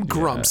Game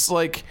Grumps. Yeah.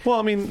 Like, well,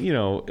 I mean, you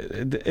know,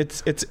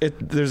 it's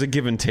there's a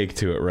give and take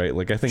to it, right?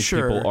 Like I think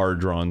people are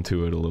drawn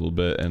to it a little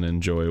bit and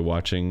enjoy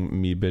watching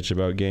me bitch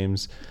about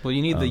games. Well,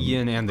 you need the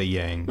yin and the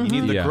yang.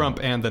 You need the grump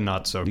and the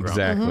not so grump.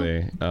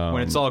 Exactly.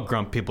 When it's all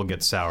grump, people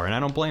get sour, and I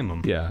don't blame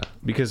them. Yeah,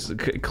 because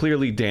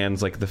clearly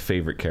Dan's like the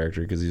favorite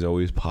character because he's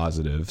always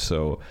positive.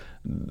 So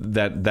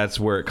that's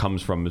where it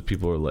comes from. Is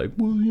people are like,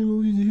 well, you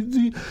know,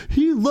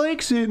 he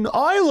likes it and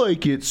I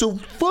like it, so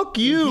fuck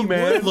you,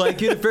 man. He would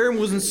like it if Aaron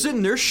wasn't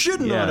sitting there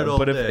shitting on it all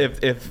day.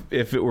 But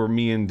if it were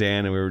me and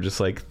Dan and we were just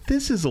like,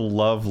 this is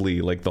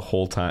lovely, like the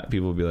whole time,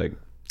 people would be like,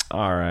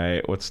 all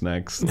right, what's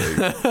next?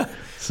 Like,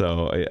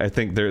 so I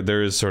think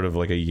there is sort of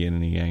like a yin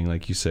and a yang,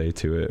 like you say,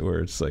 to it, where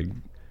it's like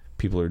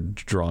people are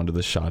drawn to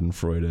the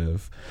Schadenfreude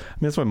of. I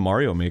mean, that's why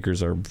Mario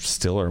Makers are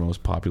still our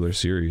most popular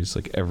series.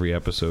 Like every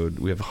episode,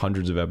 we have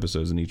hundreds of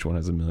episodes, and each one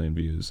has 1 million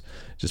views,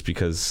 just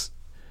because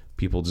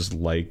people just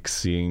like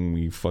seeing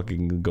me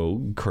fucking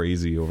go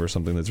crazy over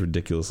something that's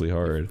ridiculously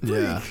hard.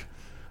 Yeah,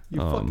 you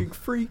fucking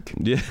freak.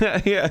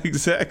 Yeah,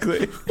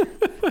 exactly.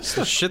 It's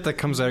the shit that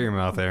comes out of your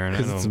mouth, Aaron.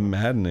 Because it's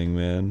maddening,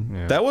 man.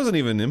 Yeah. That wasn't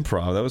even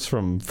improv. That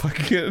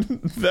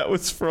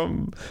was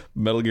from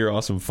Metal Gear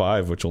Awesome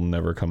 5, which will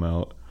never come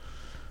out.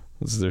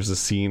 There's a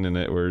scene in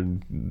it where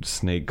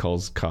Snake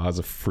calls Kaz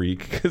a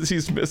freak because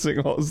he's missing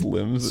all his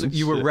limbs. So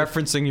you were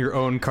referencing your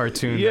own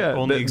cartoon that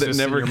only exists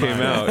that never in your came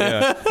mind. out.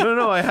 Yeah.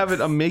 No, I have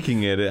it. I'm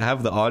making it. I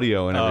have the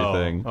audio and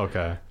everything.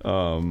 Okay.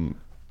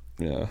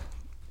 Yeah.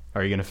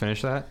 Are you gonna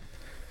finish that?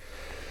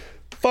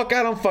 Fuck,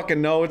 I don't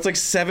fucking know. It's like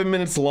 7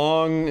 minutes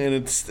long,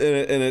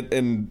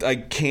 and I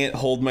can't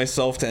hold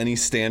myself to any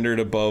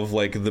standard above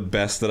like the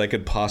best that I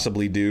could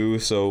possibly do.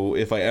 So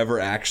if I ever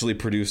actually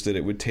produced it,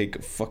 it would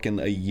take fucking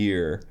a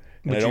year.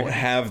 And I don't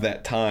have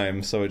that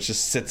time, so it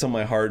just sits on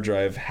my hard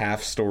drive,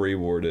 half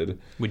storyboarded.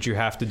 Would you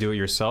have to do it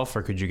yourself,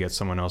 or could you get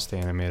someone else to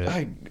animate it?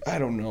 I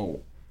don't know.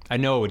 I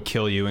know it would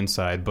kill you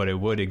inside, but it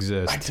would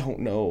exist. I don't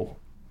know.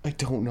 That's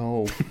the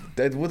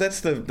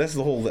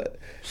whole.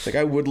 Like,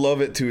 I would love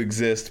it to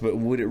exist, but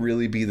would it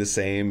really be the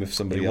same if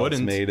somebody else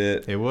made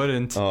it? It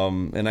wouldn't.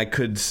 And I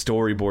could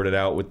storyboard it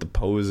out with the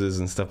poses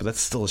and stuff, but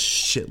that's still a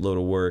shitload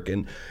of work.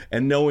 And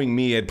knowing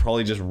me, I'd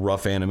probably just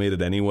rough animate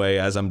it anyway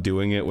as I'm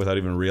doing it without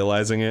even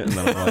realizing it. And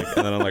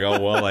then I'm like,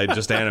 oh well, I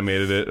just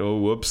animated it. Oh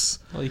whoops.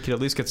 Well, you could at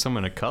least get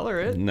someone to color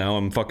it. Now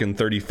I'm fucking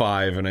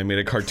 35, and I made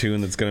a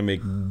cartoon that's gonna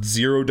make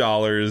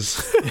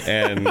 $0,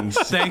 and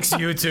thanks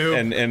YouTube.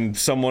 And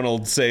someone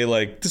will say, say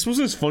like, this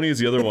wasn't as funny as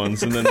the other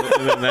ones, and then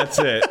that's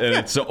it, and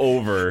it's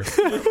over.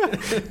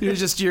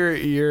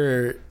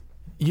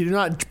 You're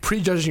not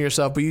prejudging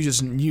yourself, but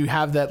you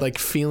have that like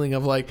feeling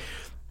of like,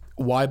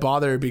 why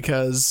bother?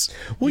 Because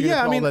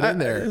I mean, that in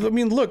there. I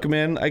mean, look,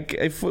 man,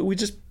 we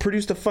just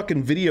produced a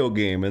fucking video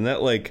game, and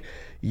that like,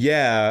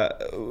 yeah,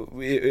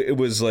 it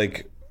was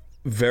like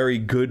very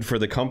good for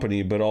the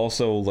company, but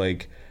also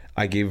like,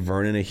 I gave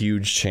Vernon a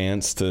huge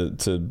chance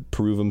to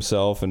prove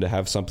himself and to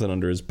have something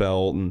under his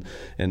belt,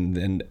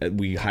 and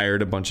we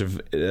hired a bunch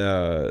of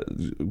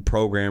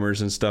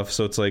programmers and stuff.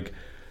 So it's like,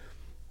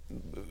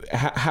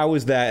 how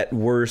is that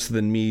worse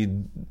than me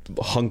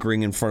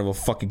hunkering in front of a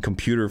fucking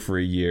computer for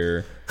a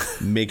year,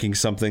 making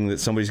something that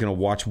somebody's going to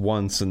watch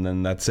once and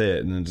then that's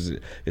it,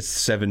 and it's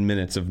 7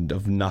 minutes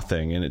of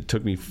nothing, and it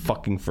took me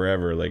fucking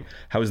forever. Like,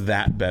 how is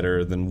that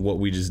better than what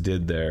we just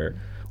did there?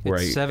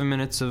 It's 7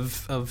 minutes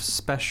of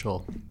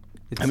special.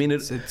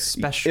 It's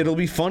special. It'll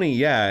be funny,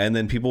 yeah, and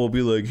then people will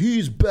be like,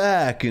 "He's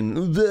back,"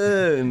 and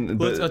then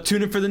I'll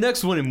tune in for the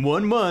next one in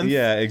 1 month.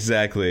 Yeah,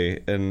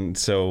 exactly, and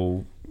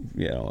so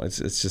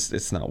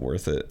it's not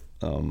worth it.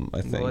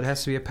 I think. Well, it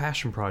has to be a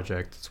passion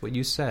project. That's what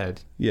you said.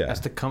 Yeah, it has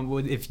to come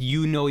with. If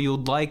you know you'll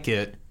like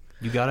it,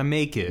 you got to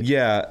make it.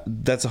 Yeah,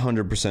 that's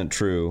 100%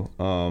 true.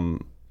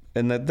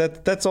 And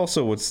that's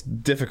also what's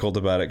difficult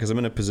about it, because I'm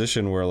in a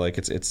position where like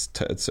it's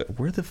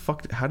where the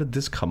fuck, how did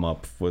this come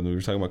up when we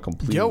were talking about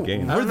completing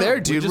games? We're there,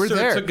 dude. We're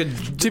there.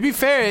 To be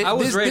fair, I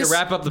was ready to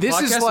wrap up the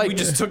podcast. Like, we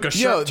just took a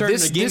sharp turn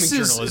into gaming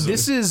journalism.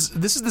 This is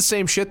the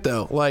same shit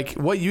though. Like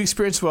what you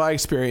experienced, what I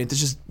experienced.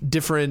 It's just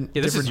different.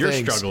 Yeah, this different is your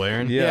things. struggle,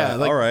 Aaron. Yeah.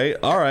 like,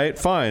 all right,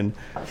 fine.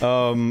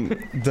 What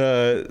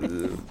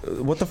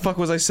the fuck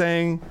was I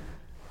saying?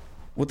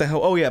 What the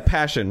hell? Oh yeah,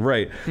 passion,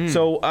 right.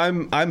 So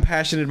I'm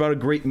passionate about a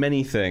great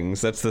many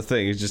things. That's the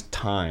thing. It's just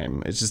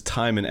time. It's just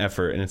time and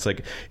effort. And it's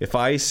like, if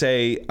I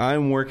say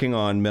I'm working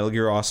on Metal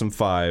Gear Awesome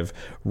 5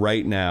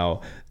 right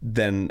now,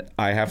 then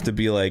I have to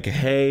be like,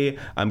 hey,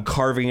 I'm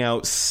carving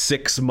out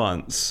 6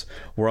 months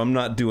where I'm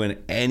not doing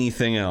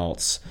anything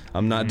else.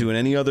 I'm not doing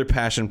any other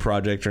passion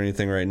project or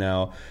anything right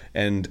now.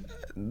 And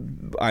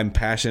I'm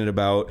passionate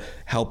about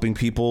helping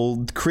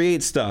people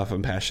create stuff.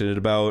 I'm passionate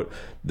about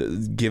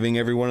giving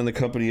everyone in the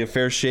company a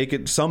fair shake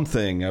at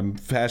something. I'm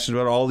passionate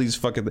about all these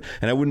fucking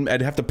and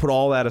I'd have to put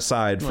all that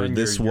aside for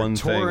this one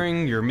thing. You're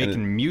touring, you're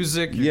making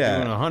music, you're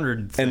doing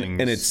 100 things.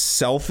 And it's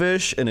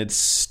selfish and it's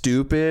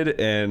stupid,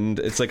 and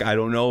it's like, I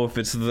don't know if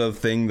it's the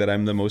thing that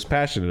I'm the most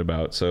passionate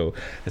about. So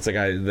it's like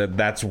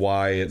that's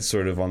why it's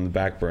sort of on the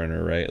back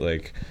burner, right?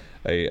 Like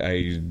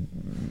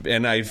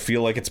I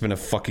feel like it's been a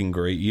fucking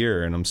great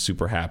year, and I'm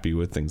super happy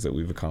with things that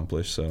we've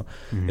accomplished. So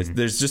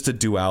there's just a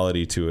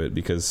duality to it,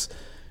 because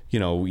you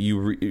know,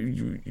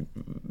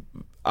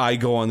 I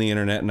go on the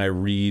internet and I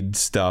read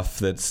stuff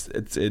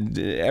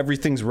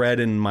everything's read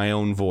in my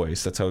own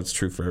voice. That's how it's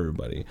true for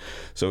everybody.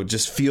 So it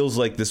just feels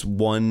like this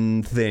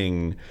one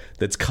thing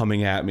that's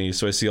coming at me.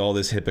 So I see all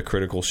this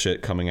hypocritical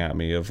shit coming at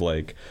me of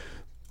like,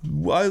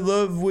 I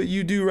love what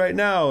you do right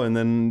now, and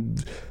then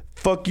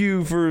fuck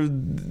you for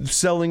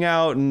selling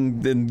out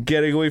and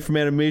getting away from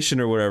animation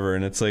or whatever.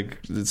 And it's like,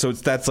 so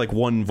that's like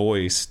one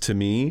voice to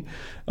me,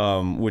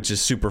 which is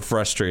super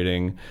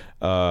frustrating.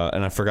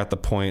 And I forgot the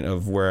point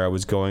of where I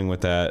was going with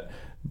that,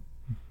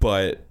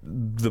 but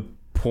the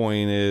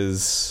point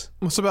is,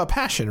 it's about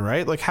passion,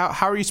 right? Like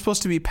how are you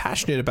supposed to be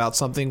passionate about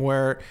something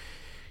where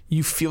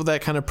you feel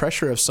that kind of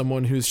pressure of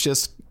someone who's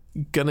just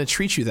gonna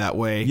treat you that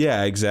way?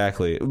 Yeah,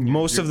 exactly.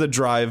 Most of the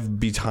drive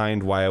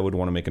behind why I would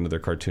want to make another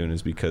cartoon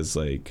is because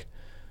like,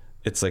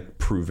 it's like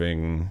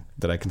proving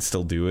that I can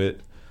still do it,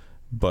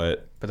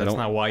 but that's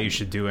not why you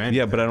should do anything.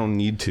 Yeah, but I don't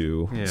need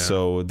to. Yeah.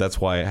 So that's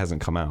why it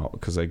hasn't come out,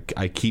 because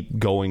I keep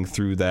going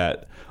through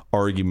that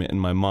argument in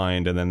my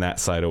mind, and then that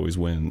side always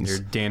wins. You're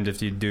damned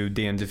if you do,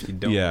 damned if you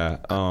don't. Yeah.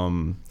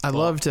 I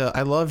loved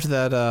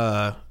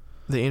that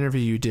the interview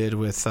you did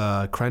with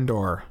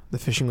Krendor, the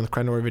Fishing with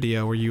Krendor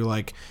video, where you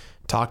like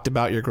talked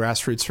about your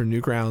grassroots for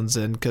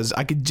Newgrounds, and because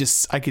I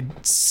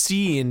could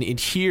see and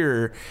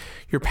hear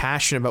your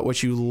passion about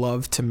what you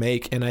love to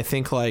make. And I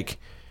think, like,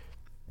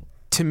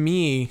 to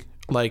me,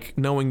 like,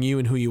 knowing you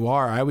and who you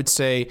are, I would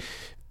say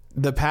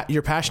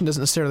your passion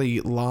doesn't necessarily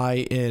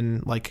lie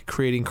in like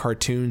creating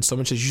cartoons so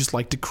much as you just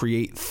like to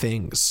create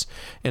things.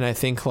 And I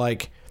think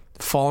like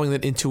following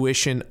that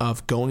intuition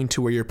of going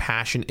to where your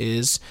passion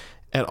is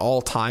at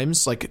all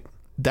times, like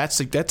that's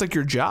like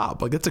your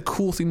job. Like that's a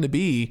cool thing to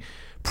be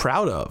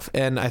proud of.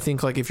 And I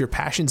think like if your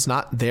passion's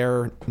not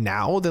there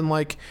now, then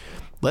like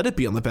let it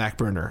be on the back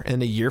burner.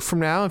 And a year from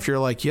now, if you're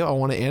like, yo, I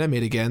want to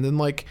animate again, then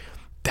like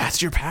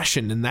that's your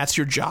passion and that's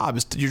your job.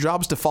 Your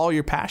job is to follow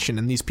your passion.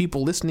 And these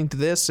people listening to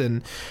this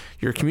and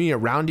your community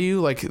around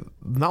you, like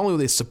not only will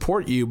they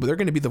support you, but they're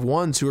going to be the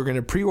ones who are going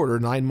to pre-order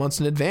 9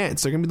 months in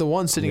advance. They're going to be the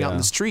ones sitting out in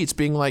the streets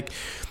being like,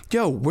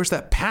 yo, where's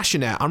that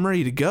passion at? I'm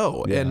ready to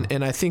go. Yeah.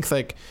 And I think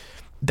like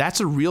that's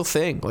a real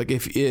thing. Like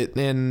if it,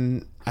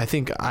 and I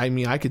think, I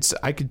mean, I could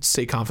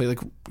say confidently,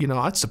 like, you know,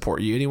 I'd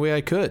support you any way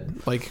I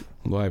could. Like,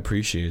 well, I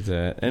appreciate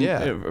that. And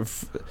Yeah.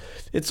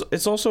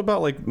 it's also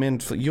about like, man,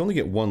 you only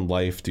get one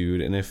life,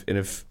 dude. And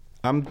if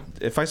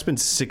I spend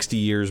 60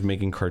 years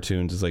making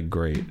cartoons, it's like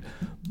great,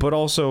 but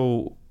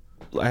also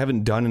I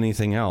haven't done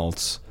anything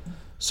else.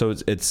 So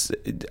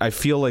I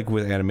feel like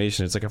with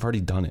animation, it's like I've already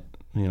done it.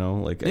 You know,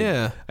 like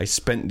Yeah. I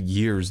spent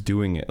years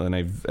doing it, and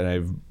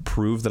I've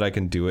proved that I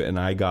can do it, and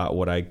I got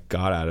what I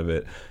got out of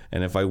it.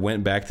 And if I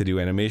went back to do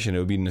animation, it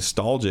would be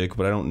nostalgic,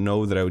 but I don't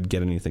know that I would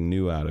get anything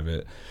new out of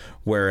it.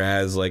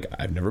 Whereas, like,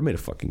 I've never made a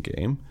fucking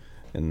game,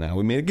 and now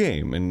we made a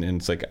game, and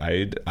it's like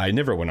I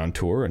never went on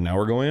tour, and now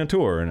we're going on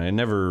tour, and I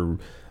never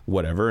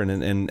whatever,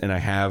 and I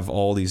have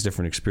all these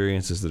different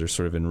experiences that are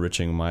sort of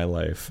enriching my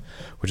life,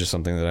 which is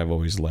something that I've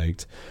always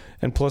liked.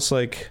 And plus,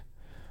 like,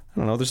 I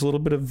don't know, there's a little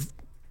bit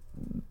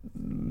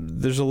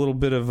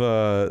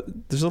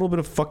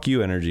of fuck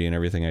you energy in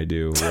everything I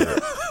do.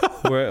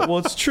 Well,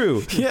 it's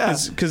true. Yeah.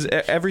 Because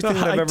everything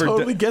that I've ever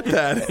totally get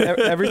that.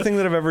 everything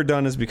that I've ever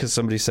done is because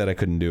somebody said I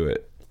couldn't do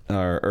it,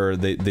 or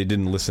they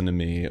didn't listen to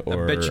me.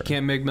 Or I bet you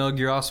can't make Metal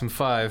Gear Awesome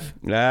 5.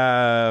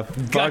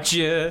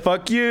 Gotcha.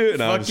 Fuck you.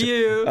 No, Fuck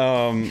you.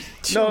 No,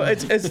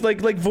 it's like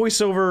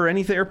voiceover or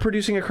anything, or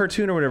producing a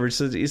cartoon or whatever.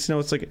 So it's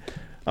like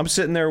I'm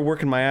sitting there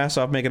working my ass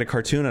off making a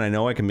cartoon, and I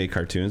know I can make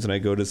cartoons, and I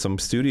go to some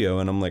studio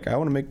and I'm like, I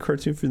want to make a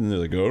cartoon for them. And they're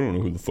like, oh, I don't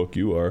know who the fuck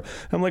you are.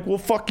 I'm like, well,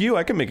 fuck you.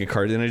 I can make a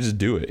cartoon, and I just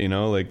do it. You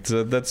know, like,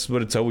 so that's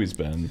what it's always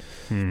been.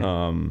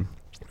 I'm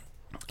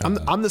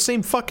the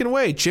same fucking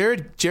way.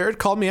 Jared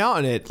called me out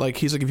on it. Like,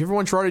 he's like, if you ever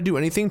want Gerard to do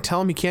anything,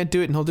 tell him he can't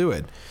do it, and he'll do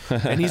it.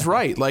 And he's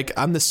right. Like,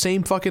 I'm the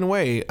same fucking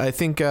way. I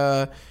think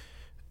one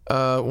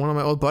of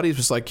my old buddies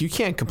was like, you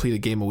can't complete a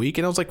game a week.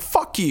 And I was like,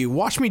 fuck you.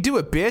 Watch me do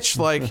it, bitch.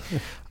 Like,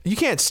 you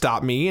can't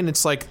stop me. And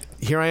it's like,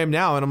 here I am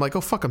now. And I'm like,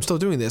 oh, fuck, I'm still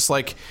doing this.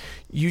 Like,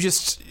 we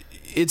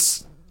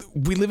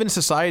live in a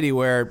society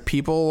where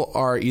people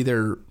are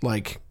either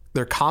like,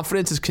 their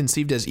confidence is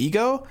conceived as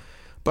ego.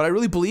 But I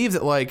really believe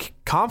that, like,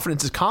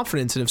 confidence is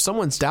confidence. And if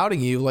someone's doubting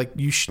you, like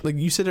you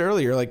said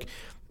earlier, like,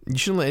 you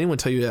shouldn't let anyone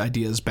tell you the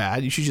idea is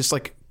bad. You should just,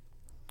 like,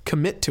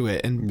 commit to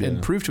it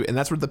and prove to it. And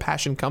that's where the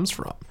passion comes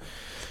from.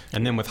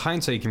 And then with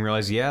hindsight, you can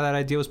realize, yeah, that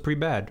idea was pretty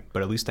bad,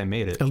 but at least I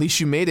made it. At least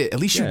you made it. At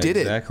least you did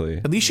exactly.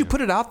 it. At least you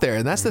put it out there.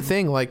 And that's the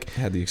thing. Like,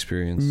 Had the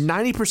experience.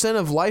 90%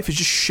 of life is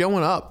just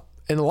showing up.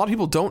 And a lot of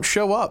people don't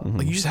show up.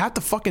 Like, you just have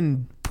to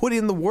fucking put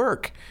in the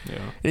work. Yeah.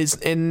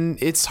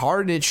 And it's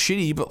hard and it's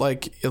shitty, but,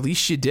 like, at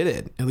least you did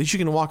it. At least you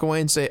can walk away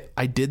and say,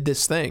 I did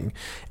this thing.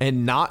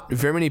 And not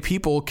very many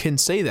people can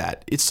say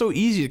that. It's so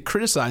easy to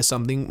criticize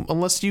something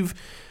unless you've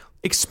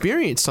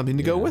experienced something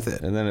to go with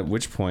it. And then at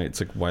which point it's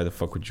like, why the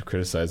fuck would you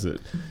criticize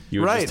it? You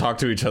would Right. just talk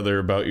to each other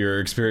about your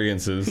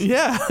experiences.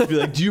 Yeah. Be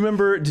like, do you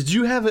remember, did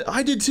you have it?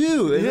 I did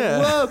too. And Yeah.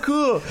 Wow,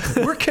 cool.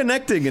 We're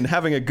connecting and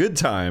having a good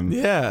time.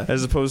 Yeah.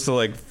 As opposed to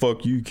like,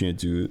 fuck you, can't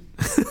do it.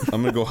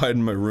 I'm going to go hide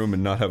in my room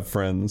and not have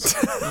friends.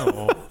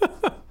 Oh.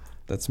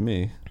 That's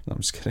me. No,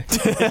 I'm just kidding.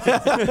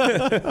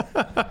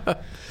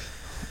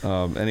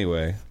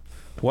 Anyway.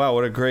 Wow,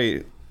 what a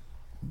great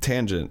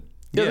tangent.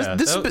 Yeah,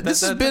 this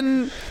has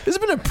been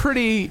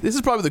probably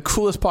the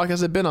coolest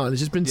podcast I've been on. It's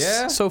just been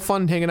so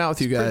fun hanging out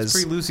with you guys. It's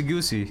pretty loosey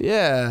goosey.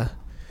 Yeah,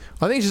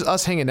 I think it's just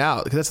us hanging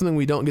out because that's something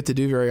we don't get to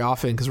do very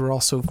often because we're all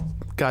so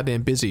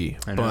goddamn busy.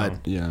 I know.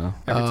 But Yeah.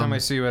 Every time I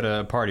see you at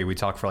a party, we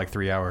talk for like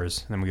 3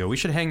 hours, and then we go, we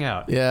should hang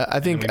out. yeah,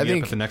 I think And then we meet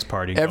up at the next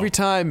party. and every go,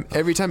 time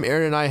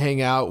Aaron and I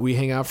hang out, we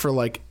hang out for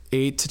like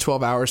 8 to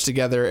 12 hours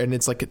together, and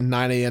it's like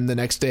 9 a.m. the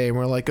next day, and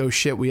we're like, oh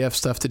shit, we have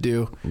stuff to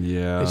do.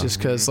 Yeah. It's just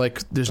because like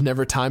there's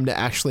never time to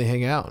actually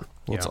hang out.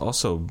 Well, it's Yeah.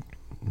 also,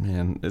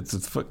 man,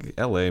 it's fuck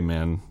LA,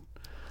 man.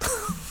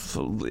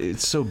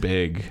 It's so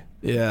big.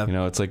 Yeah, You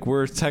know, it's like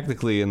we're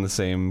technically in the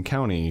same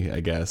county,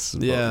 I guess.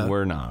 But Yeah.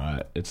 we're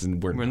not.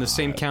 We're we're in the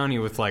same not. county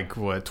with like,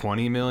 what,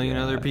 20 million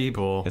other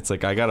people. It's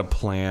like I got to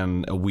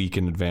plan a week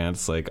in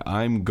advance. Like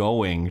I'm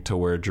going to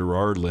where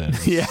Gerard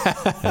lives. yeah,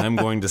 And I'm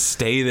going to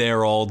stay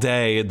there all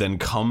day and then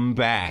come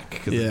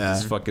back. 'Cause it's Yeah.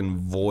 this fucking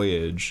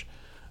voyage.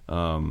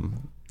 And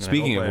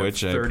Speaking I of hope I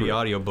which, have 30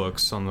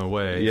 audiobooks on the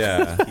way.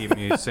 Yeah. to keep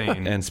me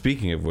sane. and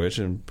speaking of which,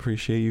 I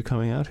appreciate you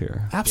coming out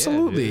here.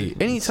 absolutely.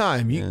 dude.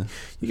 Anytime. You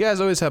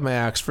guys always have my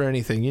ax for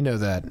anything. You know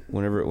that.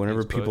 Whenever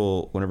Thanks,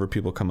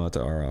 people come out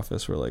to our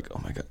office, we're like, oh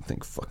my god,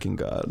 thank fucking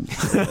god, we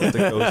have to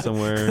go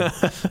somewhere.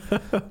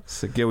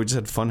 It's like, yeah, we just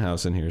had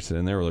Funhouse in here today,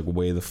 and they were like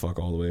way the fuck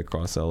all the way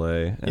across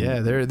LA. And, Yeah,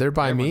 they're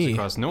by Everyone's me.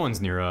 across, no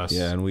one's near us.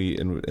 yeah, and We're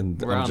I'm out in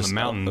the just,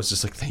 mountains. I was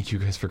just like, thank you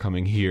guys for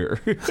coming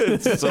here.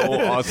 It's so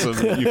awesome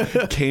that you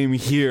came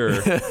here,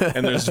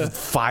 and there's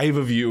 5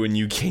 of you, and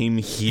you came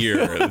here.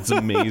 It's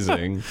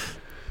amazing.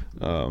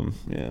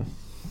 Yeah.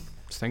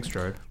 Thanks,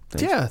 Gerard.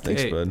 Thanks,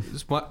 Hey, bud.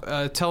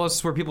 tell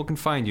us where people can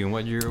find you and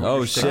what your Oh,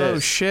 your shit. Oh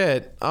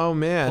shit! Oh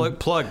man!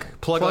 plug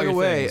all Plug your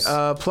away.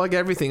 things. Plug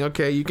everything.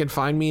 Okay, you can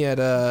find me at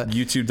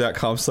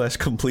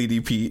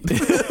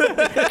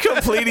YouTube.com/CompleteEpete.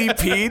 Completely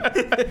Pete.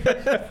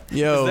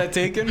 Yo, Is that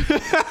taken?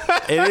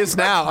 it is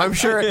now. I'm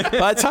sure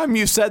by the time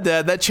you said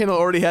that, that channel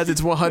already has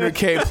its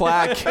 100K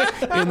plaque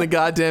in the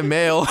goddamn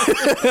mail.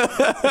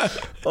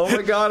 Oh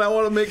my god, I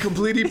want to make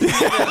Completely Pete.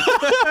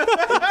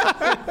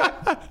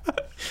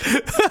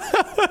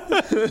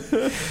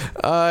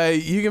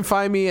 You can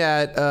find me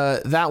at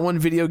That One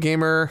Video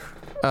Gamer.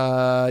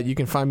 You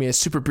can find me at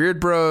Super Beard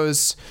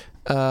Bros.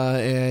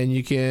 And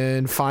you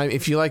can find,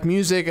 if you like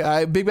music,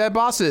 Big Bad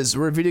Bosses.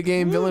 We're a video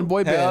game villain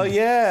boy band. Hell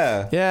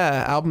yeah.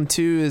 Yeah, album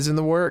 2 is in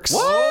the works.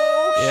 What?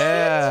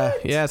 Yeah,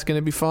 yeah, it's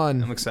gonna be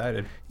fun. I'm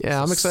excited.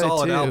 Yeah, I'm excited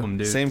Solid too. album,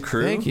 dude. Same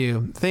crew? Thank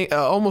you.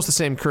 Almost the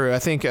same crew. I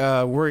think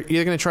we're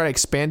either going to try to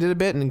expand it a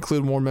bit and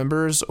include more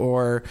members,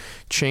 or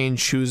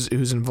change who's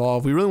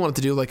involved. We really wanted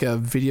to do like a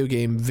video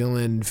game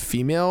villain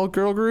female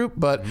girl group,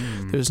 but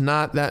there's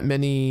not that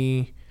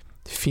many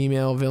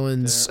female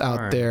villains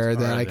out there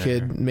that I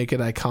could make it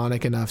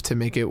iconic enough to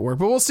make it work.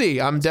 But we'll see.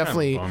 I'm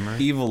definitely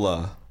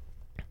Evola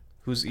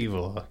Who's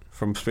Evil?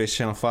 from Space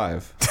Channel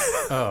 5.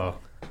 Oh,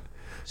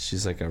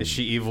 She's like a... is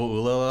she Evil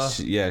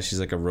Ulala? yeah, she's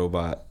like a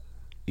robot.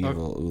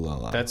 Evil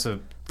Ulala. That's a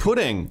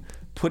Pudding.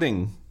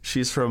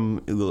 She's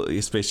from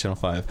Space Channel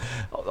 5.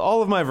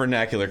 All of my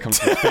vernacular comes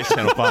from Space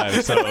Channel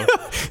 5. So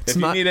if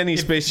you need any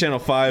Space Channel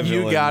 5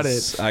 You villains, got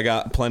it. I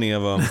got plenty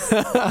of them.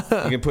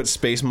 You can put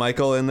Space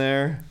Michael in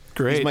there.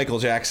 Great. He's Michael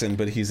Jackson,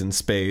 but he's in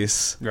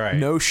space. right.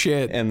 no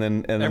shit. And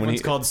then when Everyone's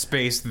he called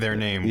Space their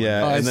name.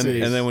 yeah, I and see.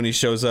 then when he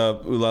shows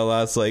up,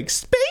 Ulala's like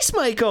Space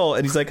Michael,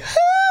 and he's like,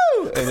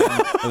 "Hoo!"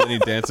 and then he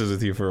dances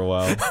with you for a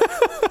while,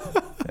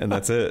 and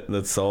that's it.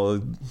 That's all.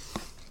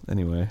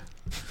 Anyway,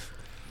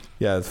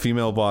 yeah,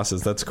 female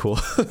bosses. That's cool.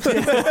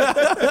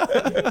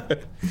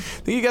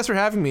 Thank you guys for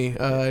having me.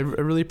 I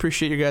really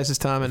appreciate your guys'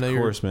 time. I know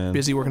course, you're man.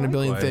 busy working a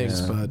billion Likewise.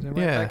 things, but Right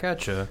yeah, back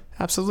at you.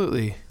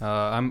 absolutely.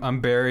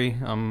 I'm Barry.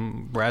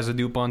 I'm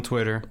Razadupe on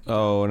Twitter.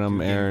 Oh, and I'm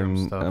Game Aaron.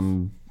 Grumps stuff.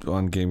 I'm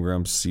on Game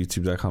Grumps,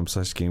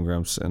 youtube.com/Game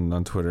Grumps, and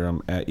on Twitter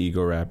I'm at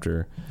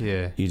Egoraptor,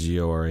 Yeah.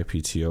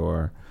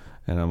 EGORAPTOR.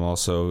 And I'm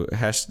also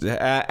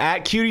at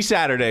Cutie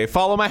Saturday.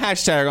 Follow my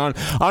hashtag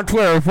on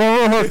Twitter.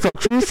 Follow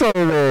hashtag Cutie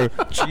Saturday.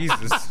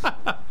 Jesus.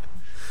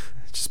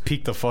 Just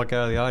peeked the fuck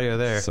out of the audio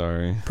there.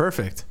 Sorry.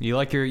 Perfect. You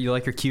like your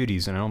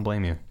cuties, and I don't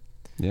blame you.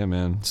 Yeah,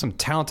 man. Some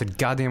talented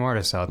goddamn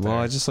artists out there.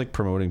 Well, I just like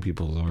promoting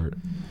people's art.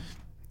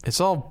 It's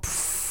all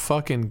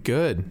fucking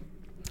good.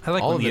 I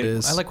like all when of it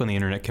is. I like when the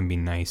internet can be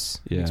nice.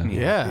 Yeah. Makes me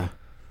Yeah. happy.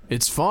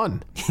 It's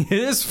fun. It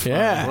is fun.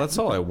 Yeah. Well, that's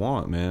all I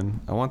want,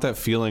 man. I want that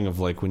feeling of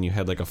like when you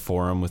had like a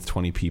forum with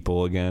 20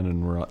 people again,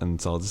 and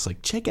it's all just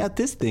like, check out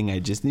this thing I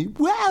just need.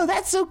 Wow,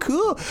 that's so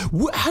cool.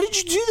 How did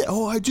you do that?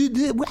 Oh, I did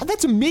that. Wow,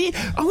 that's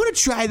amazing. I want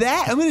to try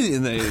that. And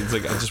then it's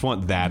like I just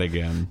want that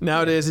again.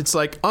 Nowadays, it's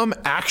like,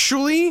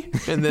 actually,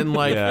 and then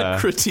like Yeah.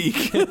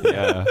 critique.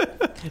 Yeah,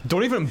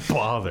 Don't even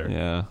bother.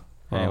 yeah.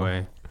 Well,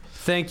 Anyway,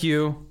 thank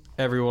you,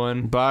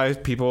 everyone. bye,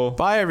 people.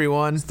 Bye,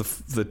 everyone.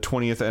 The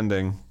 20th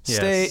ending.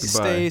 Yes.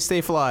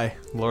 Stay fly.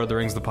 Lord of the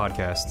Rings, the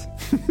podcast.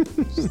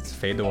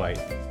 Fade to white.